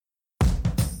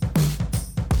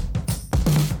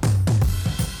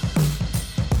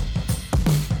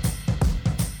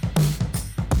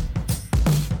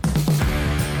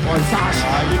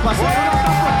passe super.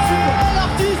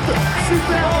 L'artiste,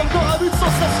 super, encore un but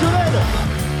sensationnel.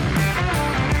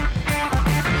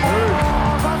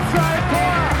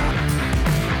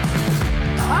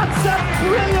 That's a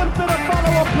brilliant bit of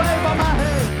follow-up play by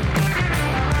Mahe.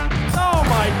 Oh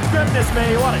my goodness me,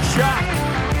 what a shot.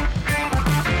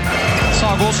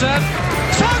 Sagosen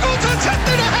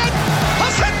setter det hen!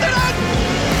 Han setter den!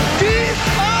 De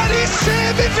I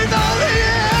semifinale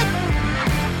igjen!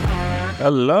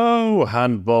 Hello,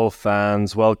 handball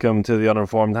fans. Welcome to the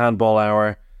Uninformed Handball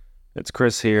Hour. It's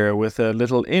Chris here with a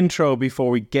little intro before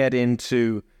we get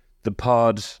into the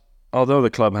pod. Although the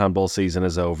club handball season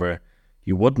is over,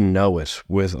 you wouldn't know it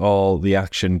with all the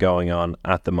action going on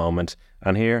at the moment.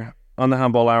 And here on the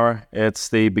Handball Hour, it's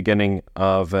the beginning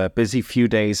of a busy few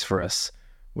days for us.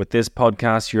 With this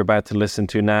podcast you're about to listen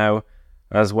to now,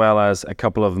 as well as a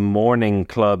couple of morning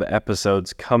club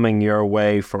episodes coming your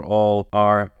way for all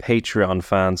our Patreon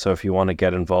fans. So if you want to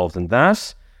get involved in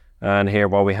that and hear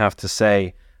what we have to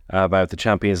say about the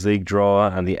Champions League draw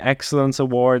and the Excellence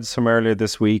Awards from earlier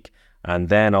this week, and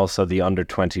then also the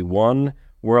Under-21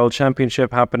 World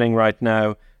Championship happening right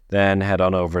now, then head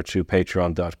on over to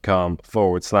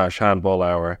patreon.com/handball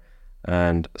hour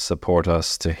and support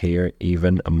us to hear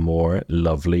even more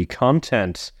lovely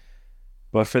content.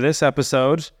 But for this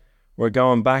episode, we're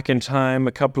going back in time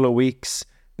a couple of weeks,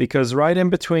 because right in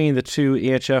between the two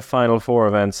EHF Final Four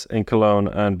events in Cologne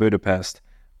and Budapest,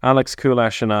 Alex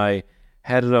Kulash and I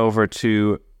headed over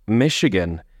to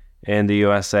Michigan in the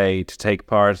USA to take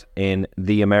part in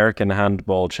the American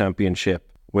Handball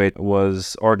Championship, which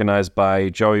was organised by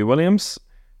Joey Williams,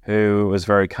 who was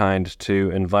very kind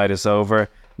to invite us over,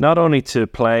 not only to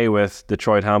play with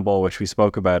Detroit Handball, which we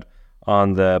spoke about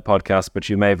on the podcast, but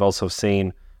you may have also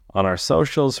seen on our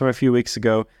socials from a few weeks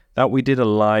ago that we did a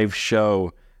live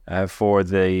show for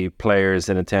the players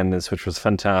in attendance, which was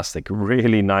fantastic.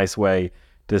 Really nice way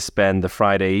to spend the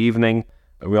Friday evening.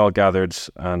 We all gathered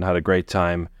and had a great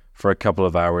time for a couple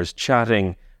of hours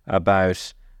chatting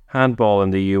about handball in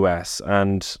the US.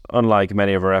 And unlike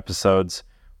many of our episodes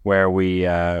where we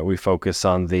focus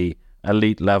on the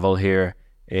elite level here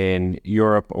in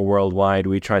Europe or worldwide,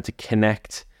 we tried to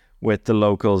connect with the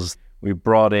locals. We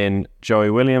brought in Joey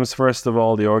Williams, first of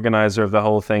all, the organizer of the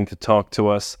whole thing, to talk to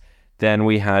us. Then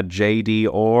we had JD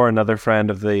Orr, another friend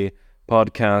of the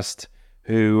podcast,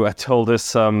 who told us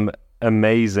some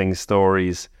amazing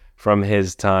stories from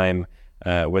his time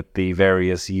with the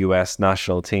various US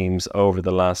national teams over the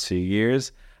last few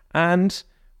years. And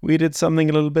we did something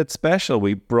a little bit special.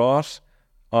 We brought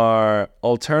our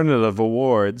alternative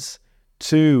awards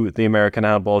to the American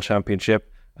Handball Championship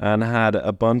and had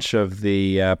a bunch of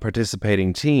the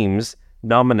participating teams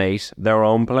nominate their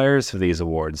own players for these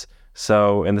awards.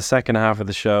 So in the second half of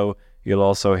the show, you'll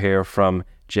also hear from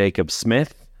Jacob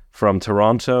Smith from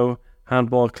Toronto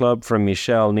Handball Club, from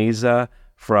Michelle Nizza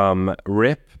from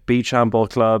RIP Beach Handball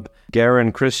Club,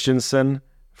 Geran Christiansen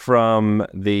from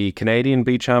the Canadian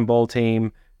Beach Handball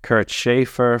team, Kurt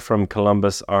Shaffer from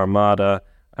Columbus Armada,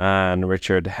 and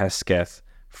Richard Hesketh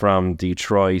from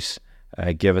Detroit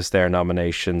give us their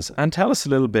nominations and tell us a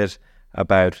little bit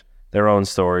about their own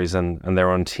stories and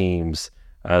their own teams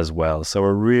as well. So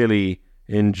a really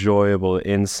enjoyable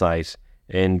insight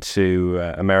into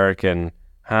American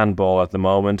handball at the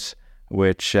moment,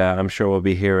 which I'm sure we'll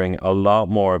be hearing a lot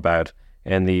more about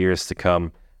in the years to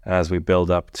come as we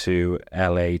build up to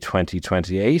LA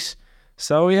 2028.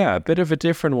 So yeah, a bit of a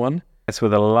different one. It's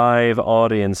with a live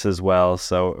audience as well,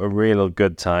 so a real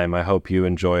good time. I hope you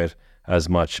enjoy it as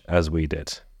much as we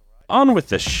did. On with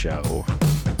the show.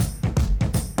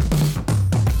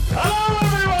 Hello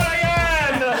everyone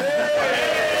again!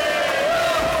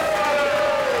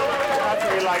 That's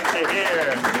what we like to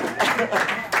hear.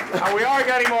 And we are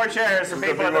getting more chairs for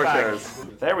people in the back.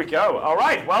 There we go. All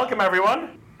right, welcome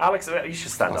everyone. Alex, you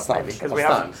should stand up maybe, because we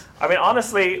have. I mean,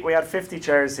 honestly, we had 50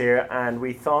 chairs here, and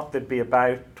we thought there'd be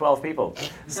about 12 people.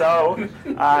 So,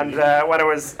 and when it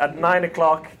was at 9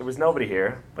 o'clock, there was nobody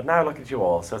here. But now look at you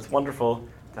all. So it's wonderful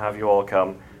to have you all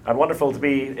come, and wonderful to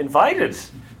be invited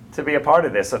to be a part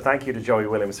of this. So thank you to Joey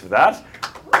Williams for that.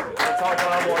 We'll talk a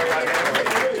lot more about it.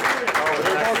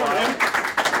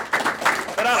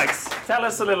 But Alex, tell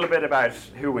us a little bit about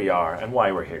who we are and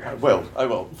why we're here. I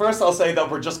will. First, I'll say that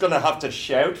we're just going to have to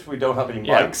shout. We don't have any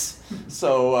mics.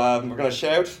 So we're going to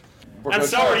shout. And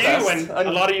so are you, and a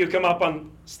lot of you come up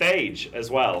on stage as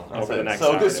well over the next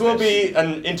hour. So this will be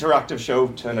an interactive show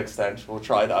to an extent. We'll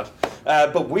try that.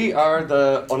 But we are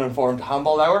the Uninformed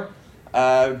Handball Hour.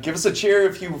 Give us a cheer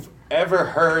if you've ever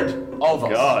heard of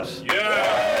us. God.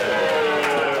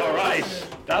 Yeah! All right.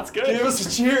 That's good. Give us a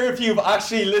cheer if you've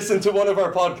actually listened to one of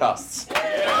our podcasts.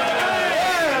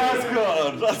 Yeah!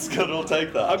 That's good. We'll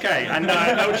take that. Okay, and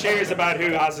no cheers about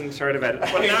who hasn't heard of it.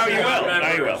 Well, now you will.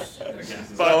 Now you will.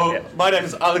 So, my name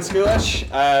is Alex Gulesh.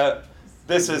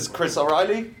 This is Chris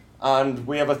O'Reilly, and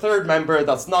we have a third member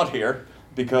that's not here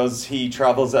because he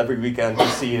travels every weekend to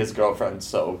see his girlfriend,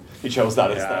 so he chose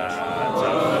that instead.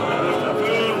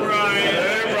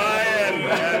 Brian,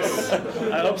 yes.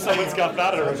 I hope someone's got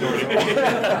that at recording.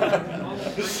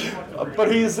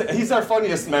 But he's our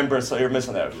funniest member, so you're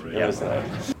missing out.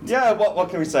 Yeah, what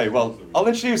can we say? Well, I'll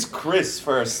introduce Chris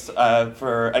first,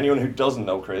 for anyone who doesn't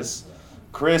know Chris.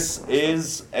 Chris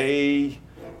is a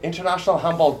international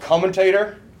handball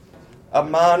commentator, a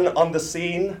man on the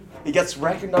scene. He gets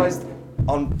recognized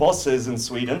on buses in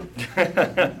Sweden.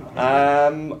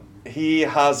 He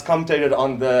has commentated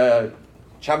on the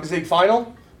Champions League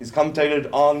final. He's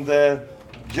commentated on the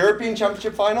European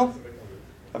Championship final.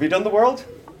 Have you done the World?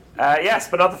 Yes,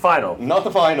 but not the final. Not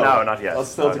the final. No, not yet. That's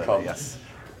still to come. Yes.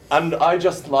 And I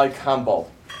just like handball,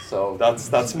 so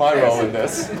that's my role in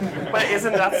this. But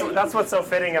that's what's so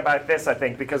fitting about this, I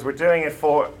think, because we're doing it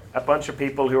for a bunch of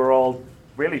people who are all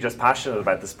really just passionate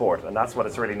about the sport, and that's what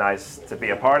it's really nice to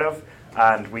be a part of.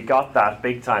 And we got that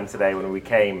big time today when we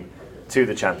came to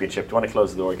the championship. Do you want to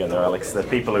close the door again there, Alex? The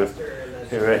people who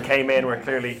came in were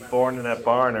clearly born in a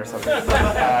barn or something.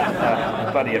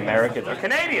 Bloody Americans or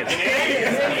Canadians.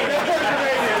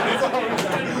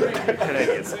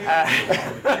 Canadians.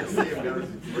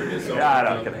 Yeah, I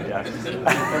know. Yeah.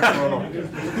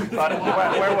 But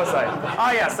where was I?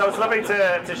 Oh, yeah. So it's lovely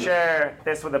to share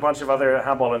this with a bunch of other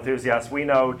handball enthusiasts. We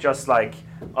know, just like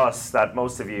us, that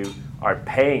most of you are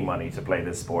paying money to play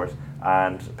this sport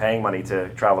and paying money to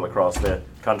travel across the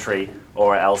country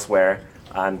or elsewhere.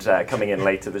 And coming in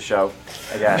late to the show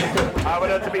again.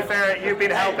 But to be fair, you've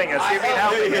been helping us. You've been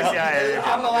helping us.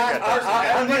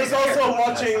 And he's also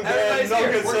watching the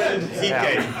Nuggets and Heat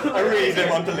game. I really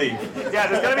didn't want to leave. Yeah,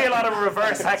 there's going to be a lot of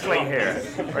reverse heckling here.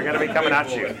 We're going to be coming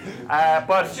at you.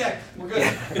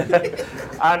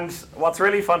 And what's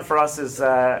really fun for us is,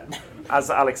 as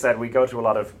Alex said, we go to a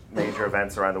lot of major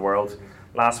events around the world.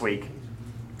 Last week,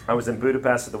 I was in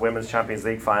Budapest at the Women's Champions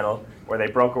League final, where they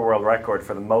broke a world record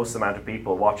for the most amount of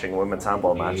people watching a women's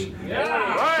handball match.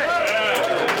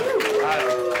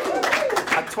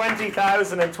 At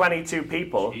 20,022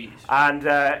 people. And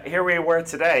here we were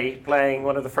today playing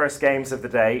one of the first games of the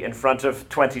day in front of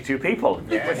 22 people,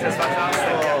 which is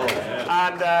fantastic.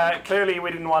 And clearly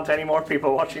we didn't want any more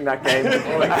people watching that game.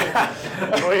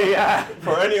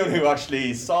 For anyone who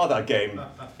actually saw that game,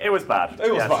 it was bad.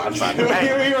 It was bad.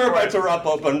 We were about to wrap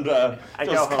up and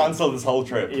just cancel this whole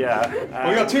trip. Yeah.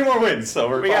 We got 2 more wins, so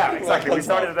we're back. Yeah, exactly. We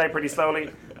started the day pretty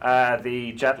slowly.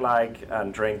 The jet lag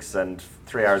and drinks and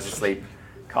 3 hours of sleep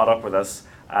caught up with us.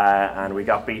 And we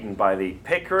got beaten by the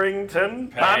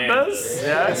Pickerington Pandas.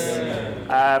 Yes.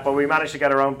 But we managed to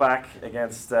get our own back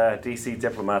against DC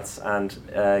Diplomats and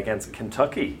against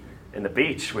Kentucky in the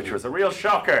Beach, which was a real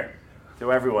shocker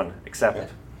to everyone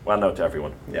except... Well, no, to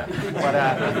everyone. Yeah.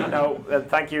 But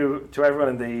thank you to everyone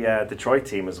in the Detroit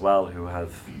team as well, who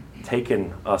have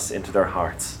taken us into their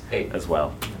hearts as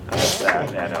well.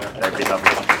 They've been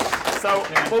lovely. So,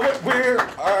 we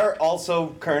are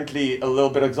also currently a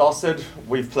little bit exhausted.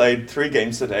 We've played 3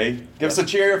 games today. Give us a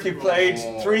cheer if you played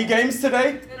 3 games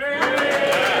today.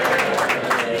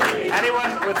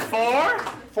 Anyone with 4?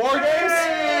 4 games?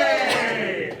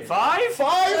 5?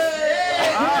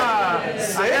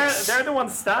 6? They're the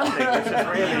ones standing, which is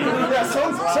really... Yeah,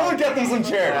 someone get them some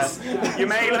chairs. You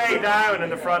may lay down in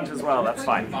the front as well, that's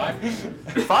fine.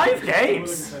 5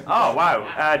 games? Oh, wow.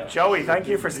 Joey, thank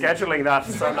you for scheduling that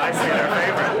so nicely in our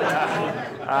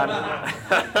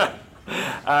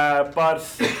favour. But,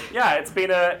 yeah, it's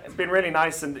been really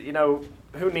nice, and, you know,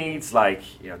 who needs, like,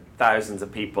 thousands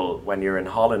of people when you're in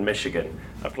Holland, Michigan,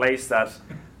 a place that...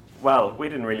 Well, we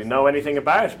didn't really know anything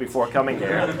about before coming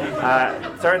here.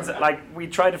 Turns like we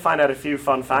tried to find out a few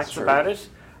fun facts about it.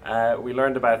 We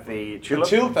learned about the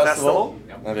Tulip Festival,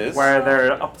 where there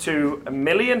are up to 1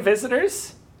 million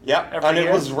visitors. Yeah, and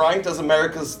it was ranked as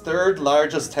America's 3rd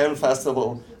largest town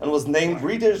festival and was named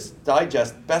Reader's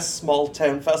Digest Best Small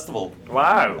Town Festival.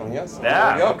 Wow. And yes,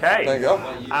 yeah, okay. There you go.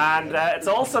 And it's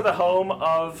also the home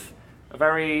of a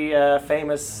very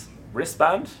famous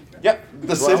wristband. Yeah,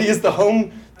 the city is the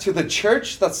home to the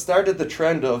church that started the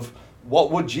trend of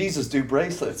what would Jesus do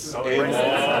bracelets in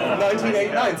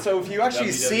 1989. So if you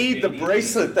actually see the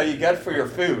bracelet that you get for your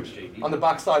food on the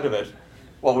back side of it,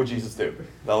 what would Jesus do?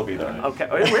 That'll be there. Okay,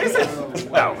 where is it?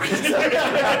 No.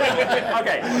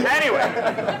 Okay, anyway,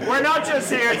 we're not just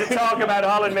here to talk about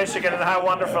Holland, Michigan and how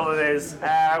wonderful it is.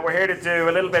 We're here to do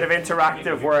a little bit of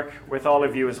interactive work with all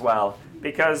of you as well.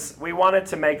 because we wanted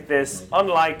to make this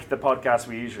unlike the podcast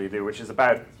we usually do, which is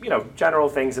about, general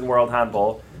things in world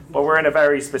handball, but we're in a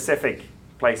very specific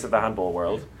place of the handball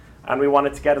world, and we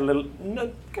wanted to get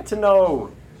to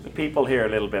know the people here a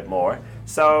little bit more.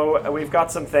 So we've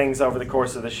got some things over the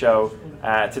course of the show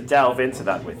to delve into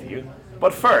that with you.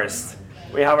 But first,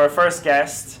 we have our first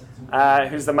guest,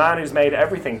 who's the man who's made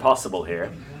everything possible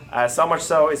here. So much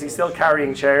so, is he still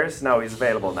carrying chairs? No, he's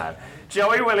available now.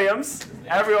 Joey Williams.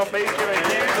 Everyone, please give a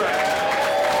huge round.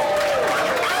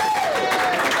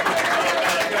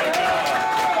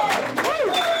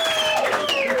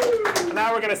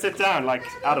 Now we're going to sit down like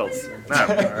adults. No. All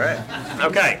right.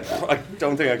 Okay. I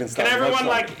don't think I can stand. Can everyone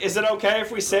is it okay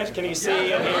if we sit? Can you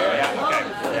see and hear? Yeah, okay.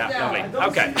 Yeah, lovely.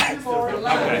 Okay.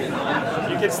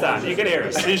 You can stand. You can hear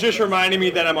us. He's just reminding me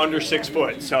that I'm under 6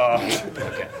 foot, so.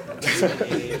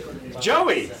 Okay.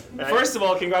 Joey, first of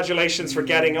all, congratulations for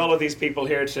getting all of these people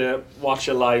here to watch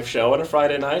a live show on a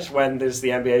Friday night when there's the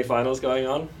NBA Finals going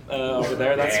on over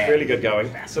there. That's really good going.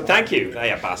 So thank you.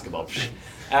 Yeah, basketball.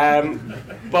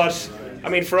 But, I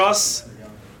mean, for us,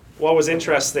 what was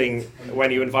interesting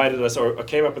when you invited us or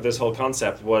came up with this whole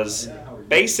concept was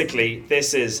basically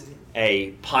this is a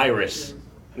pirate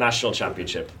national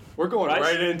championship. We're going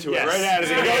right into it, right out of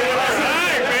the gate. All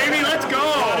right, baby, let's go.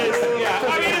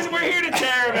 We're here to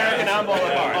tear American handball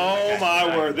apart. Oh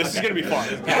my word, this is going to be fun.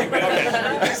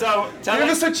 Okay. So, give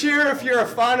us a cheer if you're a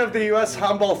fan of the U.S.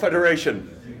 Handball Federation.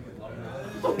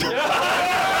 Give us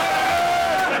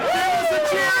a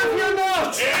cheer if you're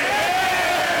not.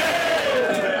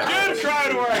 Good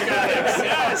crowd work, Alex.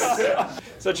 Yes.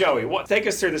 So, Joey, take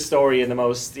us through the story in the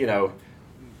most,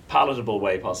 palatable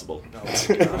way possible. Oh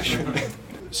my gosh.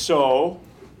 So,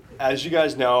 as you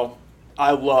guys know,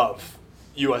 I love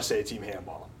USA Team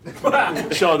Handball.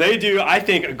 So they do, I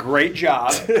think, a great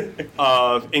job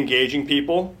of engaging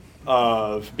people,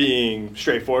 of being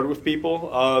straightforward with people,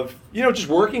 of, just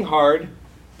working hard,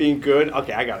 being good.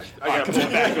 Okay, I got to pull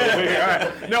it back over here. All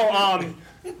right. No,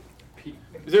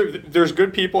 there's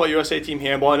good people at USA Team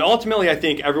Handball, and ultimately I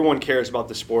think everyone cares about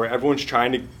the sport. Everyone's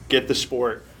trying to get the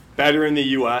sport better in the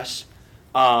U.S.,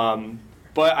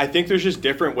 but I think there's just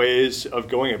different ways of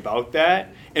going about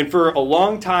that. And for a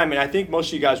long time, and I think most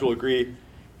of you guys will agree,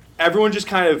 everyone just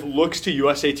kind of looks to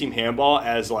USA Team Handball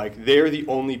as like they're the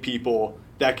only people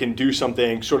that can do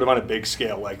something sort of on a big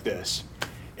scale like this.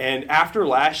 And after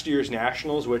last year's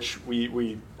Nationals, which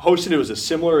we hosted, it was a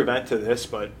similar event to this,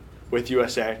 but with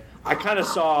USA, I kind of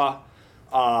saw,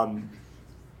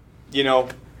 we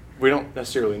don't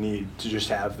necessarily need to just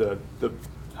have the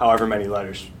however many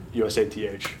letters,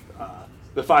 USATH,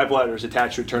 the 5 letters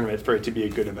attached to a tournament for it to be a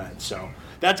good event. So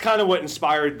that's kind of what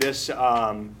inspired this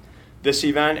this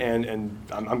event, and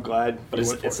I'm glad. But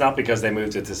it's not because they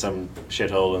moved it to some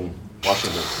shithole in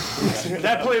Washington.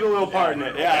 That played a little part in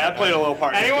it. Yeah, that played a little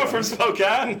part. Anyone from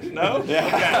Spokane? No? Yeah.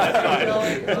 Okay,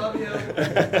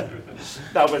 that's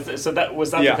fine.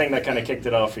 Was that the thing that kind of kicked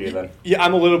it off for you then? Yeah,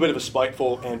 I'm a little bit of a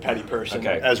spiteful and petty person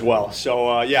as well.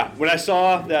 So, when I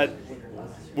saw that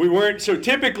we weren't, so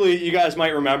typically you guys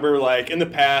might remember, like in the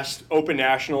past, Open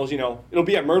Nationals, it'll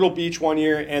be at Myrtle Beach one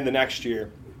year and the next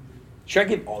year. Should I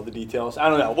give all the details? I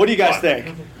don't know. What do you guys think?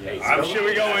 Should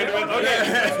we go into it?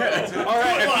 Okay. All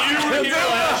right. If you were here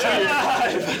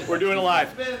last year, we're doing it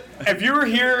live. If you were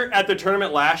here at the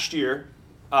tournament last year,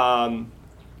 it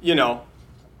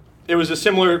was a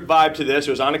similar vibe to this.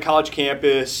 It was on a college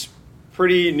campus,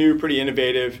 pretty new, pretty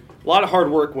innovative. A lot of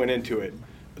hard work went into it.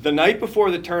 The night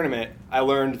before the tournament, I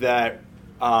learned that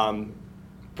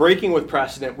breaking with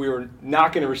precedent, we were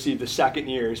not going to receive the second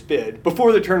year's bid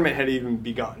before the tournament had even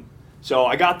begun. So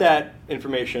I got that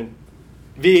information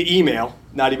via email,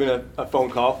 not even a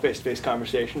phone call, face-to-face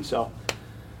conversation. So,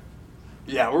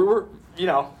 yeah, we're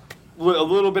a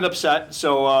little bit upset.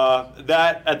 So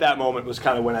that at that moment was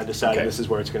kind of when I decided this is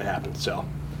where it's going to happen. So,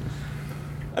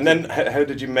 and then how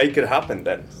did you make it happen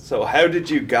then? So how did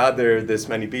you gather this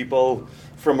many people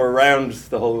from around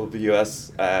the whole of the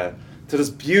U.S. To this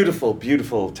beautiful,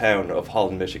 beautiful town of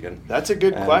Holland, Michigan? That's a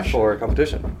good question. For a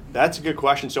competition. That's a good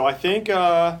question. So I think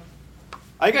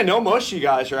I know most of you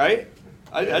guys, right?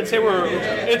 I'd say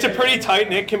it's a pretty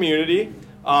tight-knit community.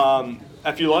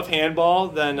 If you love handball,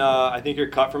 then I think you're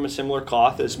cut from a similar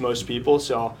cloth as most people.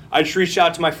 So I just reached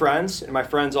out to my friends, and my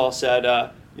friends all said,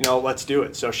 let's do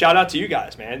it. So shout out to you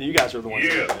guys, man. You guys are the ones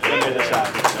that made this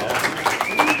happen. So.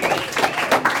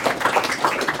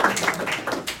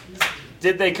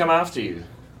 Did they come after you?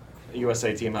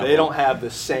 USA Team Handball? They don't have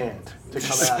the sand to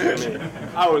come after me.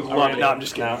 I would love it. No, I'm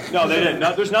just kidding. No, they didn't.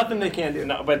 No, there's nothing they can do.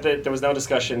 No, but there was no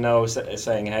discussion,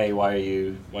 saying, hey, why are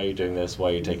you doing this? Why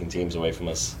are you taking teams away from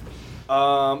us?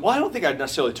 Well, I don't think I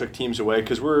necessarily took teams away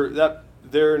because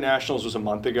their nationals was a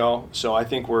month ago, so I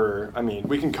think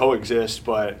we can coexist.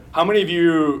 But how many of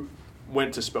you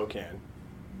went to Spokane?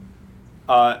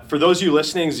 For those of you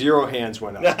listening, 0 hands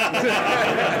went up.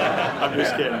 I'm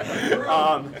just kidding.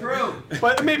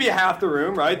 But maybe half the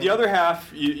room, right? The other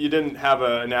half, you didn't have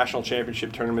a national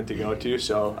championship tournament to go to,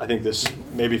 so I think this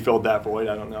maybe filled that void.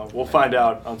 I don't know. We'll find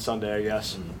out on Sunday, I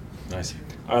guess. Nice.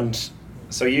 And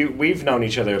so we've known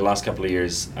each other the last couple of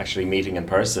years, actually meeting in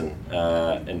person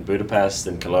in Budapest,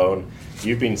 in Cologne.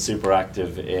 You've been super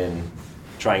active in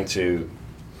trying to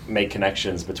make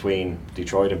connections between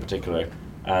Detroit in particular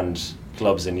and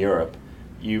clubs in Europe.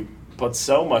 You put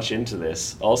so much into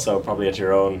this, also probably at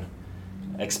your own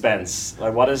expense.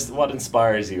 Like, what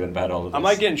inspires you about all of this? I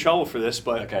might get in trouble for this,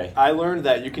 but okay. I learned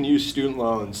that you can use student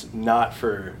loans not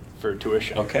for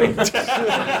tuition. Okay. Maybe. I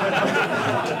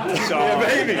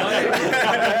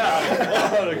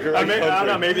don't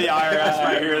know. Maybe the IRS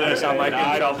might hear this. I might get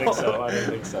in trouble. I don't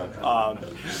think so.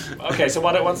 Okay, so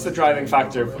what's the driving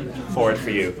factor for it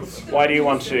for you? Why do you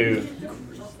want to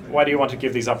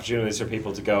give these opportunities for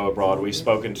people to go abroad? We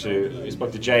spoke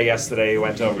to Jay yesterday. Who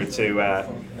went over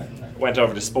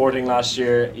to Sporting last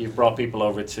year. You've brought people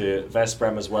over to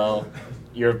Vesprem as well.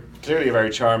 You're clearly a very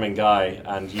charming guy,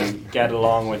 and you get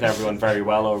along with everyone very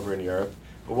well over in Europe.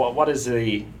 But what is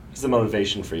the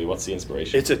motivation for you? What's the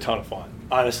inspiration? It's a ton of fun.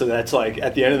 Honestly, that's like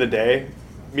at the end of the day,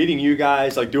 meeting you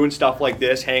guys, like doing stuff like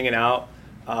this, hanging out.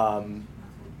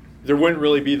 There wouldn't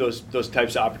really be those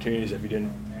types of opportunities if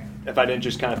I didn't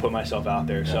just kind of put myself out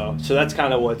there. Yeah. So that's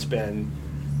kind of what's been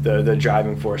the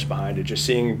driving force behind it. Just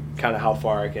seeing kind of how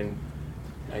far I can,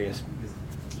 I guess,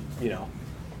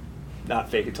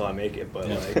 not fake it till I make it, but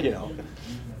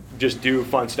just do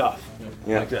fun stuff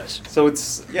like this. So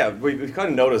we've kind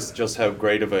of noticed just how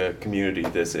great of a community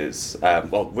this is.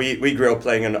 We grew up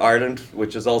playing in Ireland,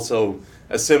 which is also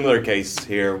a similar case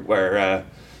here where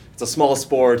it's a small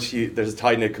sport, there's a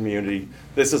tight-knit community.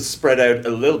 This is spread out a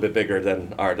little bit bigger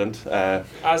than Ireland.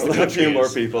 As the country more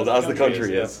is. people, as the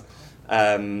country is.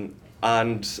 And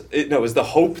it was the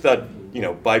hope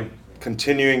that, by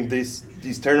continuing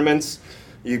these tournaments,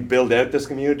 you build out this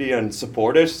community and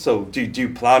support it. So do you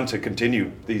plan to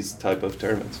continue these type of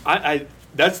tournaments?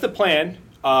 That's the plan,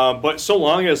 but so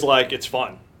long as it's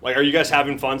fun. Like, are you guys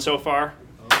having fun so far?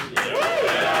 All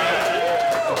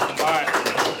right.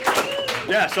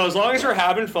 Yeah, so as long as we're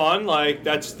having fun,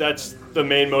 that's the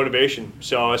main motivation.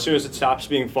 So as soon as it stops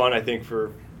being fun, I think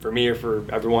for me or for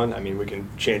everyone, we can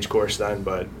change course then,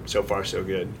 but so far so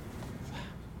good.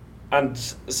 And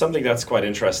something that's quite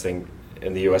interesting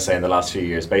in the USA in the last few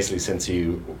years, basically since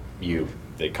the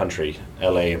country,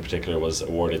 LA in particular, was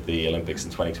awarded the Olympics in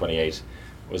 2028,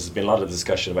 there's been a lot of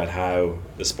discussion about how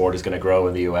the sport is going to grow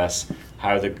in the US,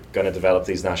 how they're going to develop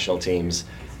these national teams.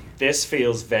 This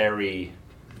feels very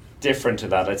different to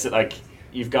that. It's like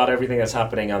you've got everything that's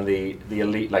happening on the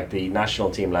elite, like the national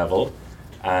team level,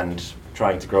 and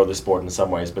trying to grow the sport in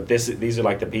some ways. But these are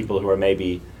like the people who are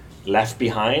maybe left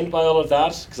behind by all of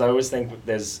that, because I always think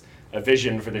there's a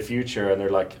vision for the future, and they're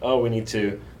like, oh, we need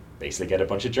to basically get a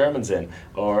bunch of Germans in,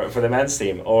 or for the men's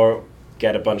team, or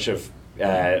get a bunch of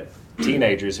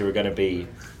teenagers who are going to be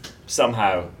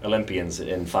somehow Olympians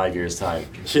in 5 years' time.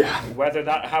 Yeah.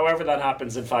 However that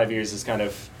happens in 5 years is kind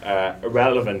of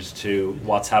irrelevant to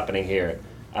what's happening here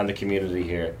and the community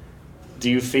here.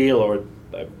 Do you feel, or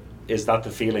is that the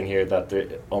feeling here, that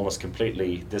they're almost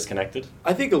completely disconnected?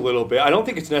 I think a little bit. I don't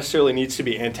think it necessarily needs to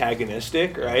be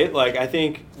antagonistic, right? Like, I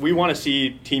think we want to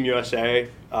see Team USA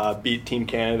beat Team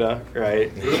Canada, right?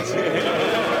 I'm just kidding.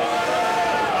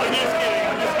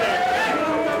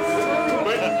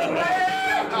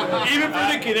 Even for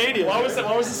the Canadians. What was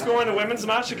the score in the women's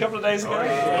match a couple of days ago?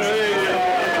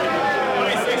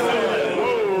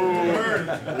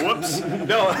 Whoops.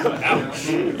 No. Ouch.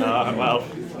 Well.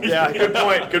 Yeah,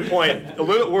 good point.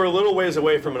 We're a little ways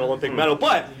away from an Olympic medal.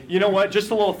 But you know what?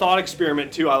 Just a little thought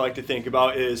experiment, too, I like to think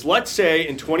about is, let's say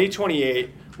in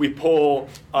 2028, we pull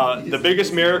the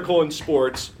biggest miracle in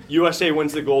sports, USA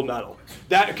wins the gold medal.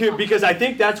 Because I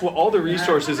think that's what all the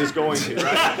resources is going to,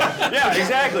 right? Yeah,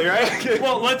 exactly, right?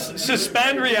 Well, let's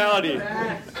suspend reality.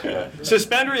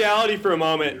 Suspend reality for a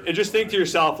moment and just think to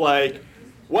yourself,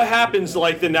 what happens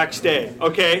the next day?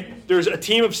 Okay, there's a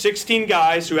team of 16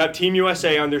 guys who have Team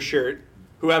USA on their shirt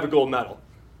who have a gold medal.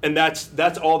 And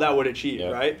that's all that would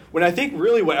achieve, right? When I think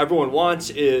really what everyone wants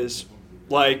is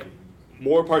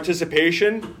more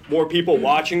participation, more people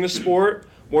watching the sport,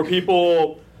 more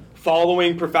people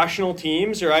following professional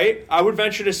teams, right? I would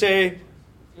venture to say,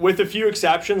 with a few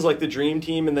exceptions like the Dream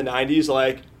Team in the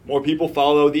 90s, more people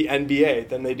follow the NBA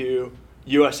than they do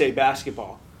USA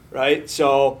basketball. right?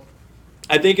 So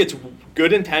I think it's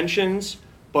good intentions,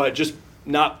 but just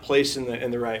not placed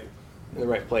in the right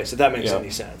place, if that makes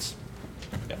any sense.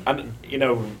 And,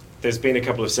 there's been a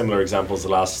couple of similar examples the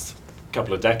last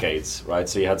couple of decades, right?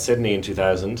 So you had Sydney in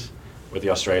 2000 with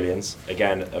the Australians,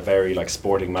 again, a very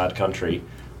sporting mad country,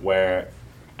 where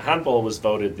handball was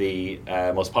voted the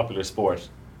most popular sport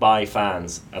by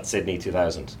fans at Sydney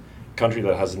 2000, a country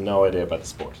that has no idea about the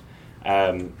sport.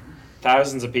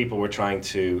 Thousands of people were trying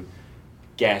to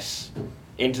get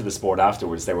into the sport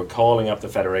afterwards. They were calling up the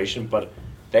federation, but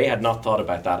they had not thought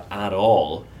about that at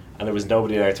all. And there was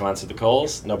nobody there to answer the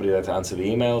calls, nobody there to answer the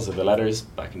emails or the letters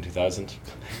back in 2000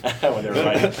 when they were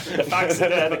writing the fax,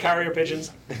 the carrier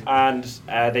pigeons. And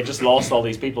they just lost all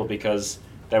these people because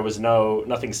there was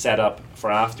nothing set up for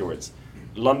afterwards.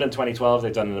 London 2012,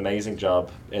 they've done an amazing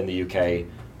job in the UK,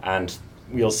 and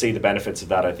we'll see the benefits of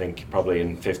that, I think, probably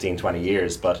in 15, 20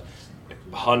 years. But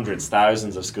hundreds,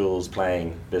 thousands of schools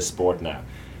playing this sport now.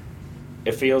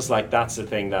 It feels like that's the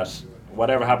thing that,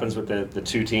 whatever happens with the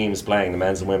two teams playing, the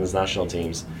men's and women's national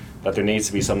teams, that there needs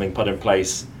to be something put in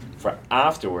place for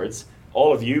afterwards.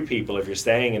 All of you people, if you're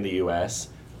staying in the US,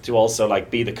 to also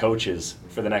be the coaches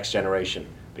for the next generation.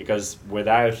 Because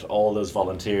without all those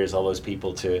volunteers, all those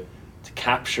people to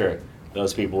capture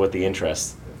those people with the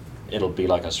interest, it'll be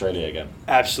like Australia again.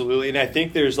 Absolutely, and I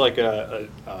think there's so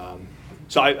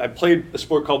I played a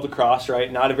sport called lacrosse,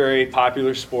 right? Not a very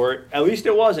popular sport. At least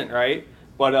it wasn't, right?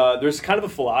 But there's kind of a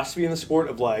philosophy in the sport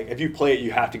of if you play it,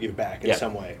 you have to give back in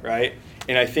some way, right?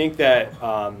 And I think that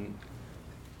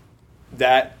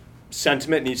that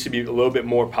sentiment needs to be a little bit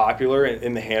more popular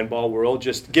in the handball world.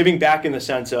 Just giving back in the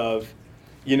sense of,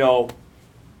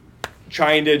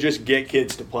 trying to just get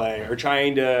kids to play, or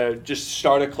trying to just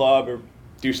start a club or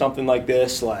do something like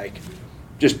this,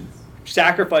 just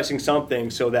sacrificing something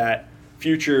so that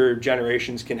future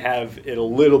generations can have it a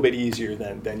little bit easier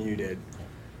than you did.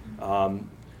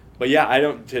 But yeah, I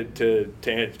don't to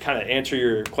kind of answer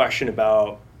your question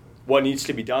about what needs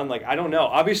to be done. I don't know.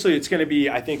 Obviously, it's going to be,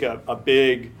 I think, a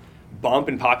big bump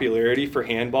in popularity for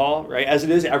handball, right? As it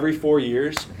is every 4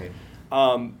 years.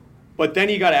 But then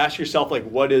you got to ask yourself,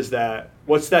 what's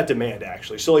that demand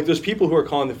actually? So those people who are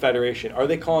calling the federation, are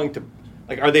they calling to,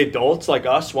 are they adults like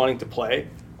us wanting to play?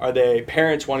 Are they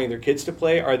parents wanting their kids to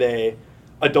play? Are they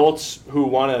adults who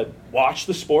want to watch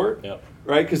the sport? Yep.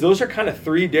 Right? Because those are kind of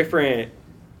three different,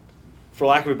 for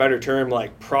lack of a better term,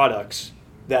 products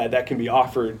that can be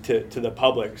offered to the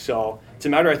public. So it's a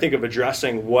matter, I think, of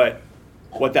addressing what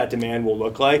that demand will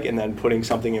look like, and then putting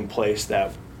something in place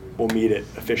that will meet it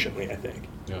efficiently, I think.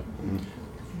 Yeah.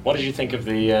 What did you think of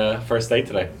the first date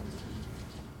today?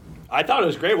 I thought it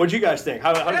was great. What did you guys think?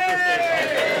 How did the first date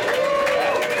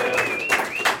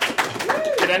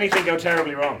go? Did anything go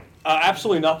terribly wrong?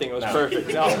 Absolutely nothing. It was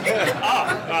perfect. No.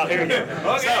 Well, here we go.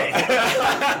 Okay.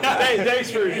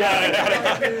 Thanks for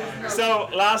So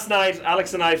last night,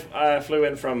 Alex and I flew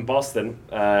in from Boston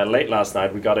late last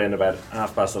night. We got in about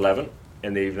 11:30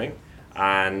 in the evening,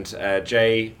 and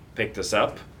Jay picked us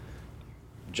up.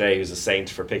 Jay, who's a saint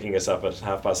for picking us up at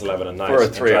 11:30 at night. For a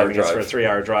 3-hour drive. For a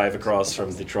 3-hour drive across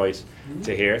from Detroit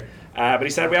to here. But he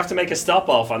said, we have to make a stop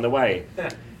off on the way.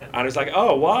 And I was like,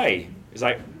 oh, why? He's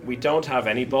like, we don't have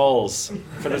any balls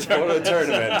for the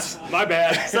tournament. My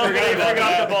bad. So we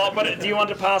forgot the ball. But do you want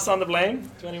to pass on the blame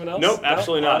to anyone else? Nope,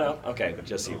 absolutely not. Oh, no? Okay, but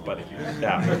just you, buddy.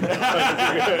 Yeah.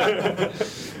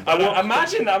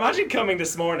 Imagine coming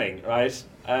this morning, right?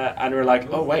 And we're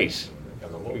like, oh, wait.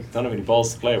 We don't have any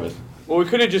balls to play with. Well, we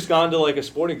could have just gone to a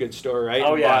sporting goods store, right?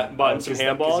 Oh, yeah. Bought some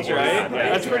handballs, right?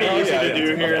 That's pretty easy to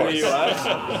do here in the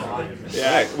U.S.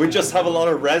 Yeah, we just have a lot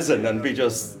of resin and be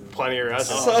just plenty of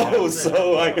resin.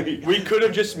 So angry. We could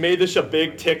have just made this a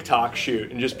big TikTok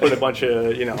shoot and just put a bunch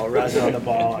of resin on the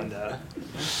ball and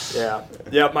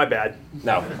yeah, my bad.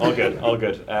 No, all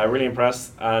good. Really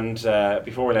impressed. And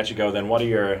before we let you go, then, what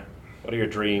are your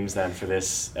dreams then for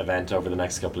this event over the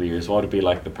next couple of years? What would be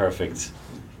the perfect?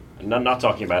 Not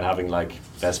talking about having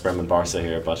Vesprem and Barca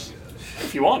here, but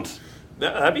if you want,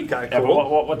 that'd be kind of cool.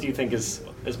 But what do you think is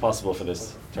possible for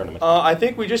this tournament? I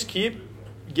think we just keep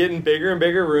getting bigger and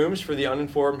bigger rooms for the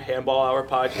Uninformed Handball Hour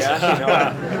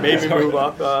podcast. Maybe move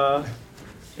up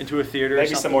into a theater.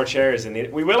 Maybe some more chairs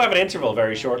we will have an interval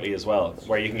very shortly as well,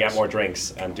 where you can get more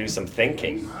drinks and do some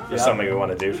thinking. Is something we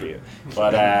want to do for you.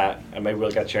 But and maybe we'll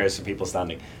get chairs for people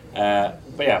standing. But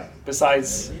yeah,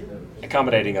 besides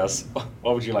accommodating us,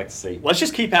 what would you like to see? Let's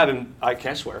just keep having. I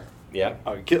can't swear. Yeah.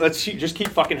 Let's just keep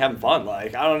fucking having fun. I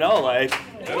don't know. Let's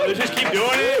just keep doing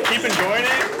it, keep enjoying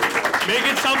it, make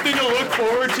it something to look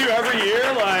forward to every year.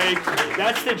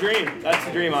 That's the dream. That's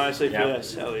the dream, honestly, for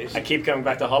this at least. I keep coming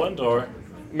back to Holland, or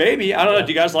Maybe. I don't know.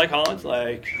 Do you guys like Holland?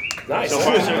 Like, Nice. so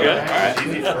far, so good. All right.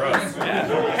 Easy for us.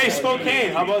 Yeah. Hey,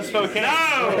 Spokane. How about Spokane?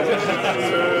 No!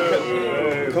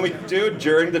 Can we do it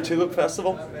during the Tulip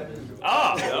Festival?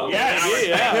 Oh, yes.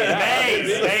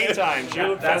 May time.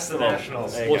 Tulip Festival.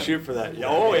 We'll shoot for that.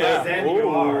 Oh, yeah.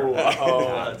 Ooh.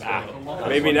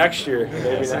 Maybe next year.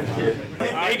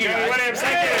 Thank you, Williams.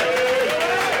 Thank you.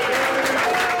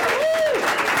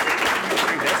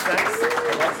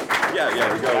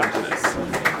 Yeah, we go into this.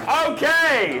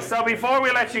 Okay, so before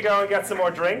we let you go and get some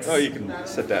more drinks. Oh, you can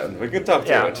sit down. We can talk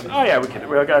to it. Oh, yeah, we can.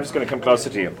 I'm just going to come closer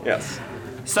to you. Yes.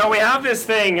 So we have this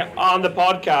thing on the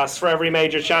podcast for every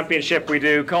major championship we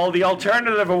do called the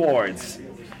Alternative Awards.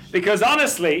 Because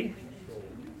honestly,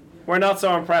 we're not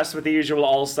so impressed with the usual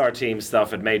all-star team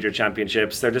stuff at major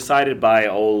championships. They're decided by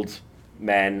old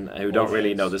men who don't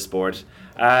really know the sport.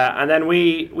 And then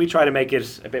we try to make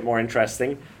it a bit more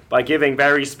interesting by giving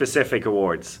very specific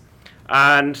awards.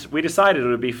 And we decided it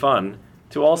would be fun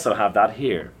to also have that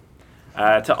here,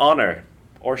 to honor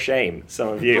or shame some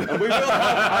of you. And we will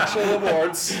have actual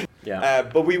awards. Yeah.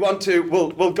 But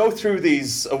we'll go through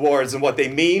these awards and what they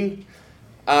mean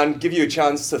and give you a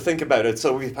chance to think about it.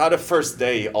 So we've had a first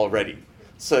day already.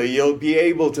 So you'll be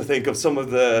able to think of some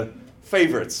of the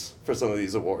favorites for some of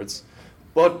these awards.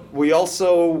 But we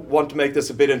also want to make this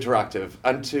a bit interactive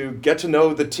and to get to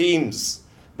know the teams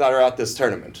that are at this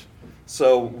tournament.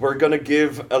 So we're going to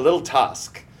give a little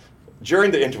task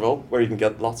during the interval where you can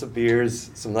get lots of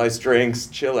beers, some nice drinks,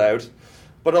 chill out,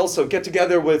 but also get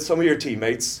together with some of your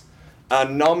teammates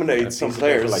and nominate some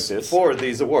players like for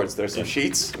these awards. There's some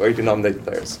sheets where you can nominate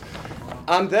players.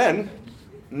 And then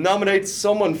nominate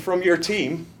someone from your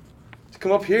team to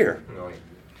come up here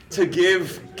to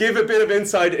give a bit of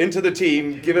insight into the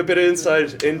team, give a bit of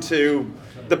insight into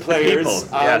the players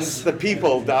and the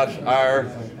people that are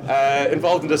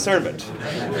involved in this tournament.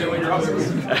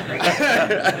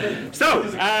 So,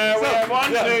 we have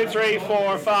 1, 2, 3,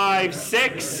 4, 5,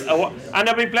 6, and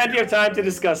there'll be plenty of time to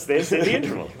discuss this in the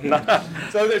interval.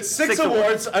 So there's six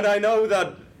awards, and I know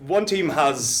that one team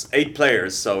has 8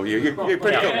 players, so you're pretty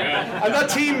good. And that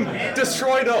team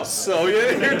destroyed us, so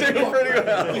you're doing pretty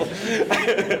well.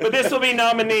 But this will be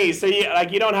nominees, so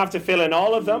you don't have to fill in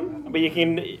all of them, but you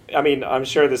can. I mean, I'm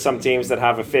sure there's some teams that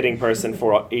have a fitting person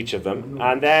for each of them,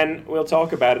 and then we'll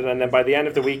talk about it, and then by the end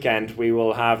of the weekend, we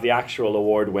will have the actual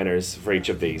award winners for each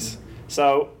of these.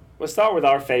 So we'll start with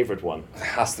our favorite one. It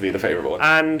has to be the favorite one.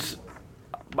 And,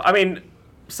 I mean,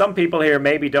 some people here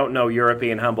maybe don't know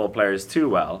European handball players too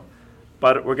well,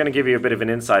 but we're going to give you a bit of an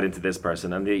insight into this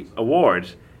person. And the award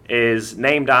is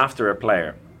named after a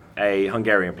player, a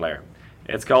Hungarian player.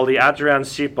 It's called the Geran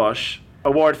Christiansen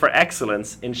Award for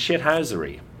Excellence in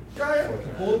Shithousery.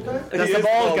 That's the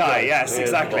bald guy, yes,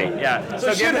 exactly. Yeah.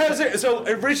 So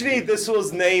originally this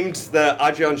was named the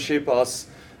Geran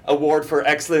Christiansen Award for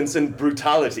Excellence in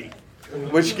Brutality,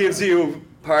 which gives you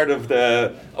part of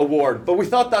the award, but we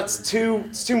thought that's too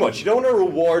much. You don't want to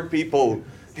reward people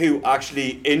who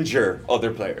actually injure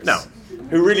other players. No.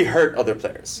 Who really hurt other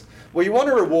players. What you want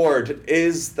to reward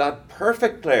is that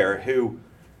perfect player who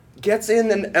gets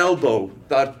in an elbow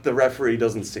that the referee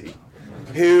doesn't see.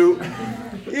 Who,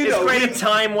 It's great at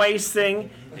time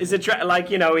wasting. Is it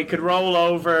he could roll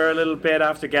over a little bit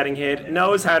after getting hit.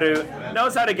 Knows how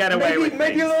to get away with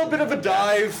maybe things. a little bit of a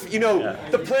dive.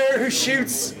 The player who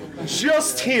shoots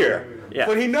just here,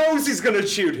 but he knows he's going to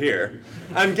shoot here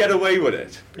and get away with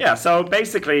it. Yeah, so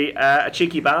basically a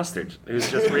cheeky bastard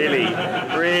who's just really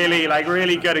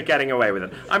good at getting away with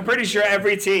it. I'm pretty sure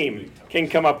every team can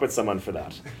come up with someone for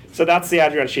that. So that's the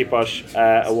Geran Christiansen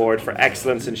Award for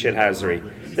Excellence in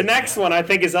Shithousery. The next one I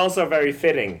think is also very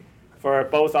fitting for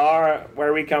both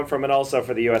where we come from and also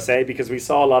for the USA, because we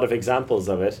saw a lot of examples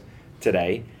of it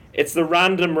today. It's the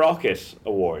Random Rocket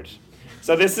Award.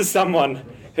 So this is someone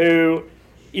who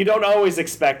you don't always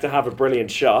expect to have a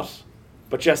brilliant shot,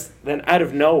 but just then out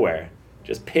of nowhere,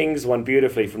 just pings one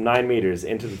beautifully from 9 meters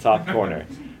into the top corner,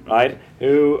 right?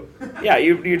 You're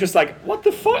just like, what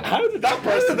the fuck? How did that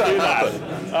person do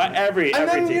that? Every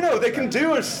team. They can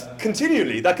do it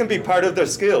continually. That can be part of their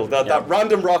skill. That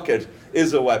random rocket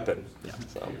is a weapon. Yeah.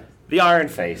 So. The Iron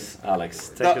Face, Alex.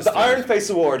 The Iron Face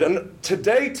Award. And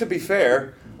today, to be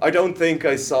fair, I don't think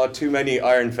I saw too many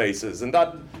Iron Faces, and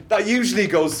that usually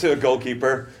goes to a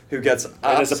goalkeeper who gets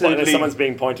absolutely someone's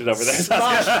being pointed over there.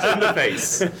 Smashed in the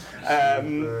face.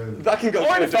 That can go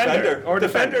to a defender. Or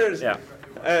defender. Yeah.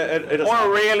 Or a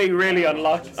really, really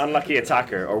unlucky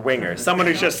attacker or winger. Someone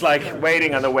who's just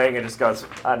waiting on the wing and just goes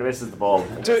and misses the ball.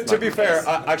 To be fair,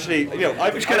 I've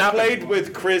played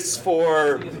with Chris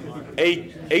for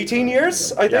 18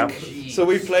 years, I think. Yeah. So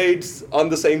we played on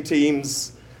the same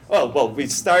teams Well, we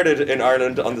started in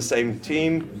Ireland on the same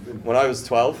team when I was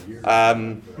 12.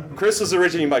 Chris was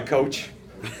originally my coach,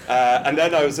 and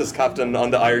then I was his captain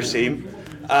on the Irish team.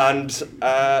 And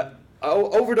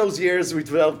over those years, we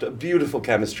developed a beautiful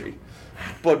chemistry.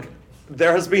 But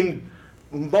there has been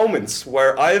moments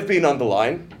where I have been on the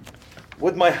line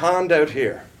with my hand out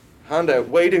here,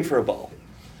 waiting for a ball.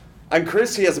 And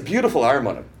Chris, he has a beautiful arm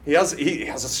on him. He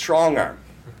has a strong arm.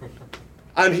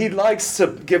 And he likes to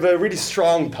give a really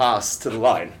strong pass to the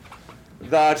line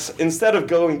that instead of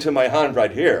going to my hand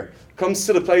right here, comes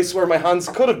to the place where my hands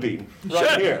could have been,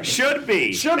 here. Should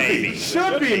be.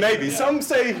 Maybe. Some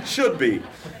say should be.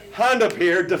 Hand up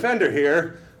here, defender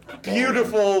here,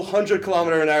 beautiful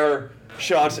 100-kilometer-an-hour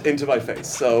shot into my face.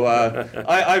 So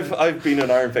I've been an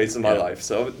Iron Face in my life,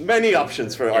 so many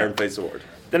options for Iron Face Award.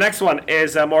 The next one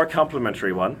is a more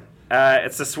complimentary one.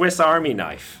 It's a Swiss Army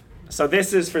knife. So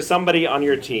this is for somebody on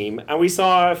your team, and we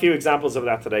saw a few examples of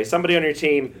that today. Somebody on your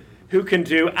team who can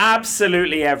do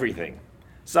absolutely everything.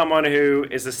 Someone who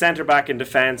is a centre back in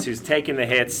defence, who's taking the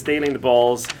hits, stealing the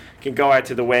balls, can go out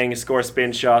to the wing, score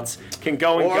spin shots, can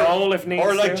go and goal if needs to.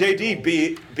 Or like JD,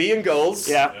 be in goals.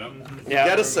 Yeah.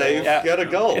 Get a save, get a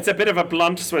goal. It's a bit of a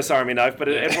blunt Swiss Army knife, but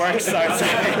it works out.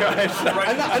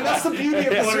 And that's the beauty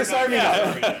of the Swiss Army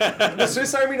knife. The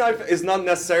Swiss Army knife is not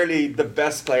necessarily the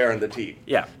best player on the team.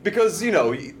 Yeah. Because,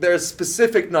 there's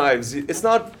specific knives. A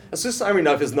Swiss Army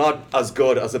knife is not as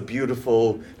good as a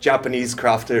beautiful Japanese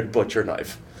crafted butcher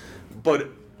knife. But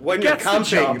when you're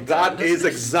camping, that is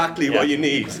exactly what you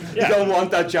need. You don't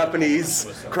want that Japanese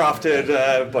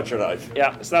crafted butcher knife.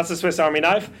 Yeah, so that's the Swiss Army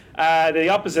knife. The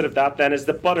opposite of that then is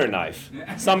the butter knife.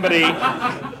 Somebody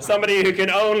who can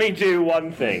only do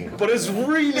one thing. But is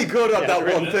really good at that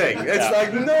one thing. It's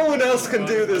like no one else can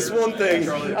do this one thing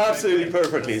absolutely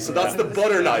perfectly. So that's the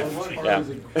butter knife. Yeah.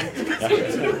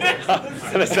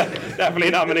 So there's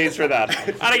definitely nominees for that.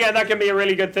 And again, that can be a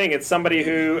really good thing. It's somebody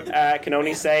who can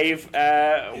only save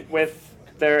with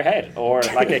their head, or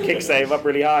like a kick save up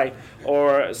really high,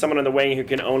 or someone on the wing who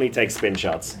can only take spin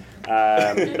shots.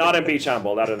 Not in beach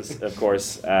handball, that is of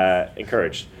course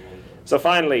encouraged. So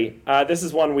finally, this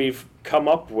is one we've come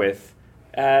up with,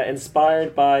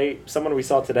 inspired by someone we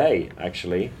saw today,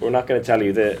 actually. We're not going to tell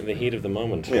you the heat of the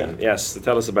moment. Yeah. Yes, so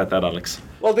tell us about that, Alex.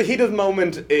 Well, the heat of the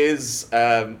moment is,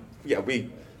 we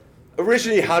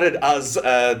originally had it as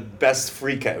best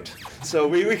freakout. So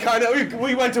we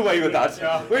went away with that.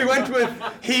 Yeah. We went with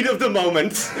heat of the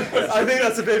moment. I think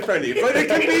that's a bit friendly. But it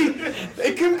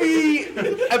can be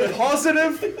a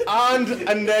positive and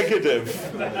a negative.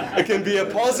 It can be a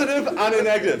positive and a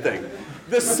negative thing.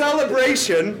 The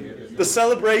celebration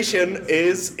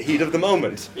is heat of the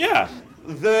moment. Yeah.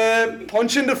 The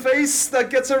punch in the face that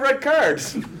gets a red card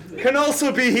can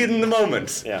also be heat in the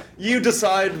moment. Yeah. You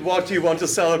decide what you want to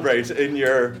celebrate in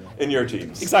your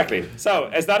teams. Exactly. So,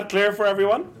 is that clear for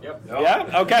everyone? Yep.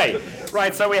 Yeah? Okay.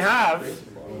 Right, so we have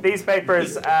these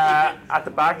papers at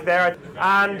the back there,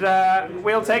 and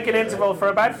we'll take an interval for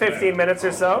about 15 minutes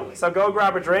or so. So go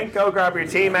grab a drink, go grab your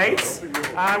teammates,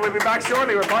 and we'll be back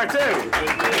shortly with part 2.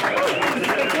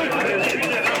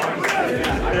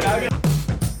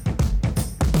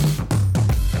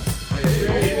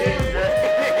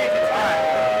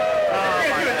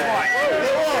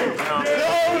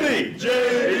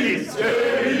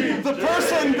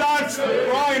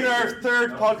 Brian, our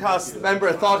third podcast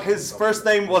member, thought his first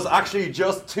name was actually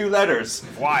just 2 letters.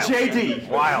 Wild. JD.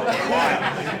 Wild.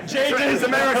 JD is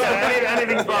American.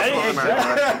 Anything's possible in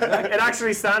America. It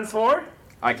actually stands for?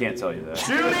 I can't tell you that.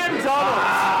 Julian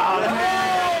Donald.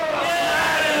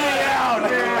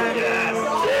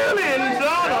 Julian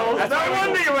Donald. No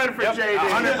wonder you went for JD.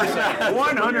 100%.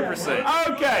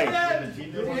 100%. Okay.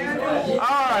 All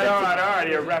right,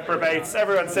 you reprobates.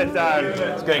 Everyone sit down.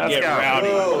 It's going to get rowdy.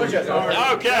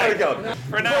 Okay. There we go.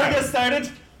 For now. Before we get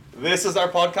started, this is our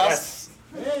podcast.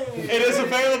 It is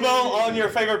available on your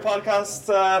favorite podcast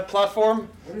platform.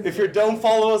 If you don't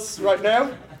follow us right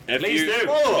now, Please do.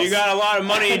 You got a lot of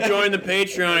money, join the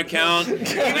Patreon account. Even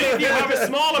if you have a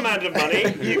small amount of money,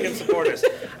 you can support us.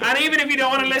 And even if you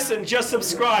don't want to listen, just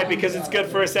subscribe, because it's good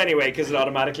for us anyway, because it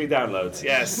automatically downloads.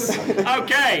 Yes.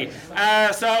 Okay.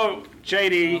 So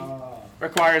JD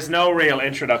requires no real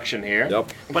introduction here.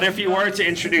 Yep. But if you were to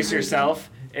introduce yourself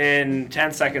in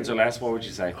 10 seconds or less, what would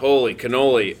you say? Holy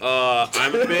cannoli.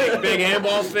 I'm a big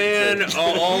handball fan.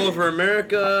 All over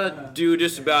America. Do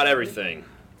just about everything.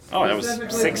 Oh, that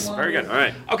was 6. Very good. All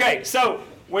right. Okay, so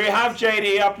we have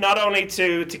JD up not only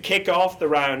to kick off the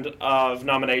round of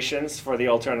nominations for the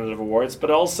alternative awards, but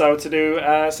also to do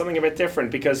something a bit different,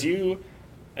 because you,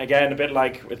 again, a bit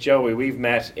like with Joey, we've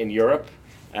met in Europe,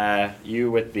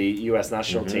 you with the US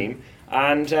national team,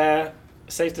 And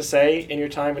safe to say, in your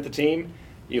time with the team,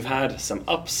 you've had some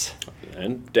ups.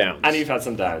 And downs. And you've had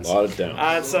some downs. A lot of downs.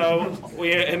 And so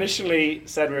we initially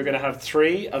said we were going to have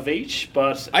 3 of each,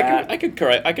 but I could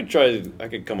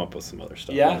come up with some other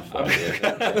stuff. Yeah.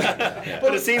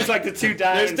 But it seems like the 2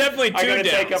 downs There's definitely 2 are going to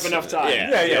take downs. up enough time.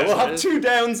 Yeah. We'll have 2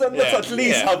 downs and let's at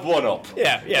least have 1 up.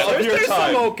 Yeah. There's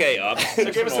some okay ups.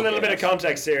 So give us a little bit of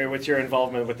context here with your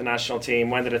involvement with the national team.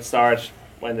 When did it start?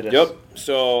 When did it? Yep.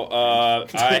 So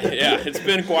it's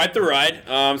been quite the ride.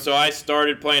 So I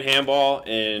started playing handball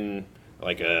in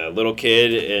like a little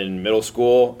kid in middle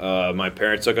school. My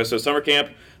parents took us to a summer camp.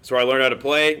 So I learned how to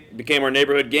play. Became our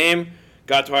neighborhood game.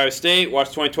 Got to Ohio State.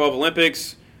 Watched 2012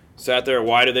 Olympics. Sat there.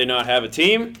 Why do they not have a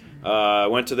team?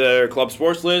 Went to their club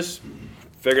sports list.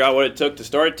 Figured out what it took to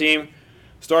start a team.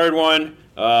 Started one.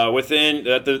 Within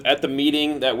at the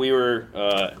meeting that we were,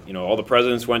 all the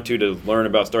presidents went to learn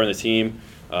about starting the team.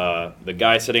 The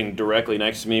guy sitting directly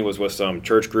next to me was with some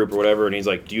church group or whatever, and he's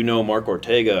like, "Do you know Mark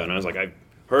Ortega?" And I was like, "I've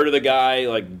heard of the guy,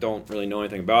 like don't really know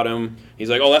anything about him." He's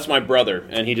like, "Oh, that's my brother,"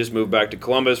 and he just moved back to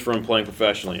Columbus from playing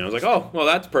professionally. And I was like, "Oh, well,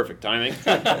 that's perfect timing."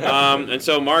 And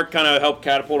so Mark kind of helped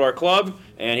catapult our club,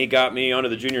 and he got me onto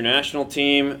the junior national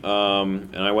team.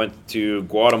 And I went to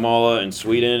Guatemala and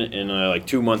Sweden in a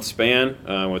 2-month span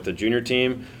with the junior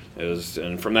team.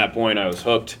 And from that point, I was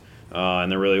hooked.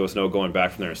 And there really was no going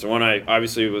back from there. So when I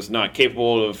obviously was not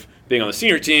capable of being on the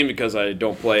senior team because I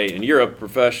don't play in Europe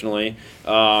professionally,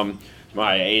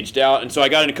 I aged out. And so I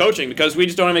got into coaching because we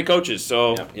just don't have any coaches.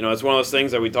 So, it's one of those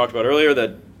things that we talked about earlier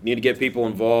that need to get people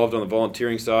involved on the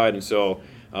volunteering side. And so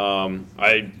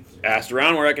I asked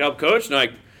around where I could help coach, and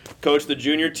I coached the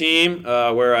junior team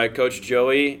where I coached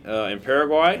Joey in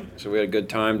Paraguay. So we had a good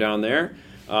time down there.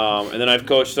 And then I've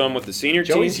coached some with the senior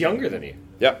team. Joey's younger than you.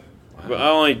 Yep. But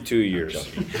only 2 years.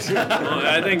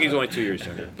 I think he's only 2 years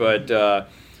younger. But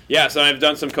so I've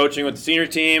done some coaching with the senior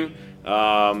team,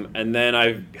 and then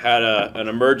I've had an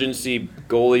emergency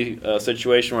goalie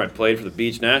situation where I played for the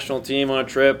Beach national team on a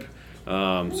trip.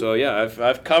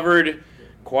 I've covered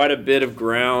quite a bit of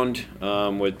ground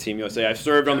with Team USA. I've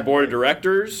served on the board of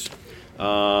directors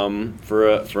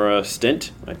for a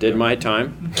stint. I did my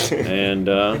time, and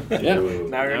now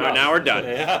we're done.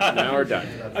 Now we're done.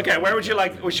 Okay, where would you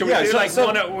like? Should we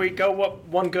do we go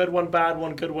one good, one bad,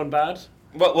 one good, one bad?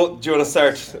 Well, do you want to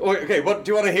start? Okay, do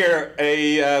you want to hear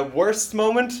a worst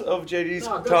moment of JD's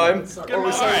time, or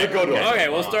we start with a good one? Okay,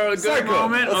 we'll start with a good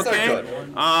moment. Okay.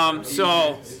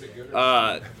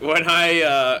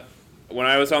 When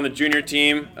I was on the junior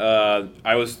team,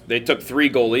 they took 3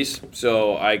 goalies,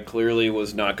 so I clearly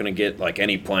was not going to get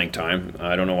any playing time.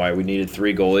 I don't know why we needed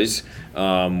 3 goalies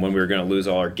when we were going to lose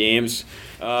all our games.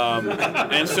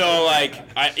 And so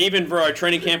even for our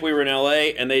training camp, we were in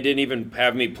LA, and they didn't even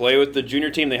have me play with the junior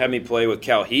team. They had me play with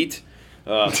Cal Heat.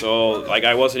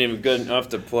 I wasn't even good enough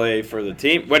to play for the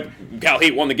team. But Cal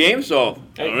Heat won the game, so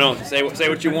I don't know. Say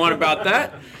what you want about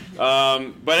that.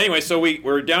 But anyway, so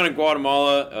we're down in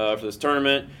Guatemala for this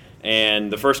tournament,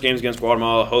 and the first game's against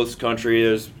Guatemala, host country.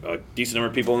 There's a decent number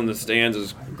of people in the stands.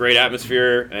 There's great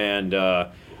atmosphere, and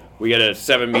we get a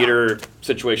 7-meter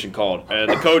situation called.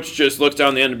 And the coach just looks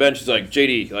down the end of the bench. He's like,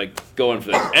 "JD, go in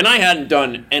for this." And I hadn't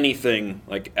done anything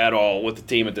at all with the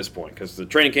team at this point because the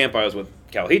training camp I was with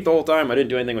Cal Heat the whole time. I didn't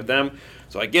do anything with them.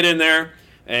 So I get in there,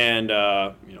 and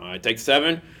I take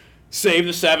 7, save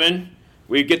the 7.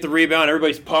 We get the rebound,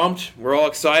 everybody's pumped, we're all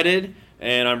excited,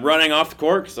 and I'm running off the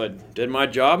court because I did my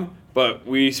job, but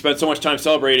we spent so much time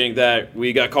celebrating that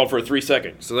we got called for a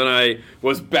 3-second. So then I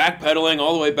was backpedaling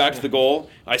all the way back to the goal.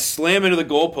 I slam into the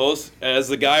goalpost as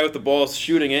the guy with the ball is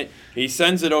shooting it. He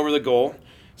sends it over the goal.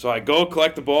 So I go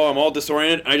collect the ball, I'm all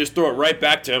disoriented, and I just throw it right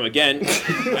back to him again. And so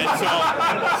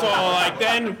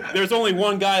then there's only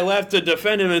one guy left to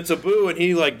defend him, and it's Abu, and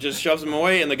he just shoves him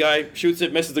away, and the guy shoots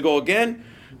it, misses the goal again.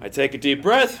 I take a deep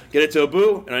breath, get it to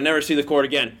Abu, and I never see the court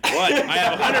again. But I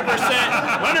have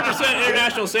 100%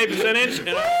 international save percentage, and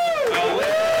I'll live.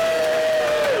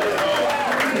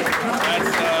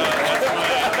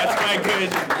 That's my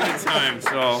good time.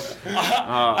 So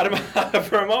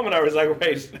for a moment, I was like,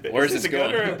 "Wait, where's this this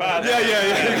good going?" or bad?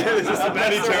 Yeah. Is this the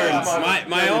many turns?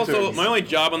 My only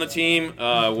job on the team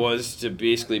was to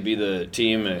basically be the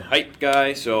team hype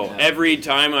guy. So every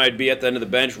time I'd be at the end of the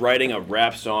bench writing a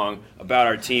rap song about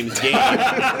our team's game. And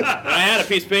I had a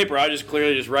piece of paper. I was just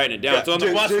clearly writing it down. Yeah. So on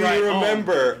the bus do you ride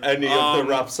remember any of the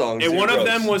rap songs? And one of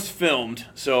them was filmed,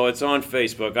 so it's on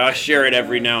Facebook. I share it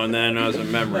every now and then as a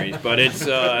memory, but it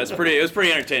was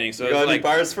pretty entertaining. So you got any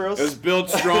bars for us? It was built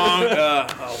strong.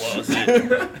 Let's see.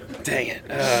 Dang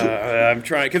it. I'm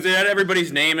trying, because they had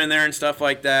everybody's name in there and stuff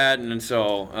like that, and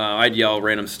so I'd yell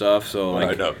random stuff, so like,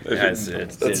 I know.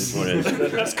 It's what it is.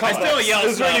 I still yell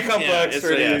It's stuff. really complex.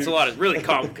 It's a lot of, really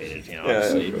complicated,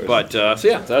 obviously. of course. But, so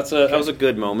yeah, that was a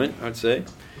good moment, I'd say.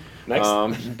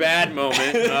 Next. Bad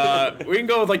moment. We can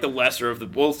go with like the lesser of the,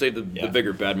 we'll say the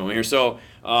bigger bad moment here. So,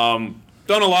 done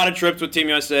a lot of trips with Team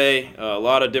USA, a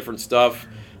lot of different stuff.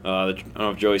 I don't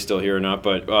know if Joey's still here or not,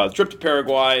 but the trip to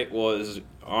Paraguay was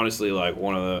honestly like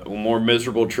one of the more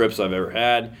miserable trips I've ever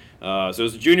had. So it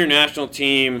was the junior national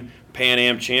team Pan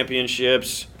Am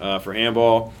Championships for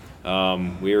handball.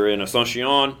 We were in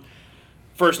Asuncion.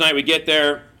 First night we get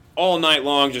there, all night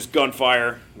long, just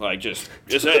gunfire, like just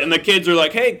and the kids are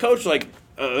like, "Hey, coach, like,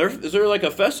 is there like a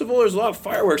festival? There's a lot of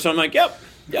fireworks." I'm like, "Yep."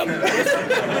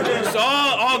 So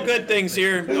all good things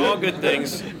here, all good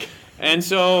things. And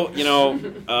so,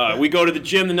 we go to the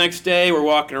gym the next day. We're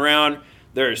walking around.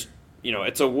 There's,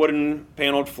 it's a wooden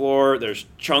paneled floor. There's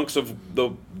chunks of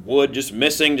the wood just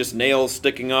missing, just nails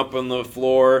sticking up on the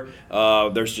floor.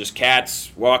 There's just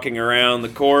cats walking around the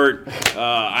court.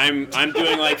 I'm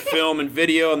doing like film and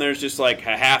video, and there's just like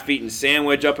a half-eaten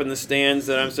sandwich up in the stands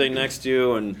that I'm sitting next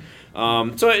to, and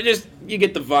so it just, you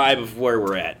get the vibe of where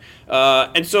we're at.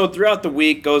 And so throughout the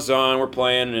week goes on, we're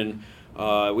playing, and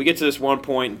we get to this one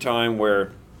point in time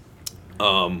where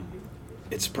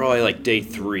it's probably like day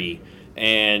 3,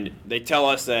 and they tell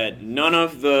us that none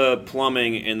of the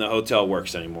plumbing in the hotel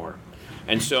works anymore.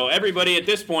 And so everybody at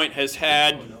this point has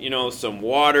had, some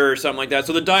water or something like that.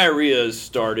 So the diarrhea has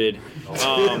started.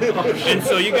 And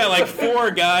so you got like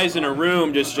 4 guys in a room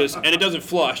and it doesn't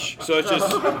flush. So it's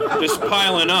just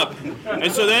piling up.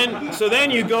 And so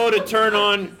then you go to turn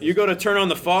on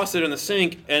the faucet in the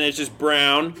sink and it's just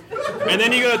brown. And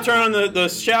then you go to turn on the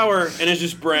shower and it's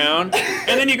just brown.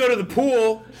 And then you go to the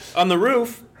pool on the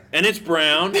roof and it's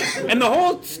brown. And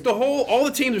all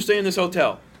the teams are staying in this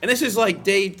hotel. And this is like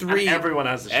day 3. And everyone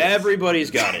has the shit.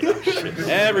 Everybody's got it.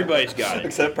 Everybody's got it.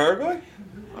 Except Paraguay?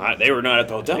 They were not at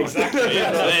the hotel. Exactly.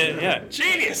 Yeah.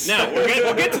 Genius. Now,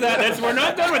 we'll get to that. We're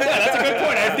not done with that. That's a good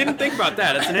point. I didn't think about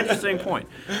that. That's an interesting point.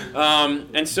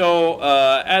 And so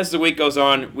as the week goes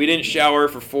on, we didn't shower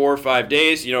for 4 or 5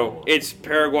 days. It's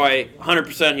Paraguay,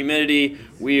 100% humidity.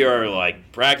 We are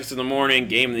like practice in the morning,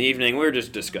 game in the evening. We're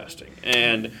just disgusting.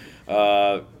 And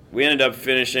we ended up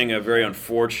finishing a very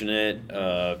unfortunate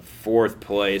 4th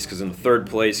place, because in the 3rd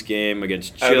place game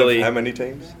against Chile. Out of how many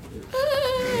teams?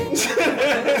 6.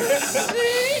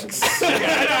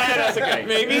 That's okay.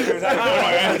 Maybe.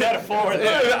 I got a 4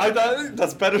 there. I thought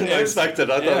that's better than I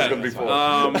expected. I thought it was going to be 4.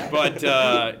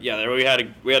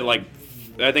 We had like,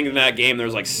 I think in that game there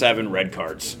was like 7 red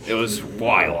cards. It was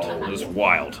wild.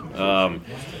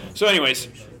 So anyways,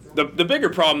 the bigger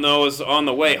problem though is on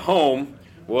the way home.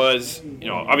 Was,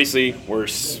 obviously we're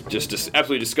just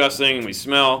absolutely disgusting and we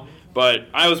smell, but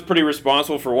I was pretty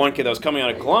responsible for one kid that was coming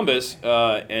out of Columbus,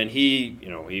 and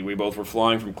we both were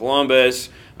flying from Columbus.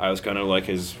 I was kind of like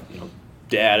his,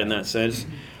 dad in that sense.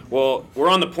 Well, we're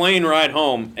on the plane ride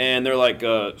home, and they're like,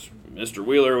 Mr.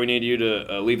 Wheeler, we need you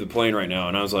to leave the plane right now.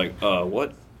 And I was like,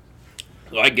 what?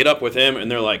 So I get up with him,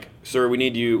 and they're like, sir, we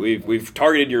need you, we've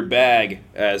targeted your bag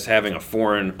as having a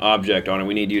foreign object on it.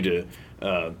 We need you to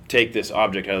take this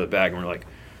object out of the bag. And we're like,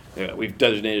 yeah, we've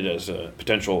designated it as a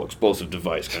potential explosive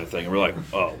device kind of thing. And we're like,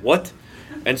 what?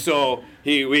 And so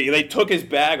they took his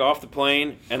bag off the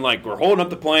plane, and like we're holding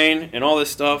up the plane and all this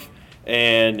stuff,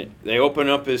 and they open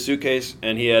up his suitcase,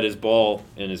 and he had his ball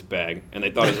in his bag, and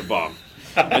they thought it was a bomb.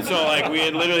 And so like we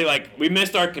had literally we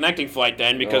missed our connecting flight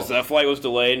then because that flight was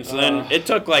delayed, and so then it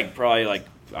took probably I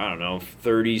don't know,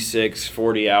 36,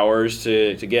 40 hours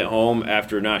to get home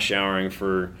after not showering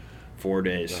for 4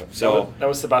 days. So that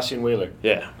was Sebastian Wheeler.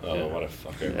 Yeah. Oh, what a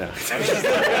fucker. Yeah.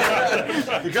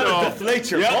 You gotta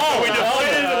deflate your ball. We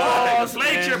deflated the ball.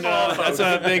 Deflate your ball. That's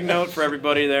a big note for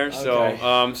everybody there. Okay.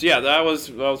 So yeah, that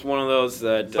was one of those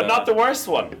that. But not the worst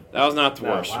one. That was not the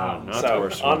worst one. Not the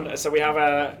worst one. So we have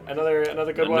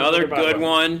another good one. Another good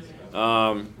one.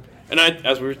 And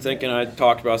as we were thinking, I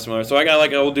talked about some other. So I got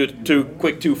we'll do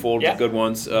twofold good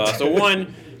ones. So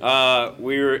one.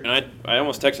 We were, and I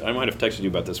almost texted. I might have texted you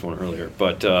about this one earlier,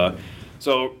 but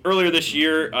so earlier this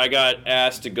year, I got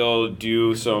asked to go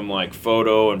do some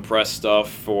photo and press stuff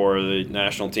for the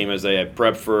national team as they had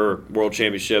prepped for World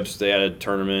Championships. They had a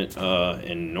tournament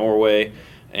in Norway,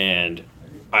 and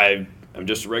I'm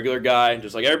just a regular guy,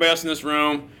 just like everybody else in this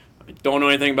room. I don't know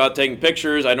anything about taking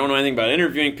pictures. I don't know anything about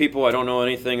interviewing people. I don't know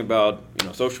anything about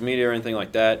social media or anything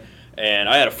like that. And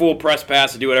I had a full press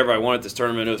pass to do whatever I wanted at this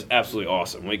tournament. It was absolutely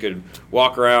awesome. We could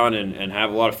walk around and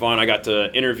have a lot of fun. I got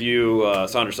to interview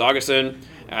Sander Sagosen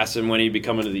Asked him when he'd be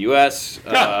coming to the U.S.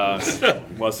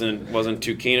 Wasn't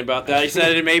too keen about that. He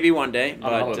said it maybe one day,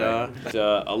 but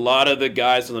a lot of the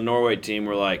guys on the Norway team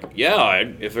were like, "Yeah,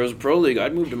 if there was a pro league,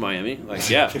 I'd move to Miami." Like,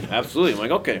 yeah, absolutely. I'm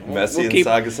like, okay, Messi and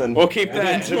Sagerson. We'll keep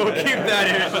that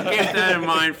in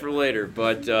mind for later.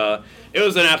 But it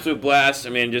was an absolute blast.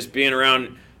 I mean, just being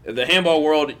around the handball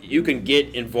world, you can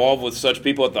get involved with such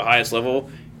people at the highest level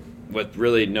with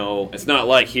really no. It's not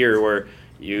like here where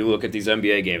you look at these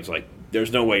NBA games like.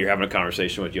 There's no way you're having a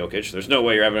conversation with Jokic. There's no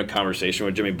way you're having a conversation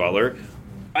with Jimmy Butler.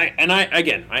 I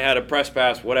had a press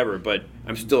pass, whatever, but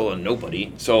I'm still a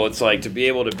nobody. So it's like to be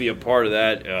able to be a part of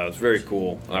that, it's a very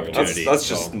cool opportunity. That's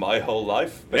just my whole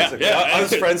life, basically. Yeah. I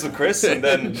was friends with Chris, and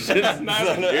then here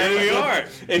we are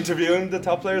interviewing the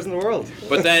top players in the world.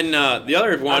 But then the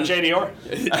other one, and JD Orr,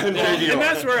 and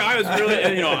that's where I was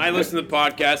really, I listened to the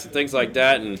podcast and things like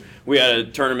that, and we had a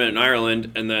tournament in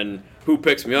Ireland, and then who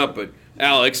picks me up? But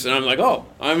Alex, and I'm like, oh,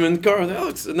 I'm in the car with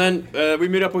Alex. And then we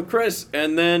meet up with Chris,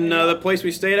 and then the place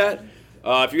we stayed at,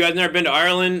 if you guys never been to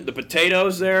Ireland, the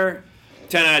potatoes there,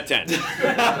 10 out of 10. 10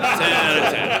 out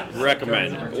of 10.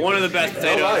 Recommend. One of the best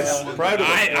potatoes. Oh, nice. Proud of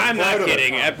it. I'm not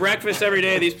kidding. At breakfast every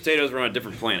day, these potatoes were on a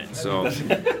different planet. So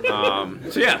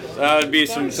yeah, that would be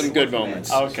some good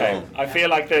moments. Okay. So. I feel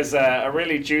like there's a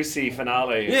really juicy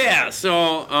finale. Yeah,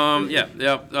 so,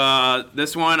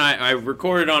 this one I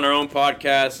recorded on our own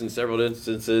podcast in several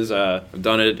instances. I've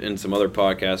done it in some other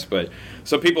podcasts, but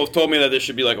some people have told me that this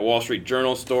should be like a Wall Street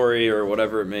Journal story or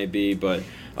whatever it may be, but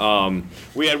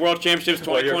we had World Championships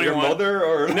 2021. Your mother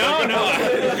or No.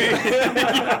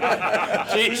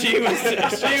 she was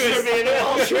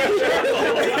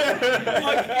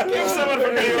Give someone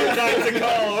from New York Times a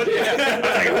call.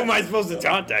 like, who am I supposed to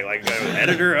contact? Like the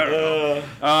editor? I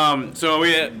don't know. So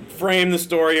we frame the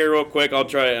story here real quick. I'll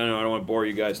try. I don't want to bore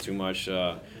you guys too much.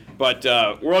 But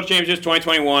World Championships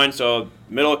 2021. So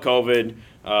middle of COVID,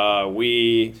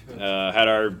 we had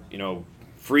our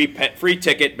free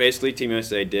ticket, basically, Team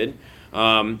USA did.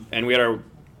 And we had our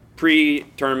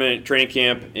pre-tournament training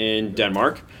camp in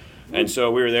Denmark. And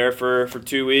so we were there for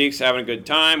 2 weeks, having a good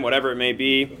time, whatever it may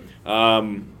be.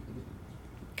 Kind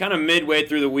of midway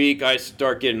through the week, I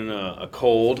start getting a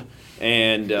cold.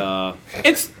 And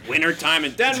it's winter time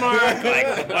in Denmark,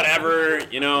 like, whatever,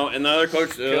 And the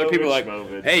other people are like,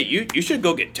 hey, you should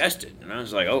go get tested. And I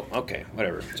was like, oh, okay,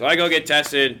 whatever. So I go get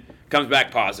tested. Comes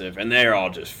back positive, and they're all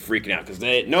just freaking out because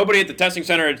nobody at the testing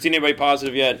center had seen anybody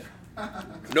positive yet.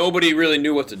 Nobody really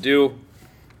knew what to do,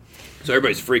 so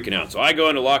everybody's freaking out. So I go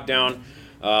into lockdown.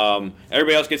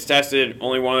 Everybody else gets tested.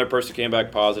 Only one other person came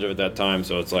back positive at that time,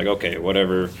 so it's like, okay,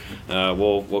 whatever.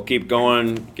 We'll keep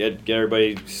going, get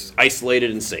everybody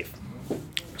isolated and safe.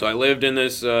 So I lived in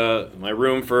this my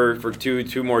room for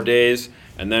two more days,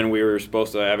 and then we were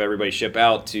supposed to have everybody ship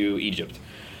out to Egypt.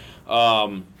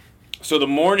 So the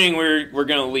morning we're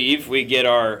going to leave, we get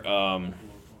our, I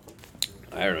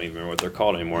don't even remember what they're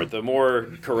called anymore, the more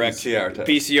correct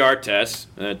PCR tests,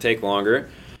 take longer.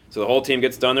 So the whole team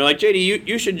gets done. They're like, JD,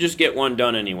 you should just get one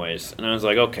done anyways. And I was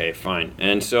like, okay, fine.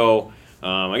 And so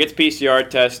I get the PCR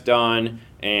test done,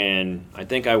 and I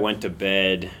think I went to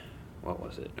bed, what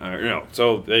was it? No.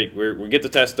 So we get the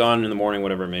test done in the morning,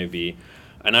 whatever it may be.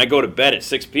 And I go to bed at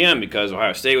 6 p.m. because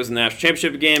Ohio State was in the national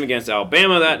championship game against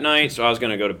Alabama that night. So I was going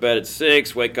to go to bed at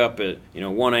 6, wake up at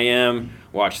 1 a.m.,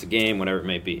 watch the game, whatever it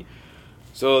may be.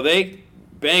 So they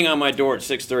bang on my door at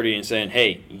 6:30 and saying,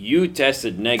 hey, you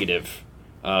tested negative.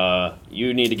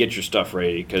 You need to get your stuff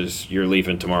ready because you're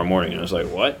leaving tomorrow morning. And I was like,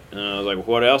 what? And I was like,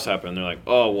 what else happened? And they're like,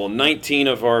 oh, well, 19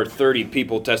 of our 30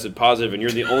 people tested positive, and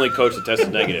you're the only coach that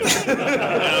tested negative. And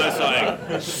I was like,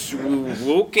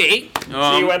 okay.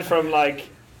 So you went from like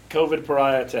COVID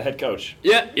pariah to head coach.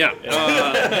 Yeah. So it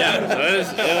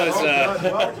was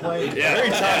well played. Yeah. Very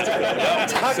tactical.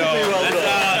 So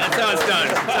that's how it's done.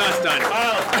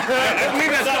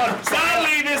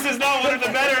 Sadly, this is not one of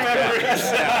the better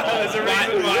memories.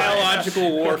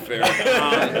 Biological warfare.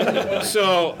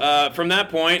 So from that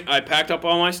point, I packed up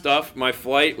all my stuff. My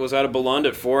flight was out of Billund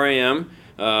at 4 a.m.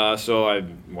 So I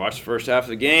watched the first half of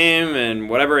the game and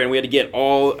whatever, and we had to get I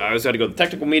always had to go to the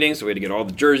technical meeting, so we had to get all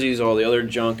the jerseys, all the other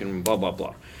junk, and blah, blah,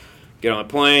 blah. Get on the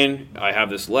plane. I have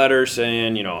this letter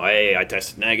saying, hey, I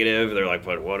tested negative. They're like,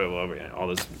 what, all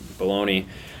this baloney.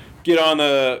 Get on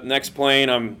the next plane.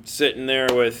 I'm sitting there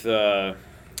with,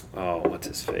 what's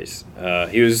his face?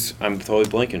 I'm totally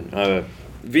blanking.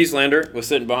 Wieslander was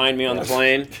sitting behind me on the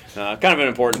plane. Kind of an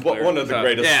important player. One of the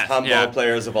greatest handball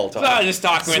players of all time. So I was just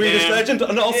talking with him. Swedish legend,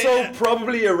 and also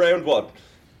probably around,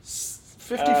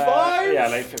 55? Yeah,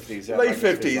 late 50s. Yeah, Late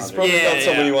 50s. Probably not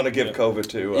someone you want to give COVID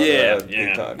to.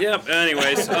 Big time. Yep.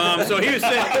 Anyways, so he was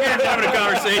sitting here having a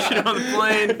conversation on the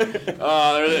plane.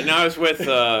 Now I was with,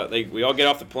 we all get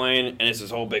off the plane, and it's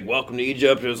this whole big welcome to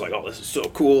Egypt. It was like, oh, this is so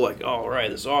cool. Like, all right,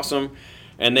 this is awesome.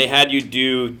 And they had you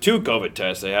do 2 COVID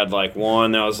tests. They had like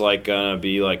one that was like gonna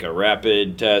be like a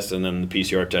rapid test, and then the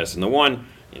PCR test. And the one,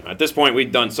 at this point,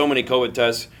 we'd done so many COVID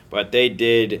tests, but they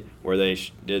did where they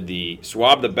did the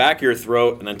swab the back of your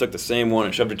throat and then took the same one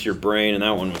and shoved it to your brain, and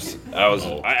that one was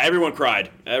everyone cried.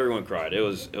 Everyone cried. It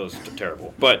was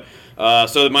terrible. But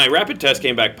so my rapid test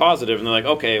came back positive, and they're like,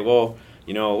 okay, well,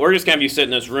 we're just gonna have you sit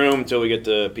in this room until we get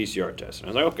the PCR test.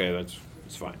 And I was like, okay, that's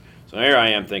fine. So here I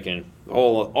am thinking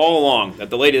all along that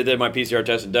the lady that did my PCR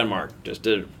test in Denmark just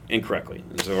did it incorrectly.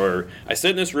 And so I sit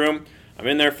in this room. I'm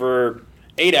in there for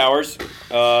 8 hours.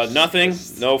 Nothing.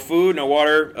 No food, no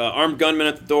water. Armed gunman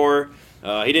at the door.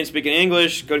 He didn't speak in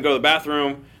English. Couldn't go to the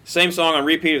bathroom. Same song on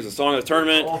repeat. It was the song of the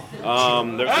tournament.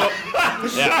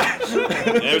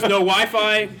 There was no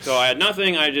Wi-Fi, so I had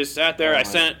nothing. I just sat there. I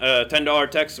sent a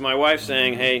 $10 text to my wife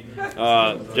saying, hey,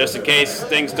 just in case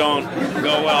things don't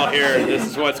go well here, this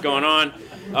is what's going on.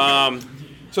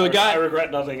 So the guy, I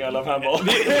regret nothing. I love handball.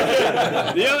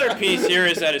 The other piece here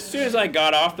is that as soon as I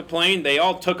got off the plane, they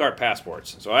all took our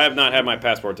passports. So I have not had my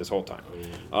passport this whole time.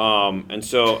 And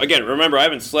so, again, remember, I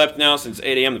haven't slept now since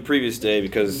 8 a.m. the previous day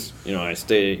because, I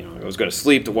stayed, I was going to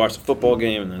sleep to watch the football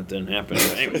game, and that didn't happen.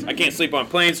 But anyways, I can't sleep on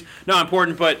planes. Not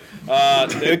important, but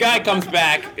the guy comes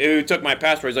back who took my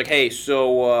passport. He's like, hey,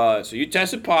 so you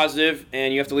tested positive,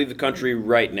 and you have to leave the country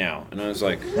right now. And I was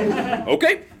like,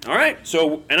 okay. All right,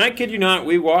 so, and I kid you not,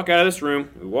 we walk out of this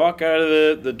room, we walk out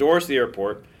of the doors to the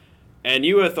airport, and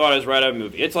you would have thought I was right out of a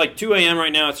movie. It's like 2 a.m.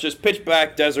 right now, it's just pitch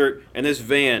black desert, and this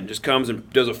van just comes and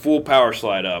does a full power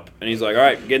slide up. And he's like, all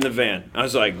right, get in the van. I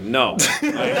was like, no.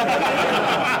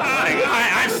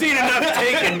 I've seen enough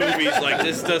Taken movies, like,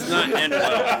 this does not end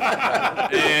well.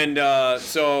 And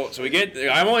so we get,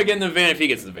 I'm only getting the van if he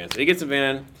gets the van. So he gets the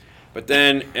van. But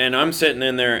then, and I'm sitting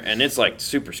in there, and it's like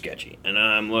super sketchy. And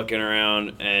I'm looking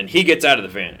around, and he gets out of the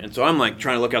van. And so I'm like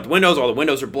trying to look out the windows. All the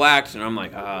windows are blacked, and I'm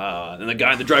like, And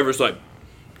the driver's like,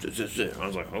 I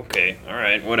was like, okay, all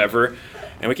right, whatever.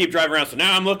 And we keep driving around. So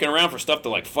now I'm looking around for stuff to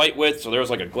like fight with. So there was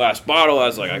like a glass bottle. I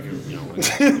was like, I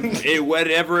could,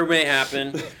 whatever may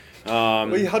happen.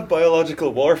 Well, you had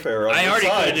biological warfare on I the already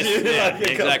side. could.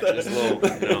 Exactly. Just a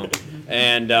little,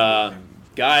 And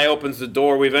guy opens the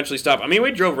door. We eventually stop. I mean,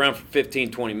 we drove around for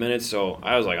 15, 20 minutes, so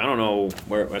I was like, I don't know.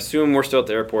 I assume we're still at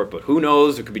the airport, but who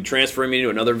knows? It could be transferring me to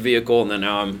another vehicle, and then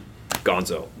now I'm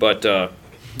gonzo. But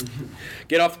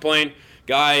get off the plane.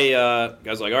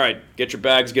 Guy's like, all right, get your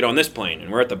bags, get on this plane.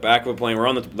 And we're at the back of a plane. We're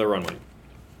on the runway.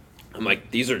 I'm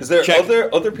like, these are. Is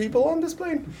there other people on this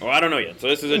plane? Oh, I don't know yet. So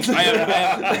this is I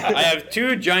have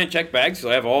 2 giant check bags, so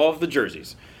I have all of the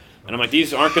jerseys. And I'm like,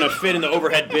 these aren't going to fit in the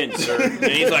overhead bin, sir. And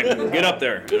he's like, get up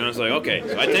there. And I was like, okay.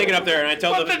 So I take it up there, and I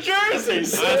tell the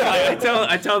jerseys. I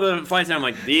tell the flight attendant, I'm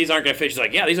like, these aren't going to fit. She's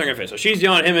like, yeah, these aren't going to fit. So she's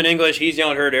yelling at him in English. He's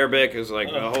yelling at her in Arabic. It was like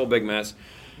a whole big mess.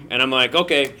 And I'm like,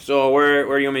 okay, so where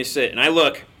do you want me to sit? And I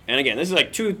look, and again, this is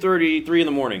like 2:33 in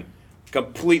the morning,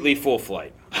 completely full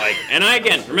flight. And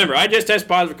remember, I just tested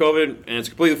positive for COVID, and it's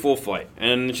a completely full flight.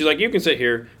 And she's like, you can sit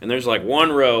here, and there's like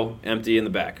one row empty in the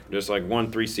back, just like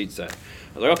 1 3-seat set. I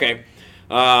was like, okay.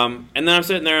 And then I'm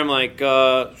sitting there, I'm like, do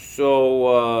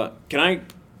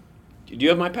you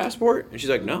have my passport? And she's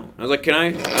like, no. I was like,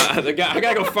 I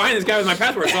gotta go find this guy with my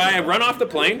passport. So I run off the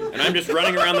plane, and I'm just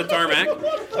running around the tarmac.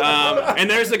 And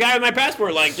there's the guy with my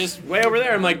passport, like, just way over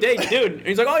there. I'm like, dude. And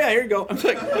he's like, oh, yeah, here you go. I'm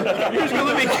like, you're just gonna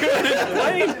let me get on this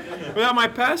plane without my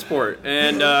passport?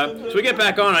 And so we get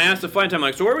back on. I asked the flight attendant,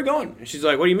 like, so where are we going? And she's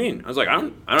like, what do you mean? I was like, I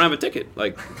don't have a ticket.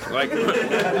 Like, she's like, what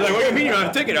do you mean you don't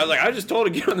have a ticket? I was like, I was just told to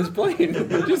get on this plane.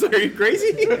 She's like, are you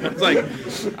crazy? I was like,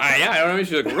 yeah, I don't know.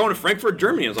 She's like, we're going to Frankfurt,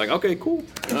 Germany. I was like, okay, cool.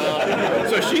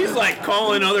 So she's like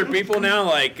calling other people now,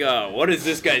 like, what is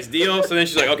this guy's deal? So then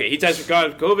she's like, okay, he tested for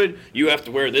COVID. You have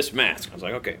to wear this mask. I was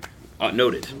like, okay,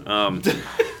 noted.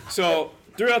 So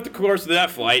throughout the course of that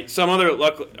flight, some other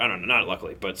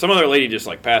some other lady just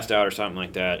like passed out or something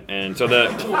like that. And so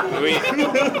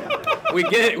we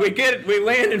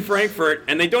land in Frankfurt,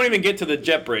 and they don't even get to the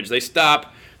jet bridge. They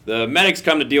stop. The medics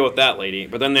come to deal with that lady,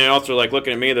 but then they also like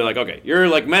looking at me. They're like, okay, you're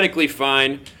like medically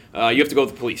fine. You have to go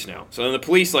with the police now. So then the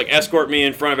police like escort me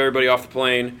in front of everybody off the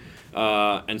plane.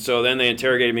 And so then they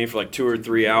interrogated me for like 2 or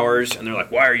 3 hours, and they're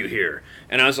like, why are you here?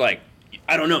 And I was like,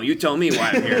 I don't know. You tell me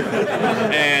why I'm here.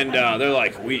 And they're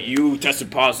like, you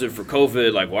tested positive for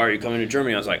COVID. Like, why are you coming to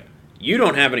Germany? I was like, you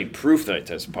don't have any proof that I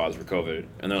tested positive for COVID.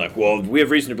 And they're like, well, we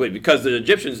have reason to believe because the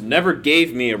Egyptians never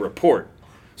gave me a report.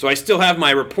 So I still have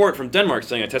my report from Denmark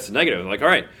saying I tested negative. I'm like, all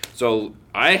right, so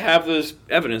I have this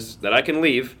evidence that I can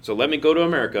leave, so let me go to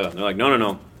America. And they're like,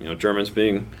 no. Germans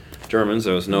being Germans,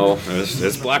 there was no,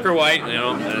 it's black or white,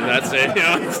 and that's it.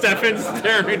 Stefan's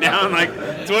staring me down like,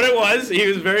 that's what it was. He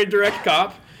was a very direct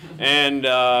cop. And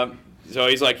so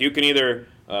he's like, you can either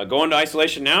go into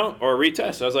isolation now or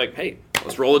retest. I was like, hey,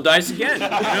 let's roll the dice again. So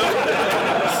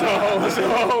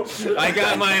I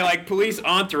got my police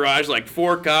entourage,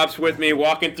 4 cops with me,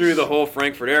 walking through the whole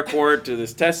Frankfurt airport to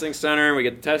this testing center. We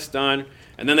get the test done,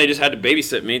 and then they just had to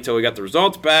babysit me until we got the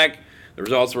results back. The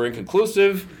results were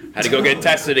inconclusive. Had to go get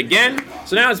tested again.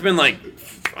 So now it's been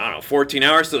 14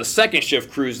 hours. So the second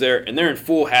shift crew's there, and they're in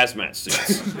full hazmat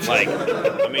suits.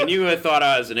 You would have thought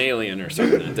I was an alien or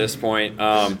something at this point.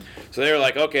 So they were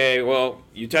like, okay, well,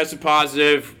 you tested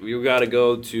positive. You got to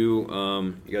go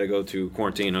to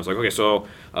quarantine. I was like, okay, so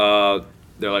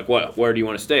they're like, where do you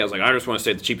want to stay? I was like, I just want to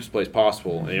stay at the cheapest place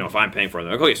possible. And, if I'm paying for it.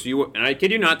 They're like, okay, so and I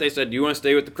kid you not, they said, do you want to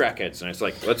stay with the crackheads? And I was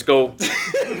like, let's go one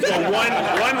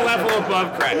level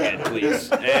above crackhead,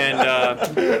 please. And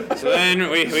so then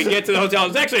we get to the hotel. It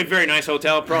was actually a very nice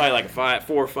hotel, probably 4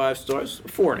 or 5 stars,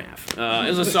 4.5.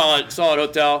 It was a solid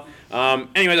hotel.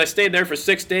 Anyways, I stayed there for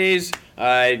 6 days.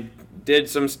 I did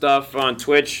some stuff on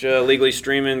Twitch, legally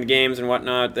streaming games and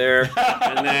whatnot there.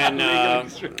 And then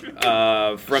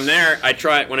from there, I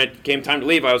tried, when it came time to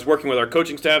leave, I was working with our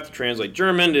coaching staff to translate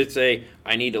German to say,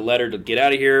 I need a letter to get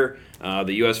out of here.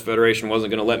 The U.S. Federation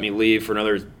wasn't going to let me leave for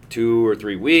another 2 or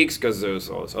 3 weeks because there was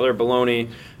all this other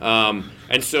baloney.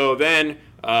 And so then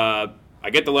I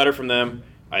get the letter from them.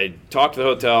 I talked to the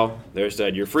hotel. They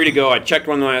said, you're free to go. I checked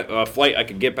when my flight I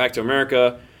could get back to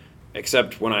America.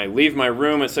 Except when I leave my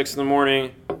room at 6 in the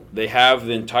morning, they have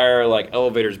the entire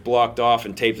elevators blocked off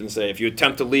and taped and say, if you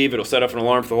attempt to leave, it'll set off an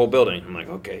alarm for the whole building. I'm like,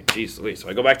 okay, geez Louise. So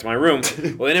I go back to my room.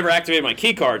 Well, they never activated my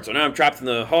key card, so now I'm trapped in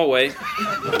the hallway.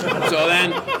 So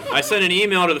then I sent an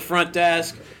email to the front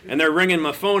desk, and they're ringing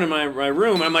my phone in my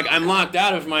room. And I'm like, I'm locked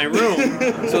out of my room.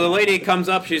 So the lady comes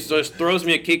up, she just throws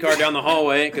me a key card down the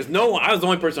hallway, because I was the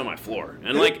only person on my floor.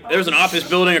 And there was an office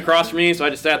building across from me, so I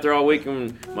just sat there all week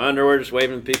in my underwear, just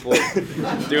waving to people,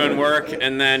 doing work.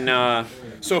 And then,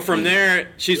 so from there,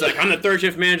 she's like, I'm the third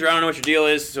shift manager, I don't know what your deal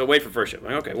is, so wait for first shift.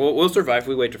 I'm like, okay, well, we'll survive if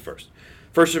we wait till first.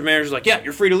 First shift manager's like, yeah,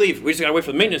 you're free to leave. We just gotta wait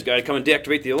for the maintenance guy to come and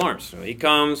deactivate the alarms. So he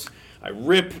comes. I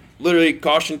rip literally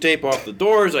caution tape off the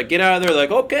doors. I get out of there like,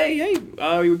 okay, hey,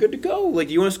 you're good to go.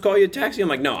 You want us to call you a taxi? I'm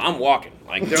like, no, I'm walking.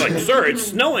 They're like, sir, it's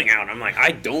snowing out. I'm like,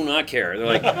 I do not care. They're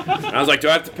like, and I was like, do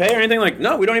I have to pay or anything? Like,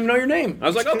 no, we don't even know your name. I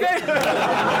was like, okay,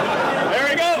 there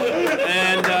we go.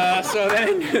 And so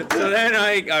then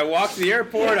I walk to the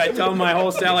airport. I tell my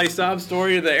whole Sally sob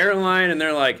story to the airline, and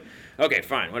they're like, okay,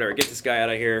 fine, whatever, get this guy out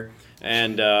of here.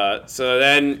 And so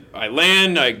then I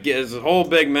land, it's a whole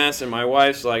big mess, and my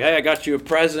wife's like, hey, I got you a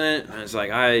present. And it's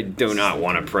like, I do not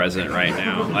want a present right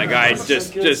now.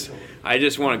 I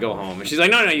just want to go home. And she's like,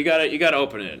 no, you gotta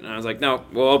open it. And I was like, no,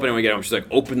 we'll open it when we get home. She's like,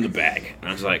 open the bag. And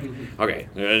I was like, okay.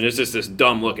 And it's just this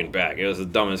dumb looking bag. It was the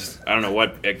dumbest, I don't know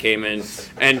what it came in.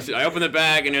 And I opened the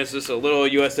bag, and it was just a little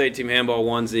USA Team Handball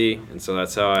onesie. And so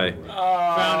that's how I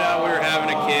found out we were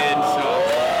having a kid.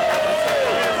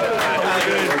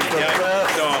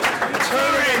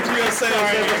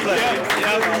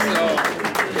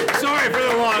 Sorry for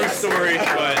the long story,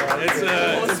 but it's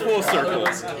a full circle.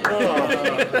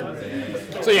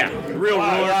 So yeah, real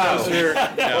roller coaster.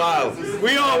 Yeah. Wow.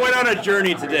 We all went on a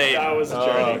journey today. That was a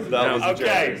journey.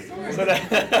 Okay. So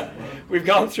we've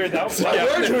gone through that.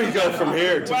 Where do we go from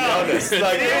here, to be honest? The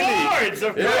awards,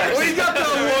 of course. We got the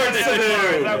awards to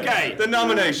do. Okay. The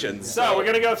nominations. So we're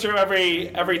going to go through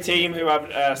every team who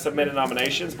have submitted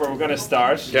nominations, but we're going to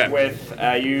start with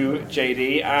you,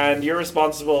 JD, and you're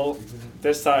responsible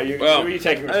this time. Who are you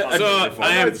taking responsibility for?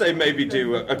 I would say maybe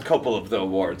do a couple of the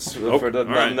awards for the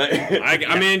nomination.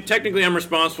 I mean, technically I'm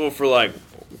responsible for I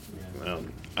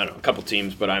don't know, a couple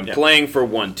teams, but I'm playing for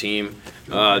one team.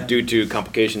 Due to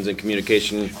complications in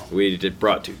communication, we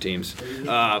brought 2 teams.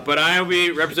 But I'll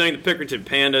be representing the Pickerton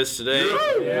Pandas today.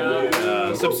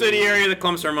 Subsidiary of the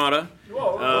Columbus Armada.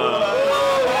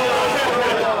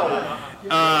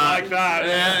 Like that.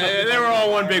 They were all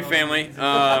one big family.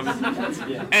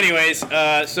 Anyways,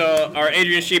 so our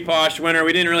Adrian Sheeposh winner,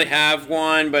 we didn't really have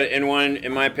one, but in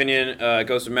my opinion, it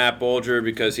goes to Matt Bolger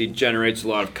because he generates a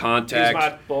lot of contact. Who's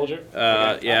Matt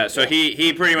Bolger? Yeah, so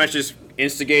he pretty much just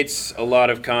instigates a lot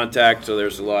of contact, so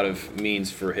there's a lot of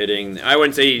means for hitting. I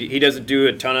wouldn't say he doesn't do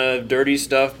a ton of dirty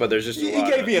stuff, but there's just a lot.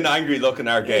 He gave me an angry look in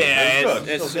our game. Yeah,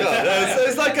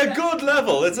 it's like a good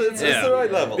level. It's the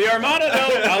right level. The Armada,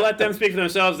 though, I'll let them speak for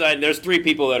themselves. There's 3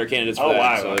 people that are candidates for that,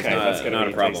 wow, so okay, it's not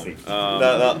a problem. We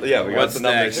got What's the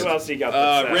numbers. Who else you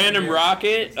got? Random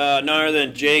Rocket, none other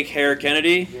than Jake Hare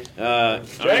Kennedy.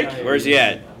 Jake? Where's he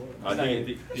at?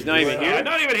 He's not even here? I'm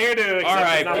not even here to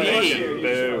accept R.I.P.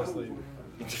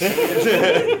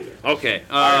 Okay.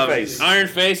 Iron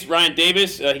Face, Ryan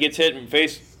Davis. He gets hit in the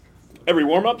face every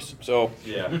warm-ups, so...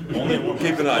 Yeah, only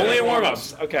keep an eye. Only in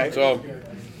warm-ups. Okay. So,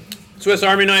 Swiss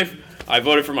Army Knife, I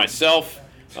voted for myself.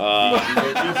 It's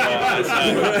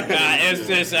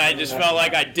just, I just felt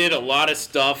like I did a lot of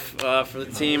stuff for the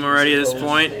team already at this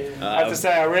point. I have to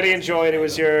say, I really enjoyed it.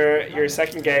 Was your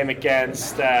second game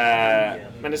against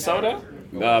Minnesota?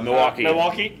 Milwaukee.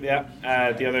 Milwaukee,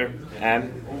 yeah. The other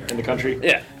M in the country.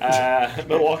 Yeah.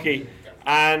 Milwaukee.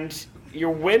 And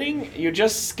you're winning. You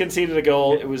just conceded a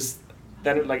goal. It was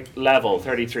then like level,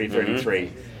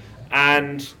 33-33.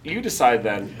 And you decide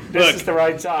then, this is the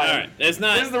right time. All right. It's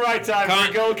not, this is the right time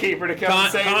for a goalkeeper to come and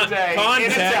save the day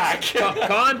in attack.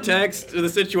 Context of the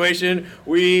situation,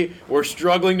 we were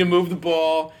struggling to move the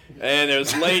ball, and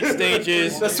there's late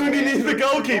stages. That's when you need the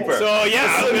goalkeeper. So,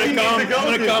 yeah, I'm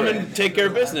going to come and take care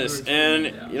of business. And,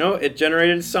 it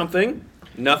generated something,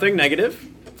 nothing negative.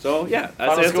 So, yeah,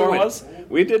 Final score was?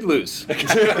 We did lose.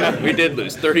 We did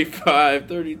lose. 35,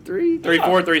 33,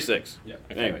 34, 36. Yeah.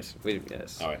 Anyways,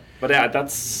 yes. All right. But yeah, that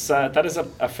is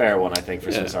a fair one, I think,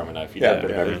 for Swiss Army Knife. You did a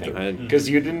bit of everything. Because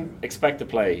you didn't expect to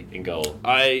play in goal.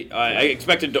 I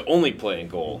expected to only play in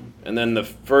goal. And then the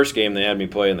first game they had me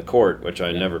play in the court, which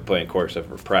I never play in court except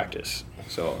for practice.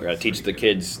 So I got to teach the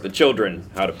children,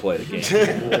 how to play the game.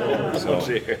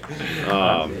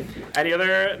 Any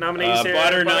other nominees here?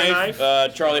 Butter Knife,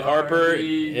 Charlie Harper.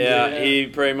 Yeah, he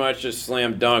pretty much just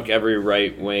slam dunk every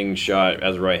right wing shot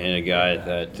as a right-handed guy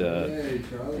that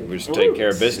we just take care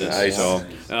of business. Nice. So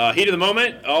heat of the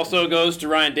moment also goes to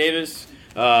Ryan Davis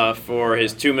for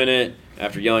his 2-minute.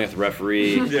 After yelling at the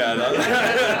referee. I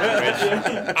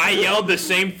yelled the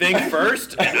same thing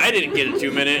first, and I didn't get a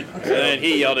 2-minute. And then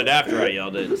he yelled it after I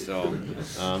yelled it. So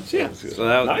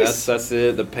Nice. that's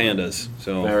the pandas.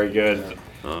 So Very good.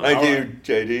 Thank you,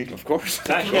 JD. Of course.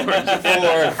 Thank you. For a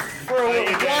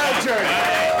wild journey.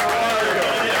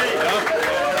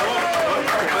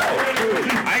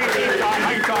 I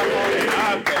can talk all day.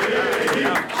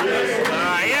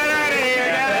 Get out of here.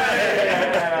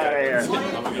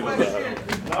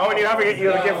 Oh, and you have a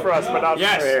gift for us, but not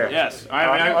for here. Yes.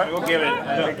 I will give it.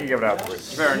 I think you give it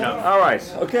afterwards. Fair enough. All right.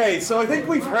 Okay, so I think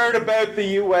we've heard about the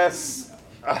US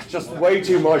just way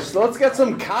too much. So let's get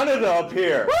some Canada up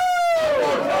here.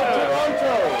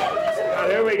 Toronto.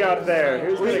 And who we got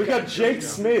there? We got Jake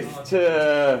Smith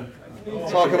to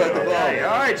talk about the ball.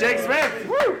 All right, Jake Smith.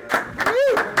 Woo!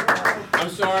 I'm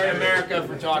sorry, America,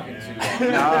 for talking to you.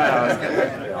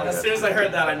 As soon as I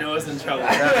heard that, I knew I was in trouble.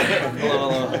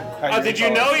 Did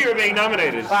you know you were being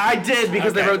nominated? I did,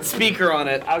 because they wrote speaker on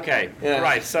it. Okay. Yeah.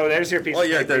 Right. So there's your piece of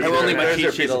paper. I will need my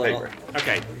cheat sheet a little.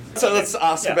 Okay. So let's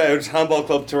ask about Handball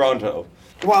Club Toronto.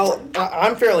 Well,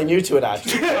 I'm fairly new to it,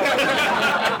 actually.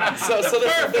 so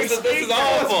this is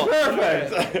awful.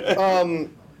 Perfect.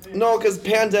 No, because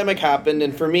pandemic happened,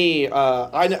 and for me,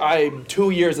 I'm 2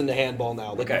 years into handball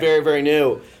now, like very, very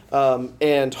new.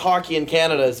 And hockey in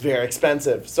Canada is very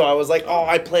expensive. So I was like,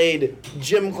 I played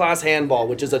gym class handball,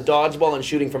 which is a dodgeball and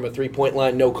shooting from a 3-point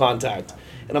line, no contact.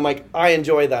 And I'm like, I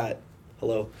enjoy that.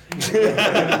 Hello.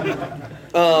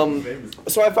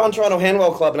 So I found Toronto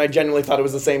Handball Club, and I genuinely thought it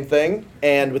was the same thing.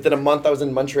 And within a month, I was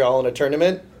in Montreal in a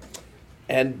tournament.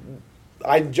 And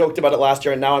I joked about it last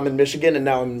year, and now I'm in Michigan, and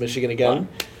now I'm in Michigan again.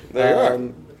 There you are.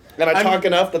 And I talk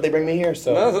enough that they bring me here.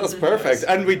 So No, that's perfect.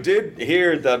 And we did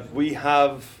hear that we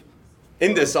have,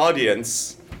 in this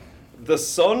audience, the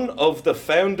son of the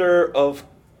founder of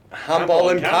Handball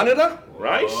in Canada.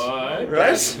 Right. Right?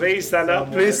 Yes, please stand up.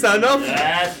 Please stand up.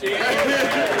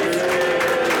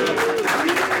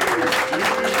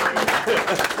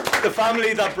 The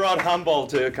family that brought handball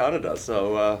to Canada.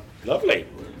 So Lovely.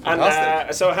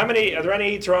 And so are there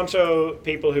any Toronto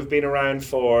people who've been around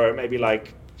for maybe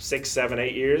like 6, 7,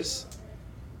 8 years?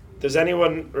 Does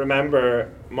anyone remember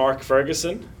Mark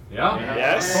Ferguson? Yeah.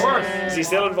 Yes? Of course. Is he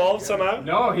still involved somehow?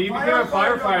 No, he became a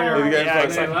firefighter. Yeah, They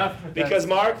exactly. left. Because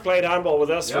Mark played handball with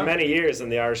us for many years in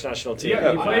the Irish national team.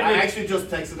 Yeah, he played I with- actually just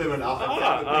texted him and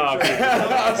okay.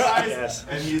 yes. Yes.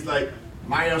 And he's like,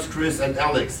 minus Chris and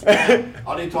Alex.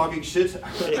 Are they talking shit?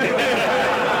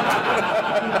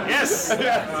 Yes!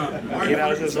 He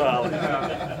knows as well.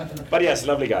 But yes,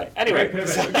 lovely guy. Anyway, Give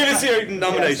us your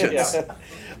nominations. Yeah.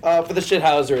 For the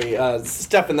shithousery,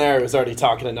 Stefan there was already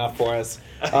talking enough for us.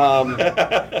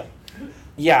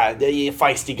 Yeah, the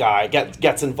feisty guy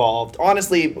gets involved.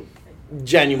 Honestly,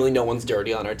 genuinely, no one's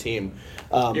dirty on our team.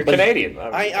 You're Canadian.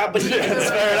 But he, That's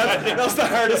fair. That's the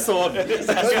hardest one.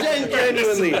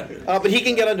 genuinely, but he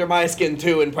can get under my skin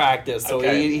too in practice. So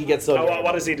Okay. he gets so. dirty.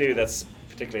 What does he do that's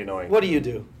particularly annoying? What do you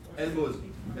do? Elbows.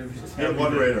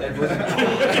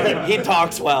 Moderator. He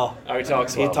talks well. Oh, he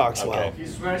talks well. He talks Okay. well. He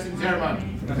swears in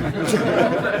German.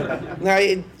 No,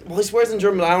 he swears in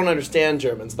German. I don't understand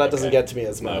German, so that doesn't get to me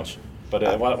as No. much.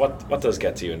 But what does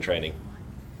get to you in training?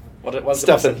 What's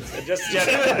Stefan. Just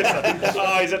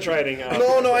oh, he's at training.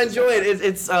 Oh. No, I enjoy it.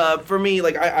 It's for me,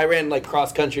 like I ran like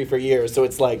cross country for years, so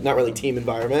it's like not really team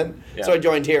environment. Yeah. So I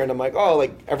joined here, and I'm like, oh,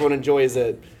 like everyone enjoys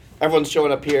it. Everyone's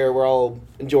showing up here. We're all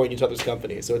enjoying each other's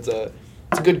company, so it's a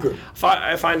good group.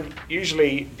 I find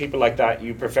usually people like that,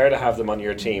 you prefer to have them on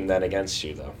your team than against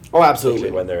you, though. Oh,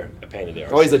 absolutely. Particularly when they're a pain in the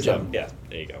arse. Always a So, gem. yeah,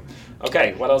 there you go.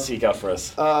 Okay, what else you got for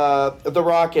us? The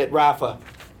Rocket, Rafa.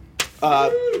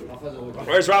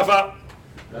 Where's Rafa?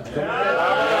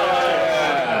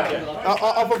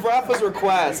 Off of Rafa's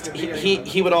request,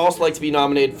 he would also like to be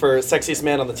nominated for Sexiest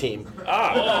Man on the Team.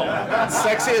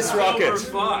 Sexiest rocket.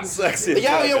 Sexiest.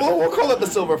 Yeah, rocket. we'll call it the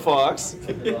Silver Fox.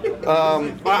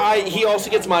 He also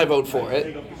gets my vote for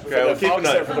it. Okay, we'll The keep Fox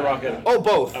an eye. or for the Rocket? Oh,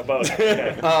 both. Both.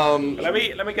 Okay. Let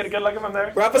me get a good look at him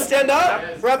there. Rafa, stand up.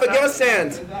 Rafa, give a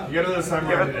stand. You gotta do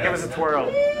Give us a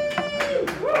twirl.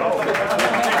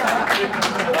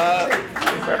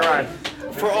 Turn around.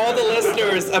 For all the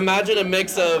listeners, imagine a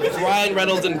mix of Ryan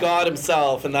Reynolds and God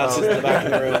himself, and that's just in the back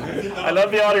of the room. I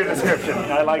love the audio description.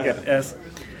 I like it. Yes.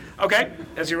 Okay,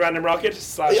 as your random rocket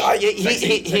slash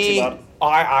sexy mod.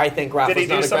 I think Rafa's Did he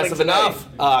do not something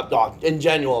aggressive enough. In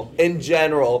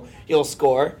general, he'll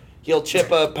score. He'll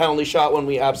chip a penalty shot when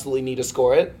we absolutely need to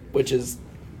score it, which is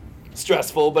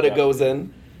stressful, but it goes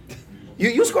in.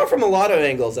 You score from a lot of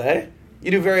angles, eh? You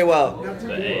do very well.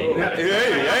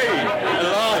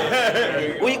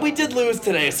 We did lose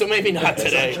today, so maybe not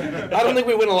today. I don't think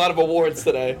we win a lot of awards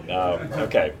today. No.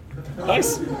 Okay.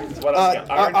 Nice. So what else you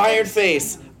got? Iron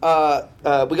Face. We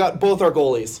got both our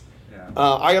goalies.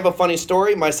 I have a funny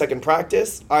story. My second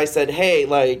practice, I said, hey,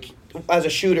 like, as a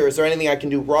shooter, is there anything I can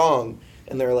do wrong?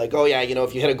 And they're like, oh, yeah,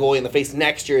 if you hit a goalie in the face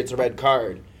next year, it's a red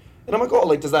card. And I'm like, oh,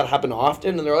 like, does that happen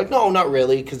often? And they're like, no, not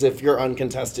really, because if you're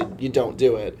uncontested, you don't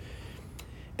do it.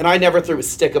 And I never threw a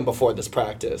stick-em before this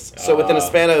practice. So within a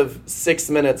span of 6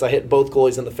 minutes, I hit both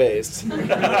goalies in the face.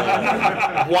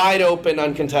 Wide open,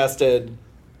 uncontested,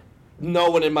 no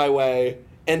one in my way,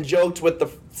 and joked with the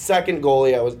second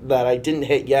goalie that I didn't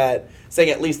hit yet,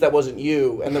 saying at least that wasn't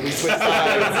you, and then we switched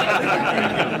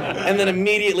sides. And then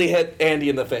immediately hit Andy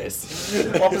in the face.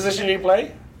 What position do you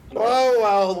play? Oh,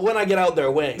 well, when I get out there,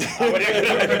 wing.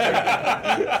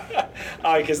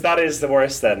 Because that is the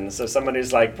worst then. So someone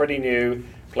who's like pretty new,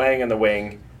 playing in the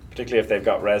wing, particularly if they've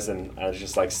got resin and is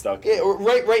just like stuck. Yeah,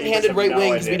 right-handed right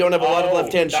wing, because we don't have a lot of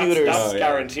left-hand shooters. That's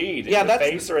guaranteed. Yeah, in the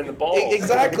face or in the ball.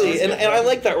 Exactly, and I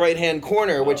like that right-hand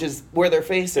corner, which is where their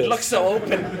face is. It looks so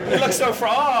open. It looks so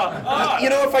far.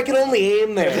 If I could only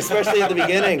aim there, especially at the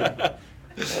beginning.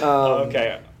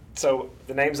 Okay, so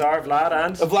the names are Vlad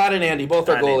and? Vlad and Andy, both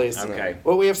are Andy, goalies. okay.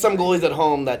 Well, we have some goalies at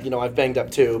home that, I've banged up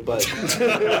too, but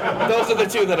those are the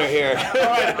two that are here. All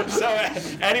right, so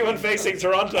anyone facing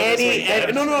Toronto this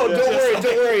weekend? No, don't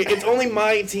worry. It's only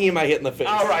my team I hit in the face.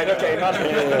 All right, okay. Not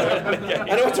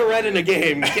I know it's a red in a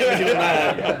game. You can't be doing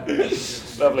that.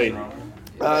 Lovely.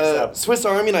 Swiss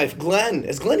Army knife. Glenn.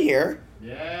 Is Glenn here?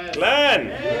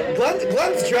 Glenn!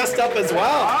 Glenn's dressed up as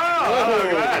well.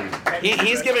 Glenn.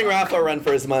 He's giving Rafa a run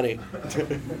for his money.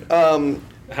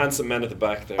 Handsome men at the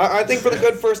back there. I think for the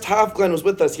good first half, Glenn was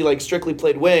with us. He strictly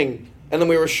played wing, and then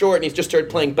we were short, and he just started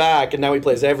playing back, and now he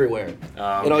plays everywhere.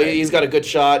 Okay. He's got a good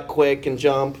shot, quick, and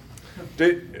jump.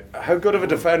 How good of a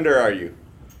defender are you?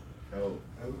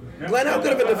 Glenn, how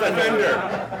good of a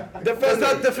defender?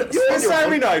 Swiss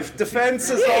Army knife.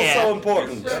 Defense is also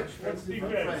important.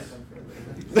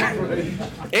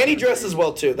 And he dresses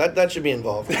well too. That should be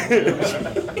involved.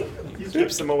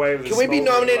 Strips them away with Can we be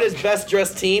nominated as best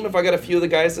dressed team if I got a few of the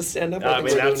guys to stand up? I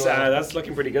mean, that's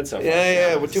looking pretty good so far.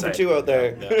 Yeah, we're 2 for 2 out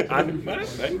there. Yeah.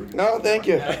 No, thank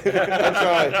you. I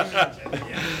tried.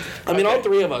 I mean, all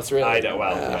three of us, really. I know,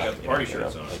 well. Got the party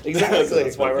shirts on. Exactly.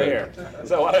 That's why we're here.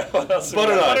 So what else?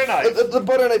 Butter knife. The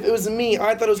butter knife, it was me.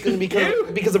 I thought it was going to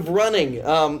be because of running.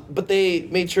 But they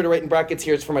made sure to write in brackets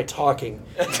here, it's for my talking.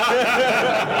 Oh,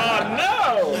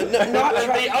 no! Not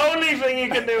The only thing you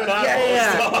can do in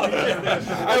handball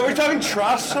Yeah. Are we talking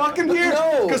trash talking here?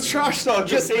 No. Because trash talk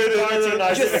Just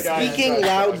Just speaking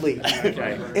loudly.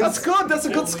 Okay. That's good. That's a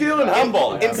good skill in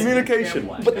handball. In communication.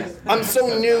 But I'm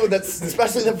so new that,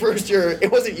 especially the first year,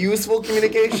 it wasn't useful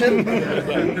communication.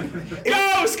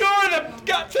 Go! Score the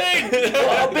gut thing!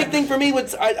 A big thing for me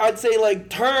was I'd say like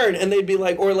turn, and they'd be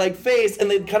like, or like face, and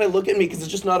they'd kind of look at me because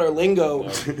it's just not our lingo.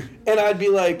 And I'd be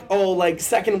like, oh, like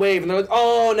second wave, and they're like,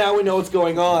 oh, now we know what's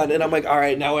going on. And I'm like, all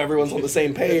right, now everyone's on the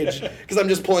same page because I'm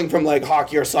just pulling from like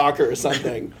hockey or soccer or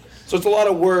something. So it's a lot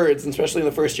of words, and especially in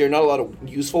the first year, not a lot of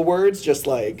useful words, just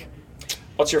like.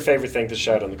 What's your favorite thing to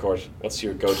shout on the court? What's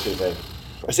your go-to thing?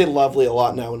 I say lovely a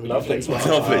lot now when we do Lovely. things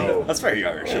well. Lovely. That's very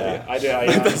Irish. Yeah, I do.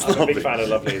 I'm a big fan of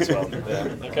lovely as well.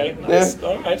 Yeah. Okay, nice. Yeah.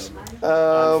 All right.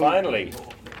 And finally,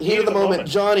 Heat of the moment,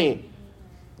 Johnny.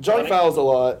 Johnny fouls a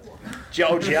lot.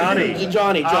 Gianni.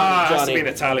 Johnny. Has to be an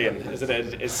Italian. Is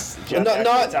it? Is Gianni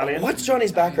Not Italian? What's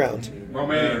Johnny's background?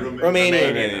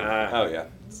 Romanian. Oh, yeah.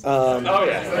 Oh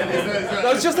yeah.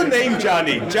 That was just a name,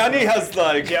 Johnny. Johnny has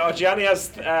like. Yeah, Gianni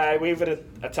has. We have an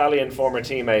Italian former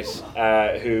teammate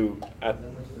who,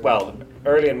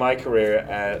 early in my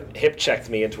career, hip checked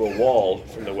me into a wall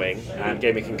from the wing and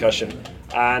gave me concussion,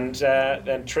 and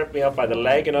then tripped me up by the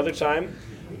leg another time,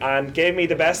 and gave me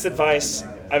the best advice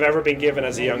I've ever been given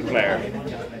as a young player,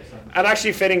 and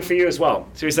actually fitting for you as well.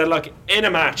 So he said, look, in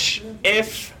a match,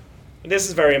 if this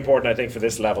is very important, I think, for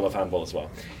this level of handball as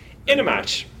well. In a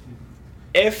match,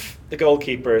 if the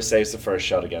goalkeeper saves the first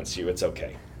shot against you, it's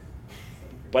okay.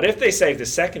 But if they save the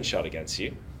second shot against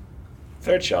you,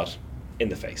 third shot in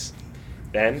the face,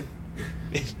 then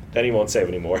he won't save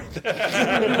anymore.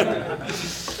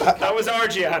 That was our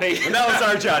Gianni. That was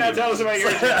our Johnny. Now tell us about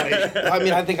your Gianni. I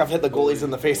mean, I think I've hit the goalies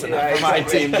in the face enough for my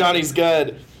team. Johnny's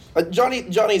good.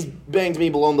 Johnny's banged me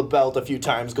below the belt a few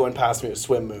times going past me with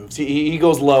swim moves. He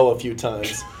goes low a few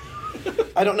times.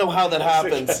 I don't know how that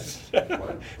happens.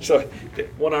 So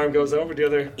one arm goes over the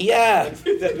other. Yeah.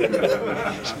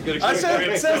 It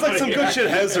sounds like some good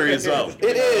shithousery as well.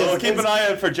 It is. Well, keep an eye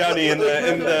out for Johnny in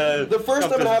the. The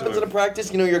first time it happens in a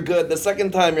practice, you're good. The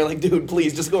second time, you're like, dude,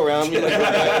 please just go around me. Like,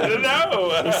 No.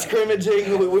 we're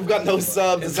scrimmaging. We've got no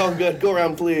subs. It's all good. Go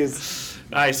around, please.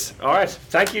 Nice. All right.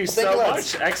 Thank you so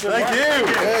much. Excellent. Thank work.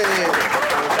 you. Hey.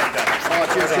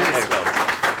 Cheers.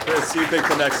 Chris, you pick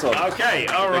the next one. Okay,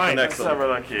 all Pick the right. next Let's have a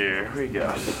look here. Here we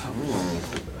go.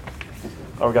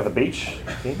 Oh, we got the beach.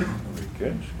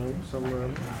 Good.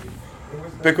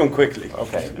 Pick one quickly.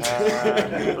 Okay.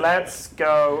 Let's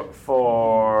go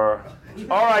for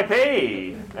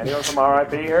R.I.P. Anyone from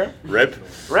R.I.P. here? Rip.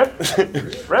 Rip.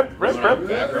 Rip.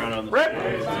 Background on the Rip.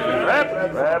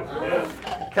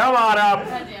 Come on up.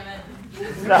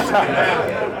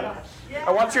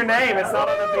 What's your name? It's not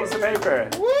on a piece of paper.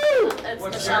 It's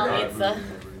Michelle Nizza.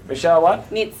 Michelle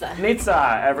what? Nizza.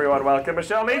 Nizza. Everyone welcome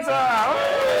Michelle Nizza. Woo!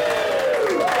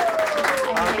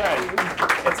 Okay.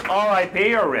 It's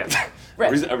R.I.P. or RIP? Are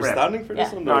we standing for this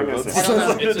Yeah. one? No, I'm gonna say- I don't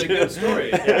know. It's a good story.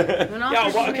 Yeah,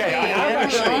 well, okay, I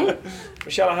have actually,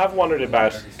 Michelle, I have wondered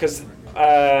about, because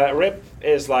RIP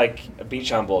is like a beach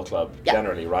handball club, Yeah.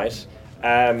 generally, right?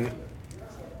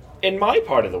 In my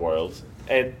part of the world,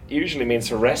 it usually means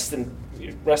to rest in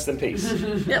peace,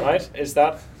 right? Is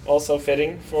that also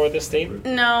fitting for this team?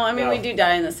 No, I mean, we do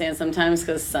die in the sand sometimes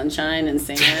because sunshine and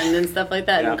sand and stuff like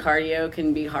that, Yeah. and cardio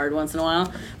can be hard once in a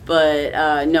while. But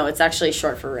no, it's actually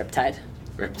short for Riptide.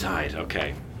 Riptide,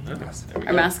 okay. Oh, there we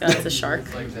Our go. mascot is a shark.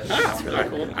 It's really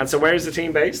cool. And so where is the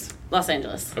team based? Los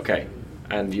Angeles. Okay.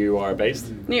 And you are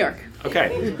based? New York. Okay.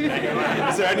 Is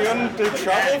there anyone who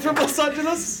traveled from Los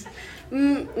Angeles?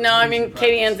 No, I mean,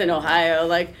 Katie Ann's in Ohio.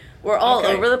 Like, we're all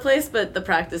Okay. over the place, but the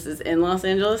practice is in Los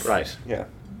Angeles. Right. Yeah.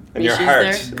 And Your your shoes heart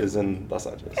there? is in Los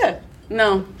Angeles. Yeah.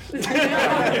 No.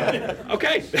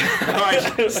 Okay. All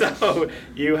right. So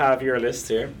you have your list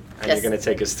here, and Yes. you're going to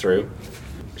take us through.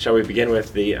 Shall we begin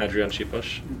with the Adrian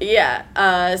Chipush?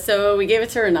 Yeah, so we gave it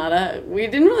to Renata. We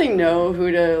didn't really know who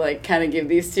to kind of give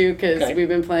these to because Okay. we've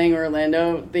been playing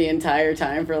Orlando the entire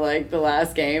time for the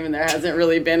last game, and there hasn't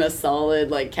really been a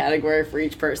solid category for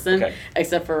each person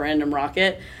except for Random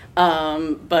Rocket.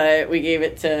 But we gave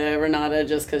it to Renata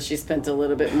just because she spent a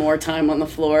little bit more time on the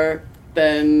floor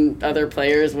than other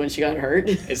players when she got hurt.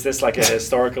 Is this like a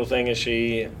historical thing? Is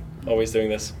she always doing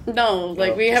this? No, we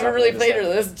is haven't that really what played it her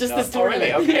is? this, just No. this Oh, really?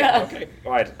 tournament. Okay, Yeah. okay.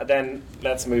 All right, then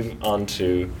let's move on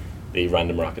to the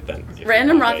random rocket then?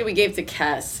 Random rocket we gave to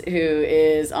Kess, who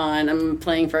is on. I'm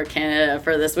playing for Canada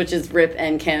for this, which is RIP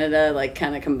and Canada like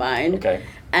kind of combined. Okay.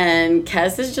 And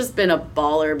Kess has just been a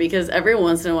baller because every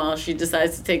once in a while she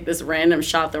decides to take this random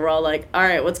shot that we're all like, all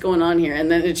right, what's going on here?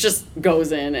 And then it just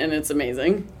goes in and it's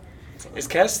amazing. Is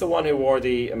Kess the one who wore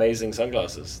the amazing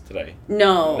sunglasses today?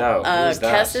 No. Who's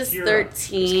that? Kess is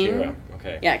 13. Kira.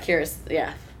 Okay. Yeah, Kira's,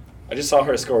 yeah. I just saw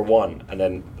her score 1 and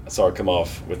then I saw her come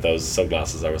off with those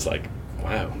sunglasses. I was like,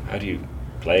 wow, how do you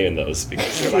play in those?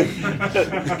 Because they're like,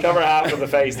 cover half of the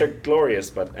face. They're glorious.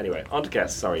 But anyway, on to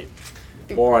Kess, sorry.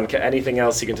 More on anything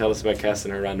else you can tell us about Kess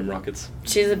and her random rockets?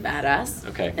 She's a badass.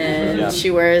 Okay. And she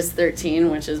wears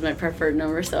 13, which is my preferred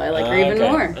number, so I like her even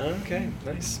more. Okay,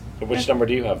 nice. But which number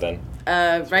do you have then?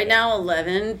 Right now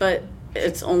 11, but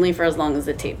it's only for as long as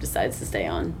the tape decides to stay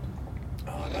on.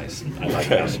 Oh, nice. I like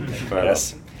that.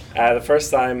 Yes. The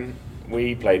first time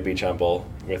we played beach handball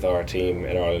with our team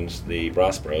in Ireland, the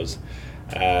Brass Bros,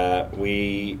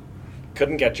 we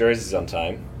couldn't get jerseys on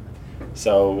time.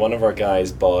 So one of our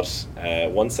guys bought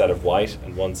one set of white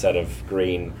and one set of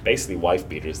green, basically wife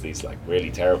beaters, these like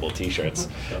really terrible t-shirts.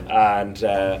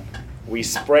 And we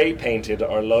spray painted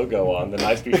our logo on the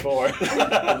night before.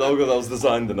 The logo that was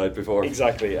designed the night before.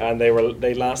 Exactly, and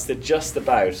they lasted just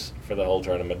about for the whole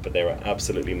tournament, but they were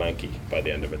absolutely manky by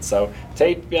the end of it. So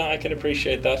tape, yeah, I can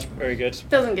appreciate that. Very good.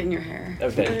 Doesn't get in your hair. Oh,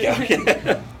 there you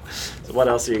go. So what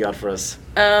else have you got for us?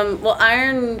 Well,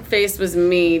 Iron Face was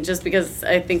me, just because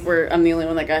I think I'm the only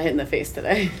one that got hit in the face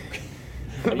today.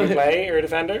 Can you play or a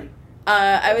defender?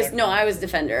 I was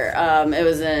defender. It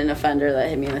was an offender that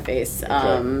hit me in the face.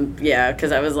 Yeah,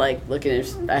 because I was like looking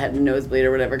if I had a nosebleed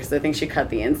or whatever, because I think she cut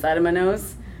the inside of my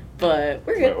nose. But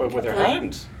we're good. With her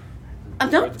hand?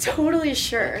 I'm not totally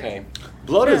sure. Okay.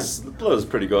 Blood is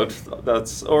pretty good.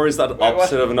 Or is that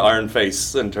opposite of an iron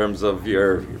face in terms of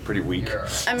you're pretty weak?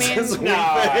 I mean, I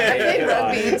played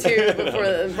rugby too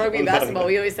before rugby and basketball.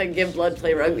 We always said give blood,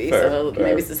 play rugby. Fair.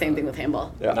 Maybe it's the same thing with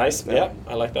handball. Yeah. Nice. Yeah,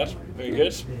 I like that. Very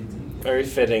good. Very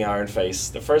fitting Iron Face.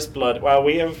 The first blood. Well,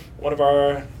 we have one of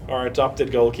our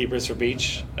adopted goalkeepers for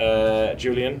Beach,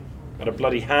 Julian, got a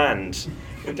bloody hand.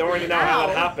 We don't really know how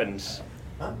that happened.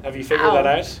 Have you figured that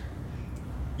out?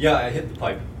 Yeah, I hit the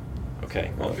pipe.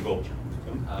 Okay. Off the goal.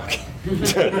 In the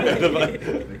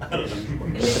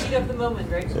heat of the moment,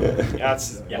 right?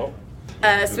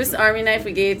 That's Swiss Army knife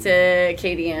we gave to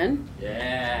Katie Ann.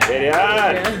 Yeah. Katie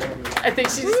Ann. I think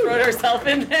she just wrote herself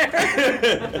in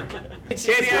there.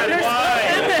 Katie Ann,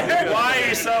 why are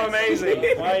you so amazing?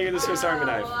 Why are you the Swiss Army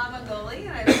knife? Well, I'm a goalie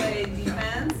and I play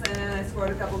defense and I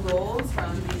scored a couple goals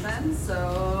from defense.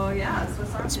 So yeah,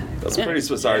 Swiss Army knife. That's pretty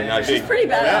Swiss Army knife. She's pretty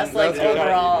badass,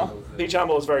 overall. Beach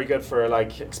handball is very good for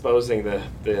exposing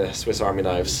the Swiss Army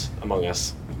knives among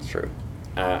us. It's true.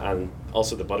 And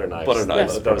also the butter knives.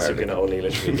 Those who can only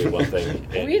literally do one thing.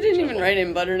 We didn't even write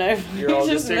in butter knife. We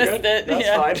just missed it.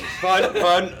 That's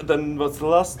fine. Then what's the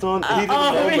last one?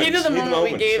 Heat of the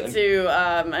moment we gave to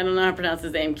I don't know how to pronounce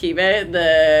his name, Kibe,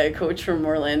 the coach from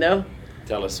Orlando.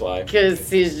 Tell us why. Because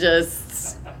he's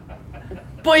just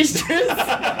boisterous.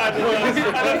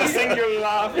 Singular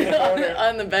laugh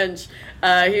on the bench.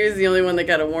 He was the only one that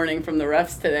got a warning from the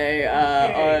refs today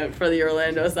for the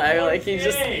Orlando side. Like he's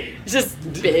just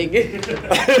big. He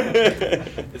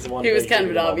was kind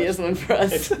of an obvious one for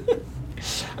us.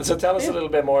 And so tell us a little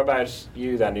bit more about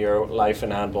you then, your life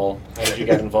in handball. How did you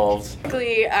get involved?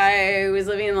 Basically, I was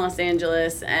living in Los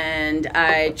Angeles and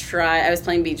I was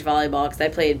playing beach volleyball because I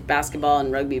played basketball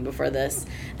and rugby before this.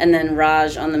 And then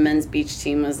Raj on the men's beach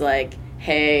team was like,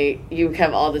 hey, you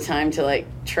have all the time to do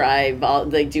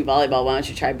volleyball, why don't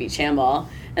you try beach handball?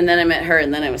 And then I met her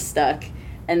and then I was stuck.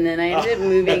 And then I ended up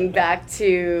moving back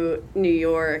to New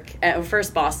York,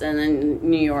 first Boston and then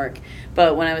New York.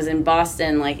 But when I was in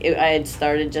Boston, I had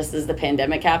started just as the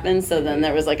pandemic happened. So then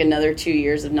there was another 2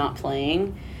 years of not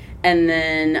playing. And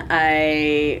then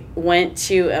I went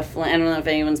to I don't know if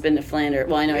anyone's been to Flanders.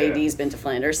 Well, I know AD's been to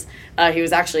Flanders. He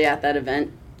was actually at that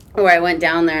event where I went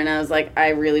down there and I was like, I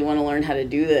really want to learn how to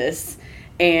do this.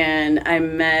 And I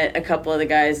met a couple of the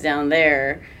guys down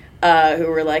there who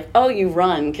were like, oh, you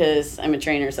run, because I'm a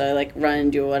trainer, so I run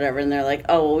and do whatever. And they're like,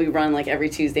 oh, well, we run every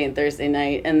Tuesday and Thursday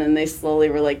night. And then they slowly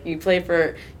were like, you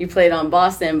played on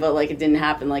Boston, but it didn't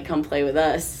happen. Come play with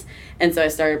us. And so I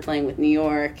started playing with New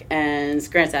York. And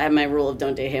granted, I have my rule of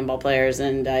don't date handball players,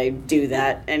 and I do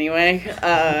that anyway.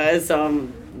 So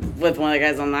I'm with one of the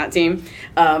guys on that team.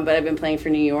 But I've been playing for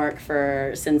New York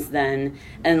since then.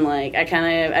 And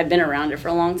I've been around it for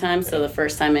a long time. So the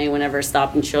first time anyone ever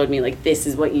stopped and showed me this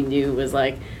is what you do was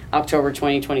October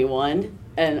 2021.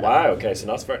 And wow, okay, so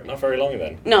not very long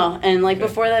then. No, and like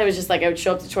before that, it was just like I would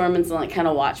show up to tournaments and like kind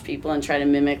of watch people and try to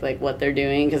mimic like what they're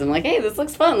doing because I'm like, hey, this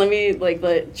looks fun. Let me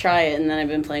try it, and then I've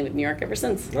been playing with New York ever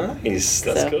since. Nice,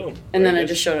 that's cool. And then I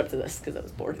just showed up to this because I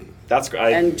was bored. That's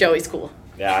great. And Joey's cool.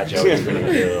 Yeah, Joey's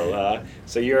really cool.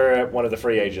 So you're one of the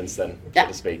free agents then, so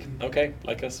to speak. Okay,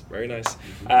 like us, very nice.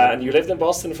 And you lived in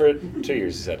Boston for 2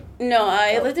 years, you said? No,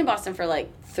 I lived in Boston for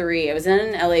like 3. I was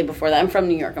in LA before that. I'm from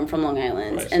New York. I'm from Long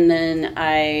Island. Right. And then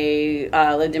I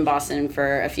lived in Boston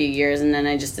for a few years, and then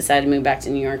I just decided to move back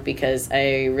to New York because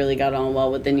I really got on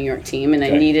well with the New York team, and I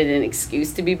needed an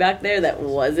excuse to be back there that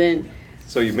wasn't...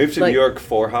 So you moved to New York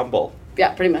for handball?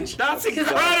 Yeah, pretty much. That's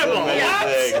incredible!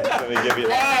 Yes! Let me give you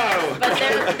that.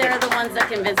 But they're the ones that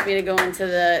convinced me to go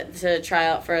into to try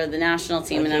out for the national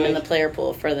team, and I'm in the player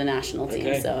pool for the national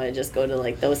team. So I just go to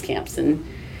like those camps and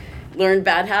learn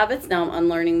bad habits. Now I'm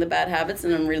unlearning the bad habits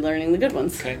and I'm relearning the good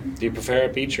ones. Okay. Do you prefer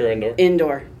beach or indoor?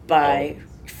 Indoor by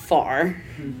far.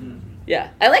 Yeah,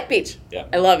 I like beach. Yeah,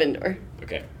 I love indoor.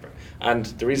 Okay. And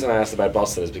the reason I asked about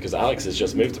Boston is because Alex has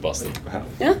just moved to Boston.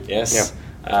 Yeah. Yes. Yeah.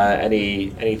 Any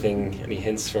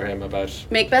hints for him about?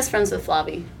 Make best friends with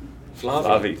Flavi.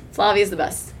 Flavi is the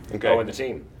best. Okay. Oh, in the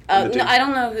team. No, I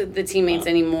don't know who the teammates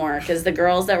anymore because the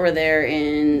girls that were there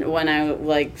when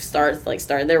I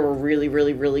started there were really,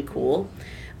 really, really cool.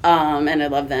 And I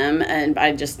love them, and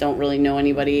I just don't really know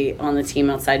anybody on the team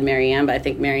outside Marianne, but I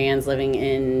think Marianne's living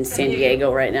in San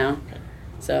Diego right now.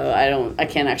 So I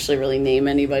can't actually really name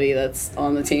anybody that's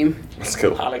on the team. That's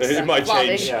cool. Alex, it might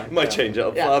change. Yeah. Might change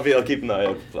up. Yeah. Flavi, I'll keep an eye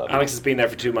out for Flavi. Alex has been there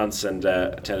for 2 months and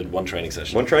attended one training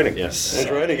session. One training? Yes. One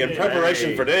training in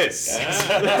preparation for this.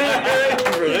 And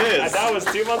that was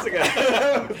 2 months ago.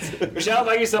 Michelle,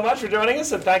 thank you so much for joining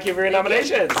us, and thank you for your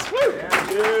nominations.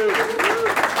 Thank you.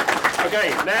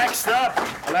 Okay, next up,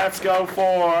 let's go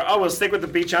for... we'll stick with the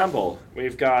beach handball.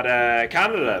 We've got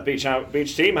Canada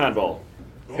beach team handball.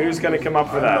 Who's going to come up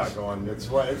for that? I'm not going. It's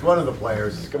one of the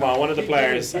players. Come on, one of the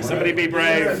players. Somebody be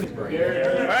brave.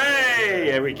 Hey,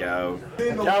 here we go.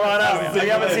 Come on up. You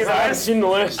haven't seen the list? I haven't seen the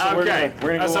list. So okay.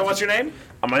 We're gonna go so what's your name?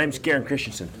 My name's Geran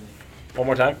Christiansen. One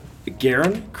more time.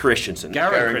 Geran Christiansen.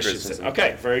 Geran Christiansen.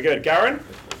 Okay, very good. Geran,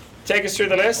 take us through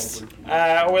the list.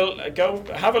 We'll go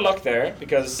have a look there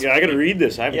because... Yeah, I got to read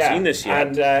this. I haven't seen this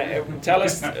yet. And tell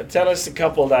us a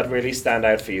couple that really stand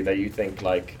out for you that you think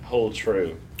hold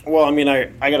true. Well, I mean,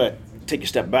 I got to take a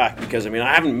step back because, I mean,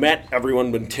 I haven't met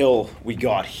everyone until we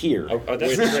got here.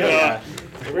 That's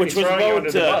which was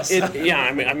about...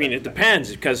 I mean, it depends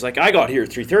because, I got here at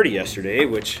 3:30 yesterday,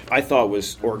 which I thought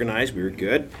was organized. We were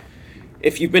good.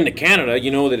 If you've been to Canada, you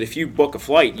know that if you book a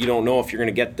flight, you don't know if you're going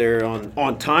to get there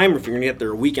on time or if you're going to get there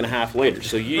a week and a half later.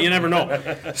 So you never know.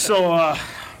 So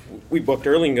we booked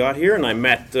early and got here, and I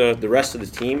met the rest of the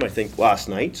team, I think, last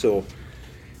night. So...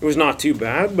 it was not too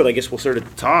bad, but I guess we'll start at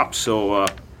the top. So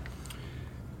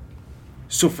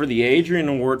for the Adrian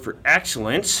Award for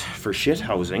Excellence for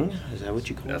Shithousing, is that what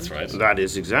you call it? That's right. That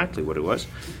is exactly what it was.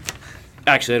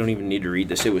 Actually, I don't even need to read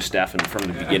this. It was Stefan from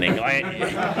the beginning. I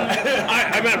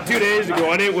met him 2 days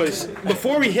ago, and it was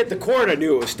before we hit the court. I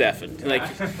knew it was Stefan.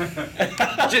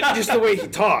 Just the way he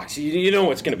talks, you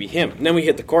know it's going to be him. And then we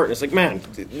hit the court, and it's like, man,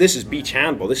 this is beach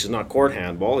handball. This is not court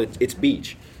handball. It's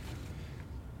beach.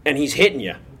 And he's hitting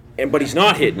you, but he's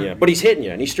not hitting you. But he's hitting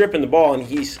you, and he's stripping the ball, and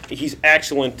he's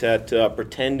excellent at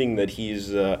pretending that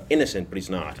he's innocent, but he's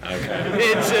not. Okay.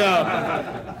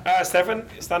 It's Stefan,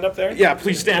 stand up there. Yeah,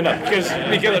 please stand up because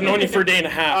I've known you for a day and a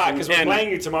half. Because we're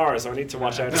playing you tomorrow, so I need to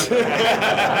watch out.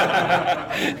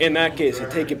 In that case, I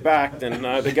take it back. Then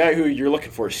the guy who you're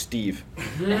looking for is Steve.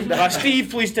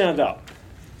 Steve, please stand up.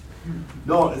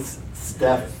 No, it's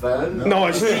Stefan. No,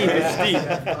 it's Steve. It's Steve.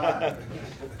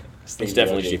 It's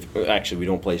definitely Steve. Actually, we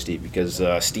don't play Steve because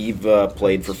Steve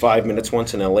played for 5 minutes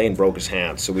once in LA and broke his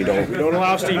hand, so we don't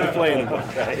allow Steve to play anymore.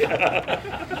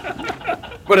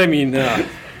 But I mean, it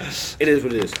is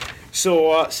what it is.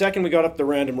 So second, we got up the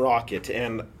random rocket,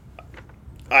 and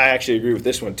I actually agree with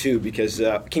this one too because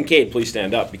Kincaid, please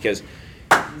stand up because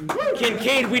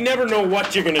Kincaid, we never know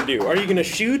what you're gonna do. Are you gonna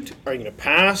shoot? Are you gonna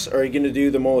pass? Are you gonna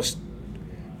do the most?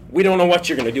 We don't know what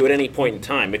you're going to do at any point in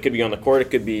time. It could be on the court, it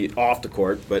could be off the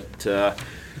court. But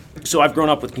so I've grown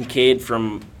up with Kincaid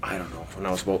from, I don't know, when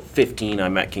I was about 15, I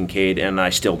met Kincaid, and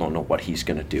I still don't know what he's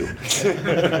going to do.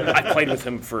 I played with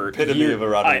him for Epitome of a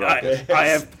random rocket. I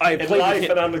have played life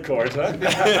and on the court,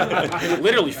 huh?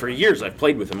 Literally for years I've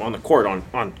played with him on the court,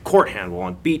 on court handball,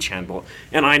 on beach handball,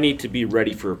 and I need to be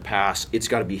ready for a pass. It's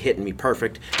got to be hitting me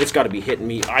perfect. It's got to be hitting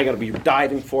me. I got to be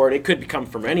diving for it. It could come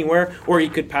from anywhere, or he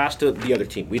could pass to the other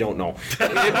team. We don't know.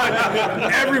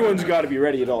 Everyone's got to be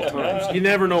ready at all times. You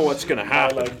never know what's going to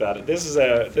happen. I like that. that. This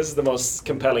is the most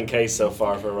compelling case so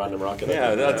far for a random rocket.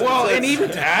 Yeah, that's and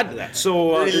even to add to that,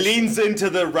 so it leans into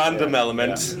the random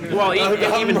element. Yeah. Well, I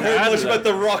haven't even heard much about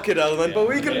the rocket element, but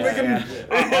we can.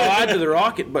 I'll add to the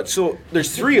rocket. But so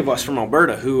there's 3 of us from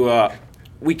Alberta who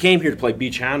we came here to play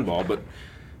beach handball, but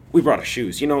we brought our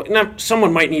shoes. Now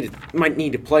someone might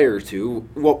need a player or two.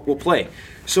 We'll play.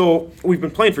 So we've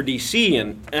been playing for DC,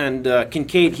 and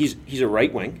Kincaid, he's a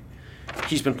right wing.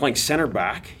 He's been playing center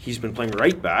back. He's been playing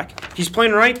right back. He's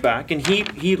playing right back, and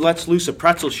he lets loose a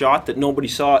pretzel shot that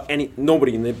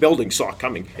nobody in the building saw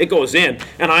coming. It goes in,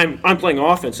 and I'm playing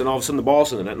offense, and all of a sudden the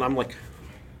ball's in the net, and I'm like,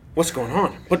 what's going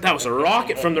on? But that was a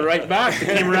rocket from the right back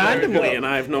that came randomly, and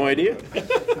I have no idea.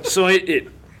 So it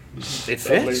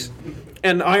fits.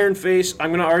 And Iron Face,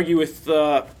 I'm going to argue with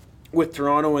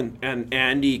Toronto and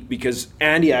Andy, because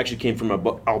Andy actually came from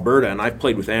Alberta, and I've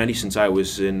played with Andy since I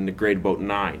was in grade about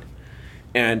 9.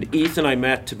 And Ethan I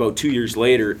met about 2 years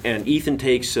later, and Ethan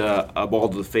takes a ball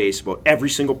to the face about every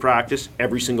single practice,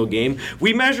 every single game.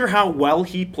 We measure how well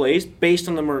he plays based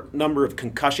on the number of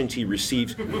concussions he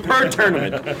receives per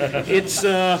tournament. It's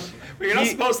you're not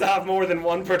supposed to have more than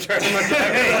 1 per tournament.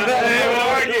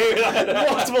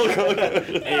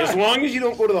 As long as you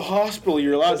don't go to the hospital,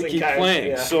 you're allowed to keep playing.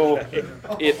 Yeah. So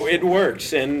it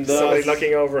works. And somebody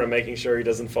looking over him, making sure he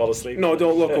doesn't fall asleep. No,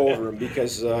 don't look over him,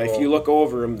 because if you look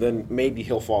over him, then maybe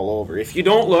he'll fall over. If you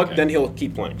don't look, then he'll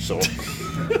keep playing. So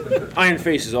Iron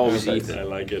Face is always Ethan. I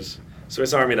like it.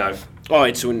 Swiss Army knife. Oh,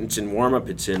 it's in warm up.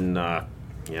 It's in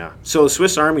So the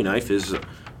Swiss Army knife is.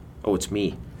 It's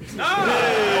me.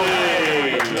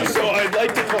 Hey! So I'd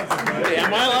like to call.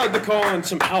 Am I allowed to call on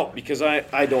some help, because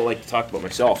I don't like to talk about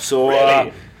myself. So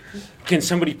really? Can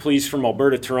somebody please, from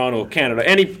Alberta, Toronto, Canada,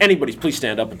 anybody please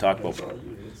stand up and talk about me?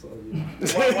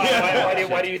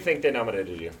 Why do you think they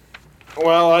nominated you?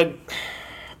 Well,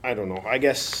 I don't know. I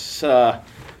guess I'm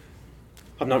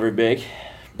not very big,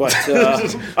 but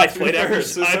I played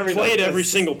every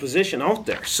single position out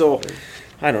there. So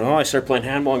I don't know. I started playing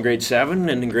handball in grade 7,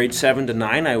 and in grade 7 to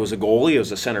 9, I was a goalie. I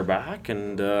was a center back,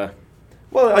 and.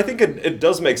 Well, I think it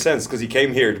does make sense, because you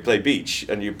came here to play beach,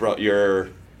 and you brought your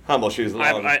handball shoes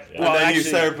along, you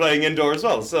started playing indoor as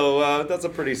well. So that's a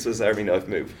pretty Swiss Army knife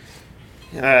move.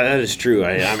 That is true.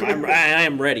 I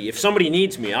am ready. If somebody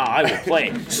needs me, I will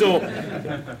play. So,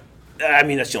 I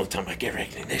mean, that's the only time I get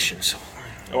recognition. So,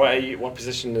 what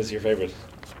position is your favorite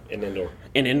in indoor?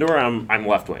 In indoor, I'm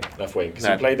left wing. Left wing, because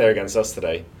you played there against us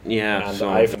today. Yeah. And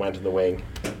I went in the wing,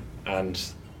 and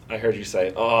I heard you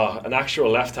say, an actual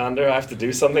left-hander, I have to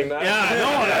do something now. Yeah,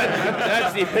 no,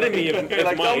 that's the epitome of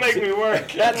like, my don't make me work.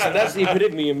 That's the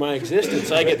epitome of my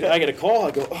existence. I get a call,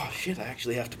 I go, oh shit, I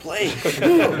actually have to play.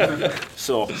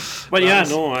 So, but yeah,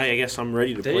 no, I guess I'm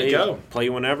ready to play. There you go. Play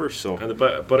whenever. So. And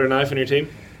the butter knife on your team?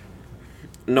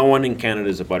 No one in Canada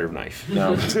is a butter knife.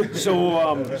 No.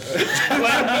 So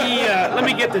let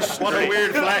me get this straight. What a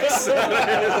weird flex.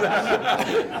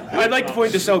 I'd like to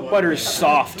point this out. Butter is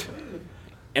soft.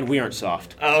 And we aren't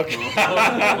soft. Okay.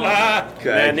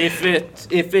 And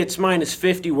if it's minus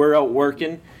 50, we're out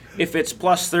working. If it's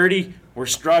plus 30, we're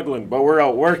struggling, but we're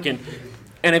out working.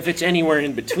 And if it's anywhere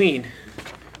in between,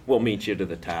 we'll meet you to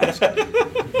the task.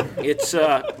 It's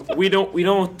we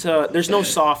don't. There's no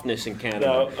softness in Canada.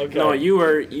 No, okay. No, you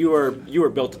are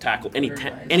built to tackle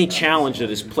any challenge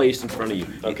that is placed in front of you.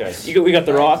 Okay. We got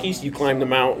the Rockies. You climb the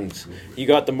mountains. You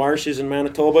got the marshes in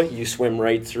Manitoba. You swim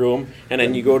right through them, and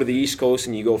then you go to the East Coast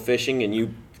and you go fishing and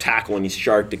you tackle any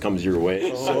shark that comes your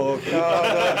way. Oh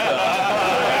God.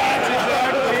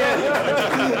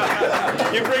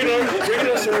 You bring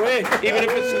us away, even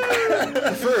if it's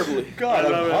preferably. God,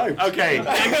 I'm hyped. Okay.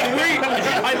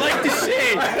 I'd like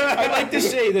to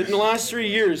say that in the last 3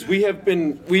 years we've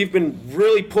been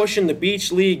really pushing the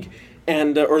beach league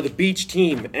and or the beach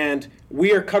team, and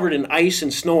we are covered in ice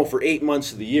and snow for 8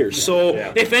 months of the year. So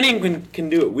if anyone can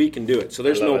do it, we can do it. So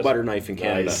there's no butter knife in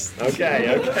Canada. Nice.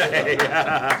 Okay.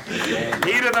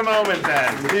 Heat of the moment,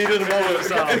 then. Heat of the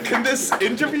moment. Can this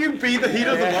interview be the heat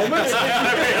of the moment?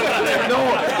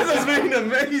 No, this has been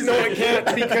amazing. No, it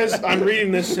can't, because I'm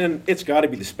reading this and it's got to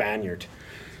be the Spaniard.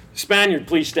 Spaniard,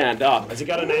 please stand up. Has he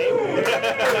got a name?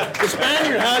 The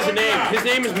Spaniard has a name. His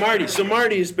name is Marty. So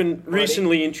Marty has been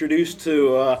recently introduced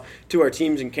to our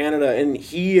teams in Canada, and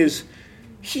he's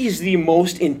the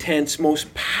most intense,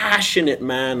 most passionate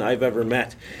man I've ever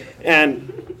met.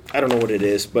 And I don't know what it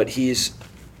is, but he's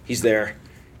there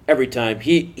every time.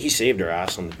 He saved our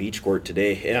ass on the beach court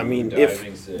today. I mean,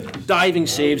 diving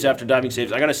saves after diving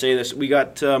saves. I got to say this. We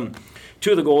got two of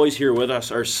the goalies here with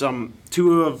us are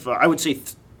I would say.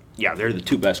 They're the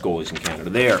 2 best goalies in Canada.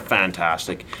 They are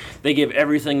fantastic. They give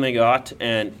everything they got,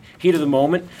 and heat of the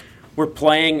moment, we're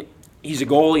playing. He's a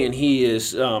goalie, and he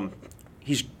is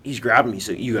he's grabbing me.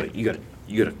 So you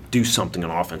gotta do something on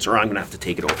offense, or I'm gonna have to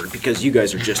take it over because you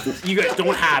guys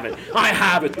don't have it. I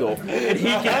have it though, and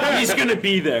he's gonna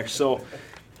be there. So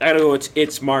I gotta go.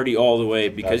 It's Marty all the way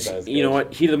because you know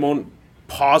what? Heat of the moment,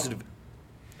 positive.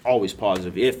 Always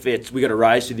positive. If we got to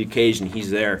rise to the occasion,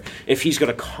 he's there. If he's got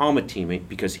to calm a teammate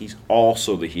because he's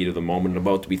also the heat of the moment,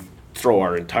 about to throw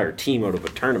our entire team out of a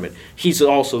tournament, he's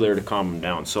also there to calm him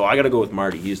down. So I got to go with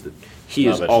Marty. He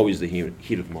is always the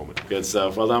heat of the moment. Good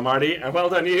stuff. Well done, Marty, and well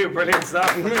done you. Brilliant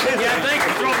stuff. Yeah, thanks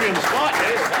for throwing me on the spot,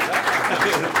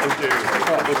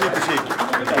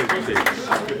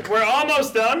 Thank you. We're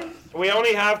almost done. We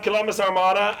only have Columbus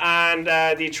Armada and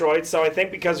Detroit, so I think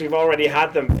because we've already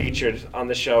had them featured on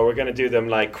the show, we're going to do them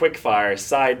like quick fire,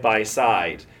 side by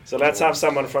side. So let's have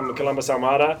someone from Columbus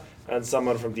Armada and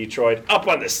someone from Detroit up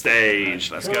on the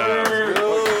stage. Let's go.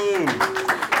 Do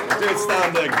it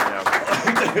standing.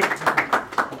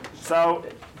 So,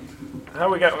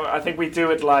 how we go? I think we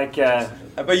do it like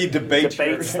how about you debate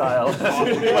style.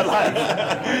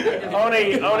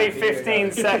 only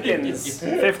 15 seconds.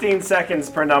 15 seconds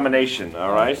per nomination.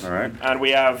 All right. And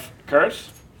we have Kurt.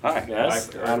 Hi. Yes.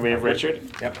 And we have Richard.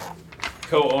 Yep.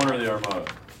 Co-owner of the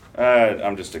Armada.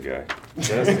 I'm just a guy.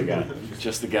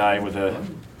 Just a guy with a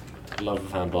love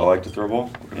of handball. I like to throw a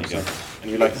ball. There you go.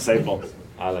 And you like to save balls.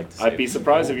 I like to I'd be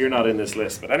surprised if you're not in this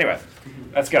list. But anyway,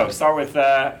 let's go. Start with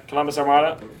Columbus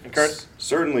Armada and Kurt.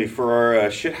 Certainly. For our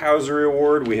Shithousery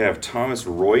Award, we have Thomas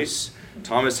Royce.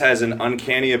 Thomas has an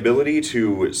uncanny ability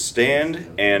to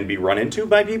stand and be run into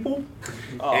by people.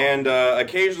 And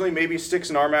occasionally maybe sticks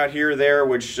an arm out here or there,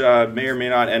 which may or may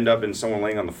not end up in someone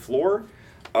laying on the floor.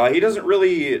 He doesn't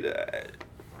really,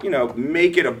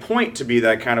 make it a point to be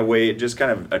that kind of way. It just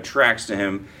kind of attracts to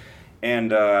him.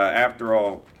 And after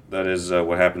all, that is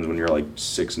what happens when you're like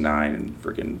 6'9" and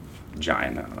freaking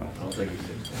giant. I don't know.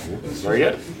 Very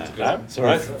good.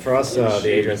 So for us, the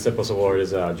Adrian Simples Award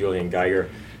is Julian Geiger.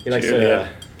 He likes to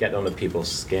get under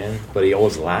people's skin, but he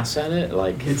always laughs at it.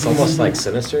 Like it's almost like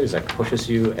sinister. He's like pushes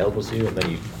you, elbows you, and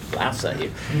then he laughs at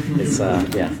you. It's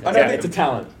it's a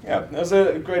talent. Yeah, that was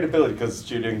a great ability because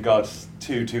Julian got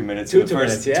 2 minutes in the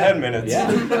first 10 minutes. Yeah.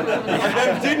 And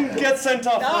then didn't get sent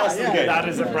off the rest of the game. That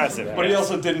is impressive. But he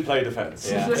also didn't play defense.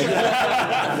 Yeah.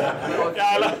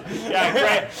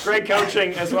 Great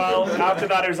coaching as well. After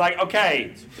that, it was like,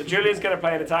 okay, so Julian's going to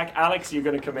play an attack. Alex, you're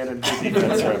going to come in and do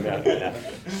defense for him. Yeah.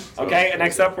 Okay, and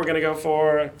next up, we're going to go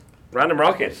for Random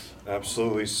Rocket.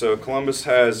 Absolutely. So Columbus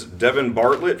has Devin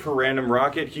Bartlett for Random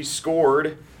Rocket. He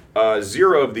scored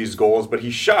 0 of these goals, but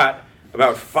he shot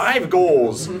about 5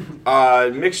 goals,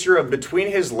 mixture of between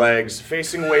his legs,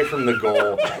 facing away from the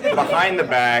goal, behind the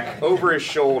back, over his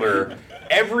shoulder.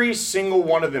 Every single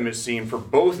one of them, it seemed, for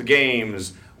both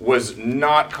games was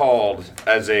not called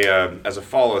as a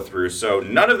follow-through. So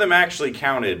none of them actually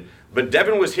counted. But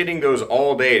Devin was hitting those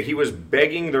all day. He was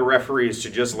begging the referees to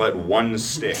just let one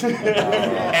stick.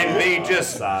 And they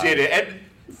just did it. And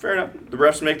fair enough. The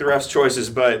refs make the refs' choices,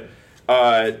 but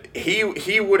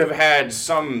he would have had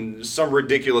some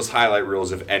ridiculous highlight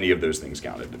reels if any of those things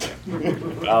counted today.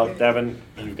 Well, Devin,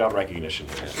 you've got recognition.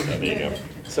 There you go.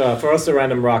 So for us, the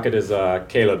Random Rocket is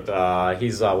Caleb.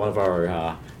 He's one of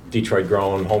our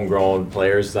Detroit-grown, homegrown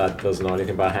players that doesn't know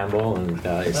anything about handball and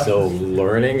is still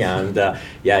learning. And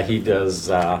he does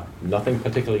nothing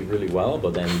particularly really well,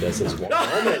 but then there's this one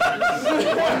moment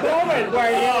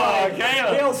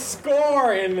where he'll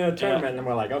score in the tournament, and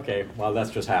we're like, okay, well, that's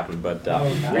just happened. But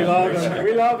we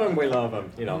love him.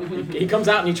 You know, he comes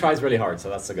out and he tries really hard, so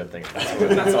that's a good thing.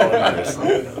 That's all that matters.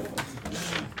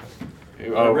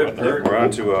 We're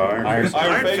on to Iron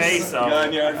Face.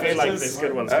 I feel like there's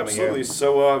good ones coming here. Absolutely.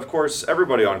 So, of course,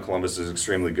 everybody on Columbus is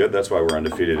extremely good. That's why we're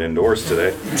undefeated indoors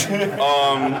today.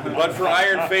 But for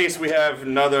Iron Face, we have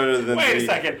none other than... Wait a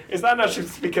second. Is that not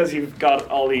just because you've got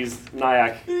all these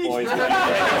Nyack boys?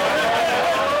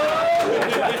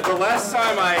 The last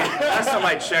time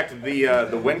I checked,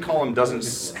 the win column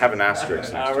doesn't have an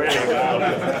asterisk next to it. Really?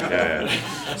 Yeah.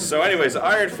 So anyways,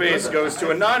 Iron Face goes to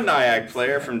a non-Nyack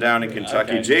player from down in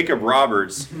Kentucky, Jacob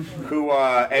Roberts, who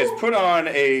has put on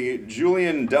a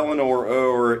Julian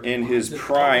Delano in his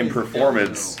prime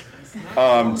performance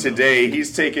today.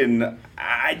 He's taken...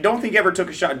 I don't think he ever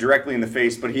took a shot directly in the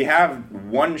face, but he had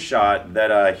one shot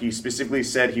that he specifically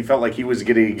said he felt like he was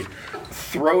getting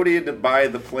throated by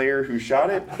the player who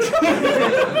shot it.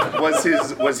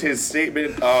 was his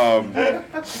statement.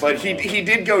 But he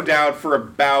did go down for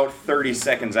about 30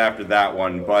 seconds after that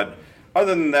one. But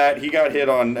other than that, he got hit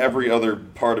on every other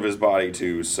part of his body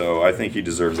too. So I think he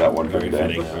deserves that one. Very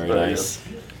fitting. Very nice.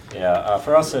 Yeah,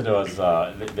 for us it was,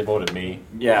 they voted me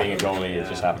being a goalie, it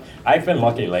just happened. I've been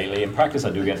lucky lately. In practice I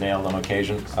do get nailed on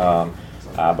occasion,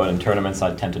 but in tournaments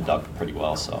I tend to duck pretty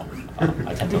well, so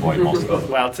I tend to avoid most of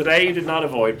them. Well, today you did not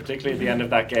avoid, particularly at the end of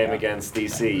that game against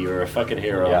DC. You were a fucking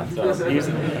hero. Yeah. So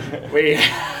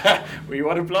we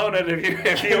would have blown it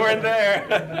if you weren't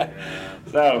there.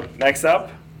 So, next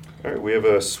up. All right, we have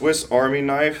a Swiss Army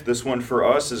knife. This one for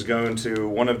us is going to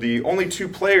one of the only 2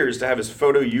 players to have his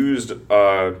photo used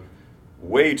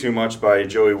way too much by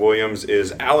Joey Williams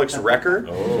is Alex Recker.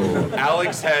 Oh.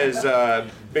 Alex has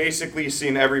basically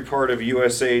seen every part of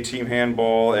USA team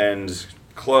handball and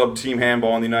club team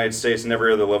handball in the United States and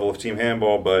every other level of team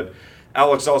handball, but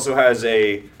Alex also has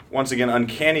a, once again,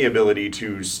 uncanny ability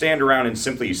to stand around and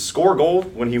simply score goal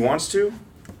when he wants to.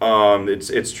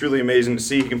 It's truly amazing to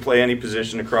see. He can play any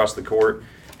position across the court,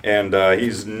 and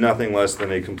he's nothing less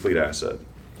than a complete asset.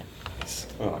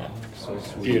 Oh, so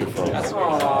beautiful. Sounds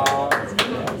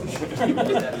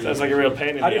like a real pain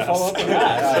in the ass. How do you follow up with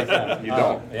that? You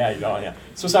don't. Yeah, you don't, yeah.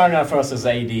 Swiss Army knife for us is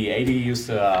AD. AD used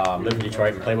to live in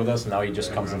Detroit and play with us, and now he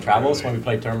just comes and travels when we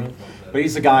play tournament. But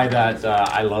he's the guy that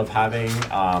I love having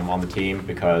on the team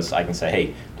because I can say,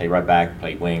 hey, play right back,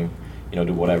 play wing,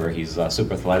 do whatever. He's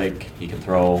super athletic, he can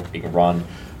throw, he can run.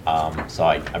 So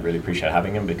I really appreciate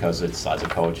having him because it's, as a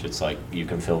coach, it's like you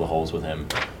can fill the holes with him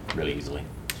really easily.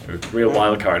 Real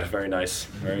wild card, very nice,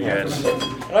 very good.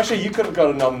 And actually, you could have got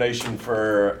a nomination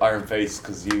for Iron Face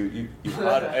because you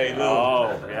had a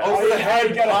little over the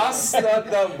head pass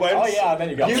that went. Oh yeah,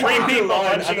 then you got 3 people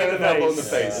punching and then in elbow in the the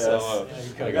face. face. So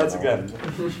that's again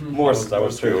more. That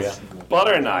was true. Yeah.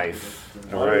 Butter knife.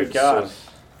 All right, so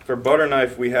for butter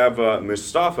knife, we have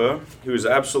Mustafa, who's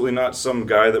absolutely not some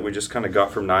guy that we just kind of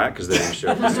got from Nyack because they didn't show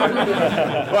up.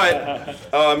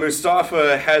 But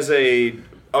Mustafa has a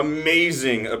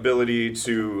amazing ability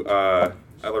to I'll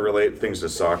relate things to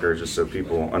soccer just so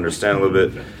people understand a little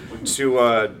bit.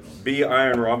 To be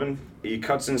Iron Robin, he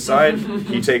cuts inside,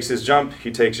 he takes his jump,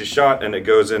 he takes his shot, and it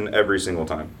goes in every single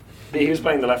time. He was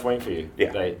playing the left wing for you.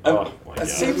 Yeah. Right. It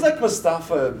seems like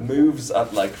Mustafa moves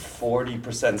at like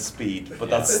 40% speed, but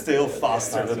that's still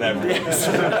faster than everyone.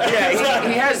 Yeah,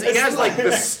 he has like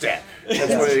the step.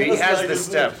 That's what he has the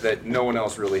step that no one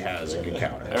else really has and can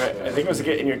counter. All right. I think it was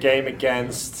in your game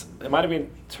against. It might have been.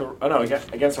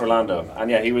 Against Orlando. And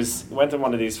yeah, he went on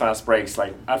one of these fast breaks,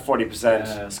 like at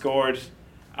 40%, scored,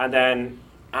 and then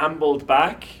ambled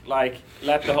back, like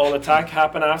let the whole attack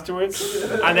happen afterwards,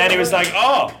 and then he was like,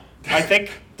 "Oh, I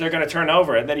think they're going to turn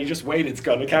over," and then he just waited to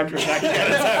go to counter-attack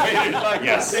again. Like,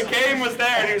 yes. The game was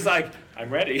there, and he was like, "I'm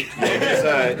ready."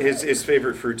 His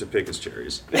favorite fruit to pick is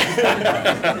cherries.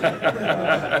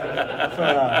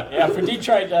 For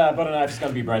Detroit, butter knife is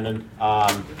going to be Brendan.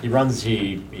 He runs,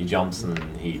 he jumps, and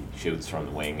he shoots from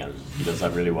the wing, and he does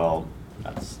that really well.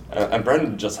 And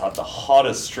Brendan just had the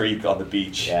hottest streak on the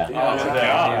beach. Yeah.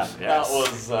 That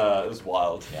was it was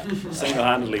wild. Yeah.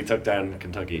 Single-handedly took down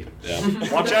Kentucky.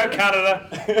 Yeah. Watch out, Canada.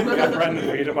 We got Brendan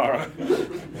for you tomorrow.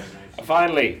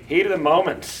 Finally, heat of the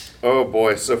moment. Oh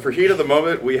boy! So for heat of the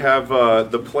moment, we have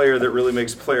the player that really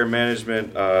makes player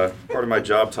management part of my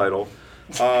job title.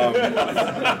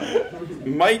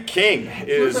 Mike King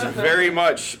is very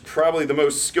much probably the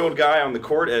most skilled guy on the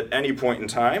court at any point in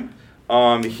time.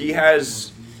 He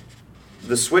has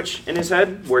the switch in his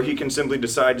head where he can simply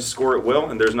decide to score at will,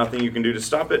 and there's nothing you can do to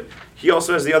stop it. He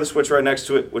also has the other switch right next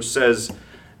to it, which says,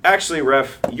 "Actually,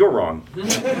 ref, you're wrong."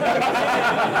 And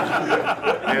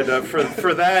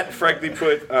for that, frankly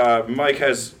put, Mike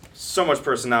has so much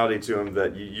personality to him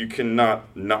that you cannot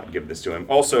not give this to him.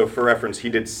 Also, for reference, he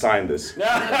did sign this.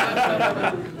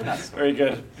 Very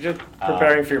good. Just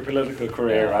preparing for your political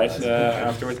career, right?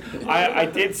 Afterwards, I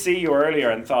did see you earlier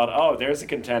and thought, oh, there's a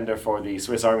contender for the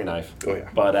Swiss Army knife. Oh yeah.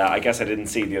 But I guess I didn't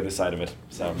see the other side of it.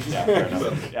 So yeah, fair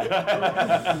enough.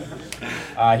 Yeah.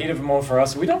 Heat of the moment for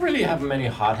us. We don't really have many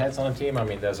hotheads on the team. I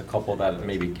mean, there's a couple that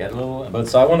maybe get a little. But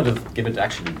so I wanted to give it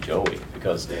actually to Joey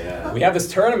because we have this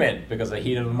tournament because the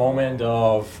heat of the moment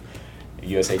of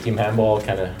USA Team Handball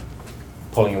kind of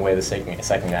pulling away the second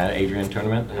Adrian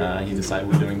tournament. He decided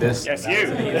we're doing this. Yes,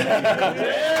 you.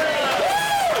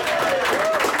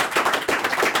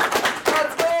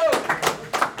 Let's go!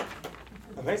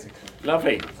 Amazing.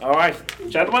 Lovely. All right,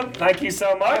 gentlemen, thank you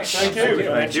so much. Thank you.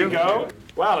 Let you go.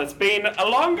 Well, it's been a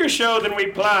longer show than we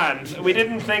planned. We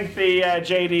didn't think the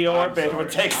JD orbit would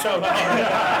take so long.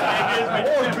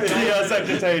 Yes,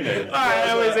 entertaining.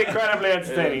 It was incredibly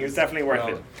entertaining. It was definitely worth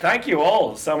it. Thank you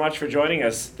all so much for joining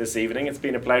us this evening. It's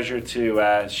been a pleasure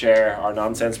to share our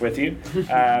nonsense with you.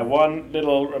 One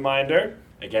little reminder,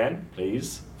 again,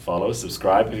 please follow,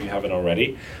 subscribe if you haven't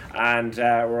already. And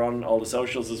we're on all the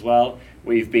socials as well.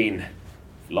 We've been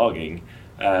vlogging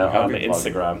on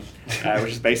Instagram,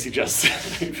 which is basically just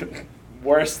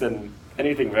worse than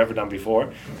anything we've ever done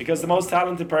before, because the most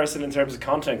talented person in terms of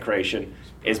content creation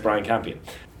is Brian Campion.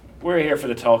 We're here for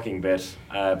the talking bit.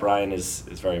 Brian is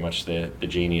very much the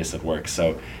genius at work,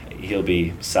 so he'll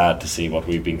be sad to see what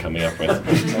we've been coming up with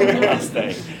last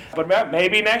day. But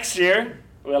maybe next year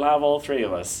we'll have all three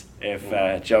of us if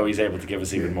Joey's able to give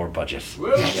us even more budget.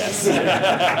 Yes.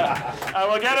 And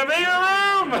we'll get a bigger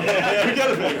room! We get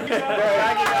a bigger room.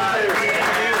 Thank you guys.